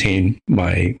maintain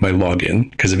my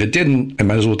login? Because if it didn't, I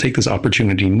might as well take this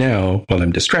opportunity now while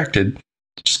I'm distracted,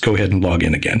 just go ahead and log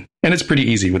in again. And it's pretty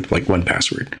easy with like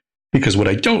 1Password. Because what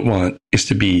I don't want is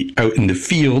to be out in the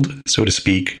field, so to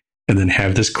speak, and then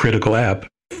have this critical app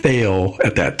fail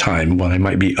at that time when I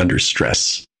might be under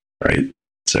stress, right?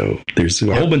 So there's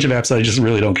a whole bunch of apps that I just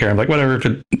really don't care. I'm like, whatever, if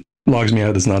it logs me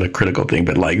out, it's not a critical thing.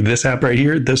 But like this app right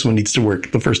here, this one needs to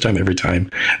work the first time every time.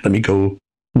 Let me go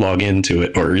log into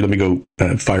it, or let me go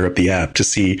fire up the app to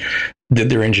see, did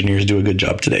their engineers do a good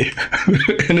job today?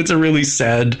 And it's a really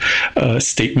sad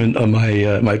statement on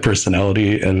my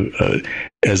personality and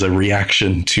as a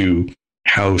reaction to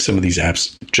how some of these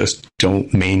apps just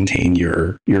don't maintain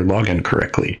your login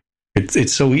correctly.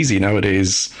 It's so easy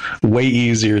nowadays, way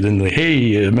easier than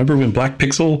hey, remember when Black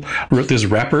Pixel wrote this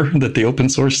wrapper that they open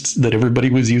sourced that everybody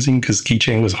was using because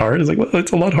Keychain was hard? It's like, well,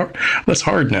 it's a lot less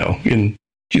hard now in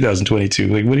 2022.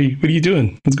 Like, what are you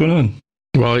doing? What's going on?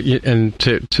 Well, and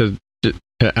to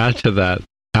add to that,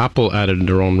 Apple added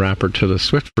their own wrapper to the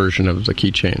Swift version of the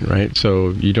Keychain, right?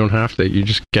 So you don't have to, you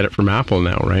just get it from Apple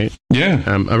now, right? Yeah.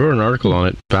 I wrote an article on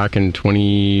it back in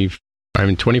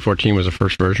 2014 was the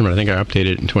first version, but I think I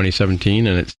updated it in 2017,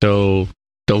 and it's still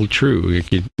true.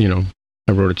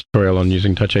 I wrote a tutorial on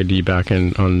using Touch ID back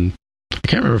on, I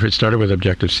can't remember if it started with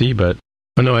Objective-C, but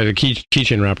the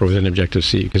Keychain wrapper was in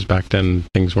Objective-C, because back then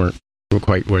things weren't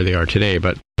quite where they are today,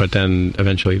 but then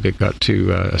eventually they got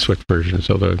to a Swift version.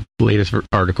 So the latest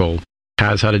article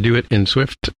has how to do it in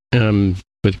Swift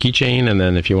with Keychain, and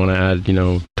then if you want to add,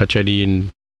 Touch ID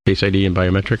and Face ID and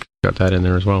biometric, got that in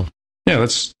there as well. Yeah,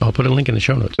 I'll put a link in the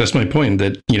show notes. That's my point.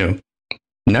 That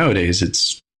nowadays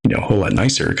it's a whole lot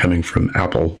nicer coming from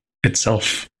Apple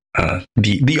itself.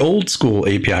 The old school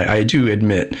API, I do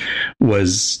admit,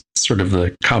 was sort of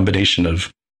the combination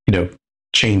of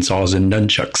chainsaws and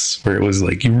nunchucks, where it was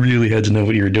like you really had to know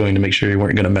what you were doing to make sure you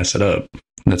weren't going to mess it up.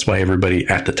 And that's why everybody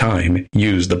at the time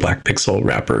used the Black Pixel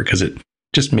wrapper, because it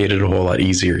just made it a whole lot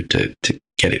easier to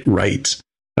get it right,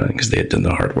 because they had done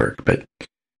the hard work. But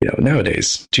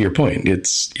nowadays, to your point,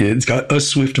 it's got a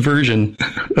Swift version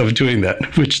of doing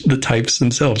that, which the types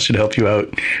themselves should help you out,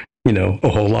 a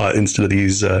whole lot, instead of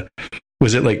these.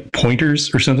 Was it like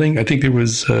pointers or something? I think there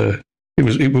was.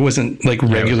 It wasn't like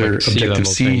regular like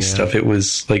Objective-C stuff. It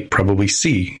was like probably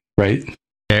C, right?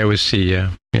 Yeah, it was C. Yeah.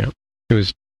 It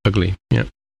was ugly. Yeah,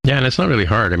 and it's not really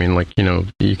hard. I mean,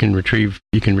 you can retrieve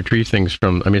things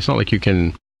from. I mean, it's not like you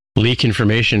can leak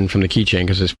information from the keychain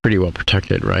because it's pretty well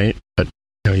protected, right? But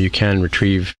you can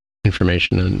retrieve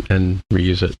information and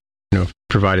reuse it,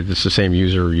 provided it's the same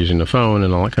user using the phone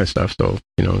and all that kind of stuff. So,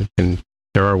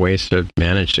 there are ways to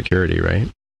manage security,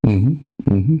 right? Mm-hmm.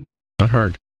 Mm-hmm. Not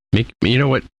hard.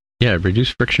 Reduce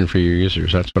friction for your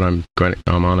users. That's what I'm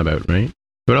on about, right?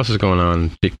 What else is going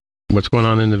on? What's going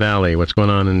on in the Valley? What's going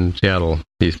on in Seattle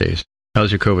these days?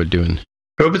 How's your COVID doing?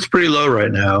 COVID's pretty low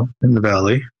right now in the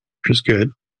Valley, which is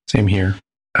good. Same here.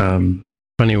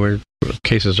 Funny, where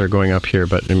cases are going up here,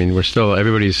 but I mean,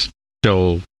 everybody's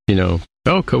still,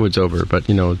 COVID's over, but,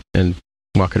 and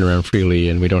walking around freely,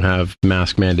 and we don't have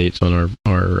mask mandates on our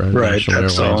national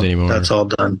airlines anymore. That's all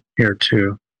done here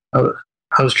too.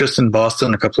 I was just in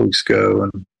Boston a couple of weeks ago,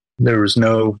 and there was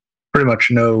pretty much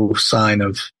no sign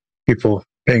of people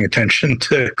paying attention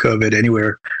to COVID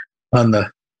anywhere on the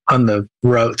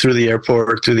route through the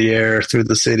airport, through the air, through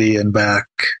the city and back,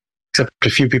 except a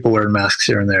few people wearing masks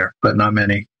here and there, but not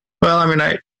many. Well, I mean,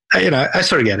 I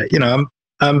sort of get it.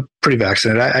 I'm pretty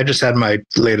vaccinated. I just had my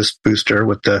latest booster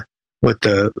with the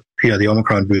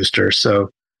Omicron booster, so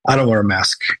I don't wear a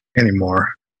mask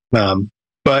anymore.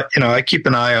 But I keep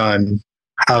an eye on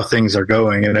how things are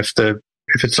going, and if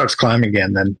it starts climbing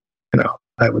again, then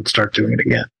I would start doing it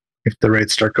again if the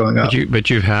rates start going up. But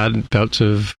you've had bouts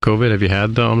of COVID. Have you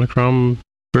had the Omicron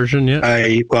version yet?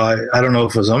 I don't know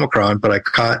if it was Omicron, but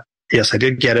I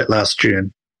did get it last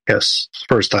June. Yes,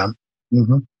 first time.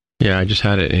 Mm-hmm. Yeah, I just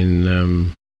had it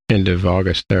in end of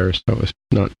August there, so it was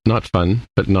not fun,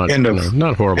 but not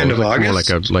not horrible. End of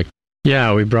August.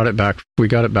 More we brought it back. We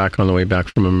got it back on the way back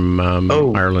from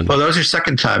Ireland. Well, that was your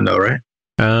second time, though, right?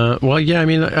 Well, yeah. I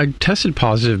mean, I tested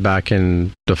positive back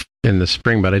in the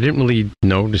spring, but I didn't really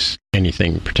notice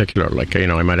anything particular. Like, I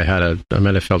might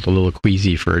have felt a little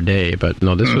queasy for a day, but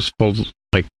no, this was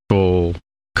full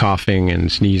coughing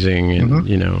and sneezing,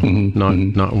 and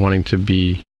not wanting to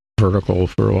be vertical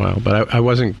for a while. But I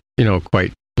wasn't,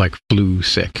 quite like flu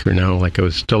sick, like I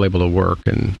was still able to work,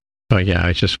 but yeah,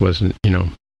 I just wasn't,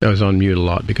 I was on mute a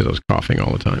lot because I was coughing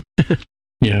all the time.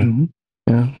 Yeah. Mm-hmm.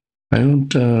 Yeah. I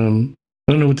don't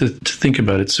know what to think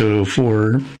about it. So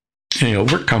for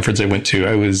work conference I went to,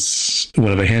 I was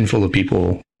one of a handful of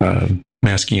people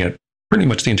masking up pretty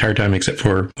much the entire time except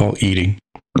for eating,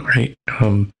 right?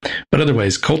 But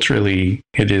otherwise, culturally,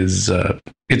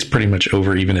 it's pretty much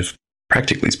over. Even if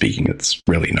practically speaking, it's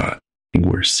really not.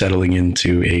 We're settling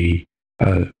into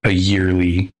a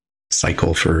yearly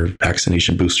cycle for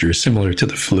vaccination boosters, similar to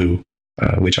the flu,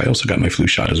 which I also got my flu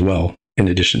shot as well, in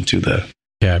addition to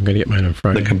I'm going to get mine on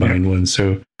Friday. The combined one.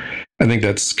 So I think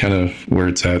that's kind of where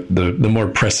it's at. The more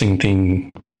pressing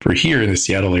thing for here in the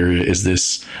Seattle area is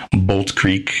this Bolt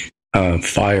Creek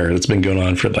fire that's been going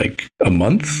on for like a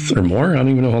month or more. I don't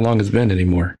even know how long it's been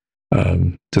anymore.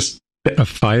 Just a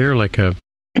fire, like a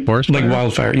forest fire? Like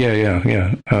wildfire.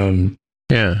 Yeah.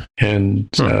 Yeah. And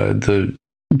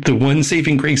the one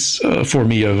saving grace for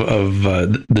me of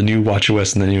the new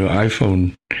watchOS and the new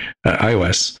iPhone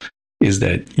iOS is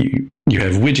that you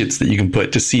have widgets that you can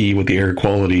put to see what the air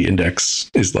quality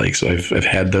index is like. So I've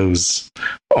had those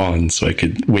on so I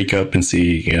could wake up and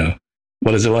see,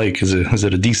 what is it like? Is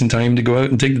it a decent time to go out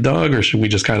and take the dog, or should we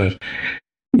just kind of,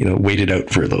 wait it out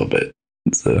for a little bit?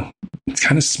 It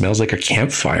kind of smells like a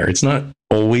campfire. It's not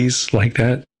always like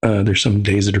that. There's some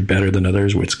days that are better than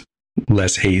others where it's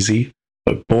less hazy.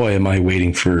 But boy, am I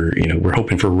waiting for, we're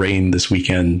hoping for rain this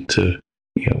weekend to,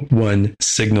 one,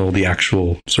 signal the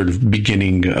actual sort of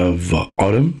beginning of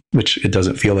autumn, which it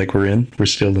doesn't feel like we're in. We're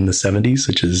still in the 70s,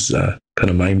 which is kind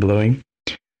of mind-blowing.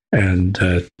 And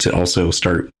to also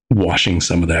start washing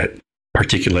some of that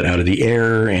particulate out of the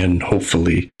air and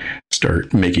hopefully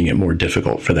start making it more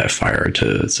difficult for that fire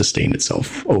to sustain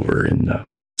itself over in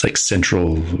it's like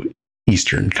central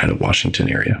eastern kind of Washington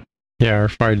area. Yeah, our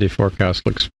 5-day forecast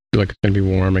looks like it's going to be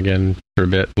warm again for a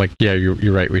bit. Like, yeah,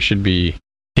 you're right. We should be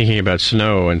thinking about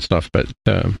snow and stuff, but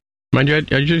mind you,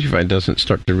 I usually find it doesn't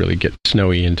start to really get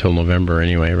snowy until November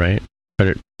anyway, right?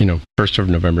 But 1st of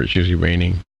November, it's usually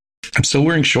raining. I'm still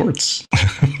wearing shorts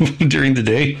during the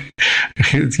day.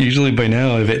 It's usually by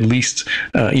now I've at least,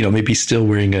 maybe still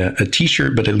wearing a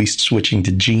t-shirt, but at least switching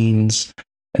to jeans,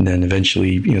 and then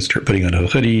eventually, start putting on a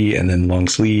hoodie and then long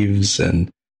sleeves, and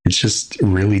it's just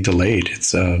really delayed.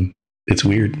 It's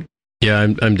weird. Yeah,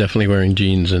 I'm definitely wearing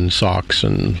jeans and socks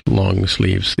and long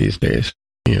sleeves these days.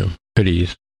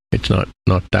 Hoodies. It's not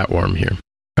that warm here.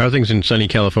 How are things in sunny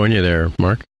California there,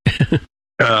 Mark?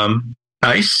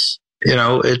 Nice.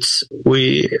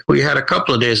 We had a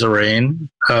couple of days of rain,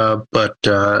 but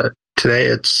today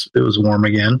it was warm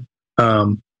again.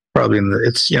 Probably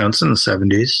it's in the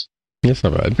 70s. That's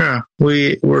not bad. Yeah,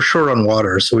 we're short on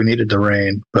water, so we needed the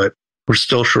rain, but we're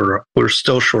still short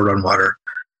on water.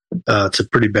 It's a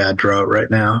pretty bad drought right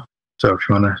now. So if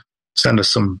you want to send us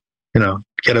some,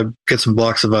 get some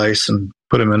blocks of ice and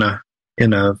put them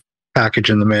in a package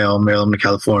in the mail them to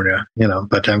California. By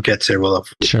the time it gets here, we'll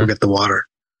get the water.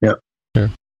 Yep.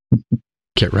 Sure.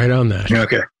 Get right on that.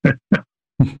 Okay.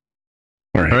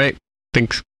 All right.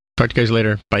 Thanks. Talk to you guys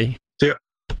later. Bye. See ya.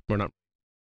 We're not.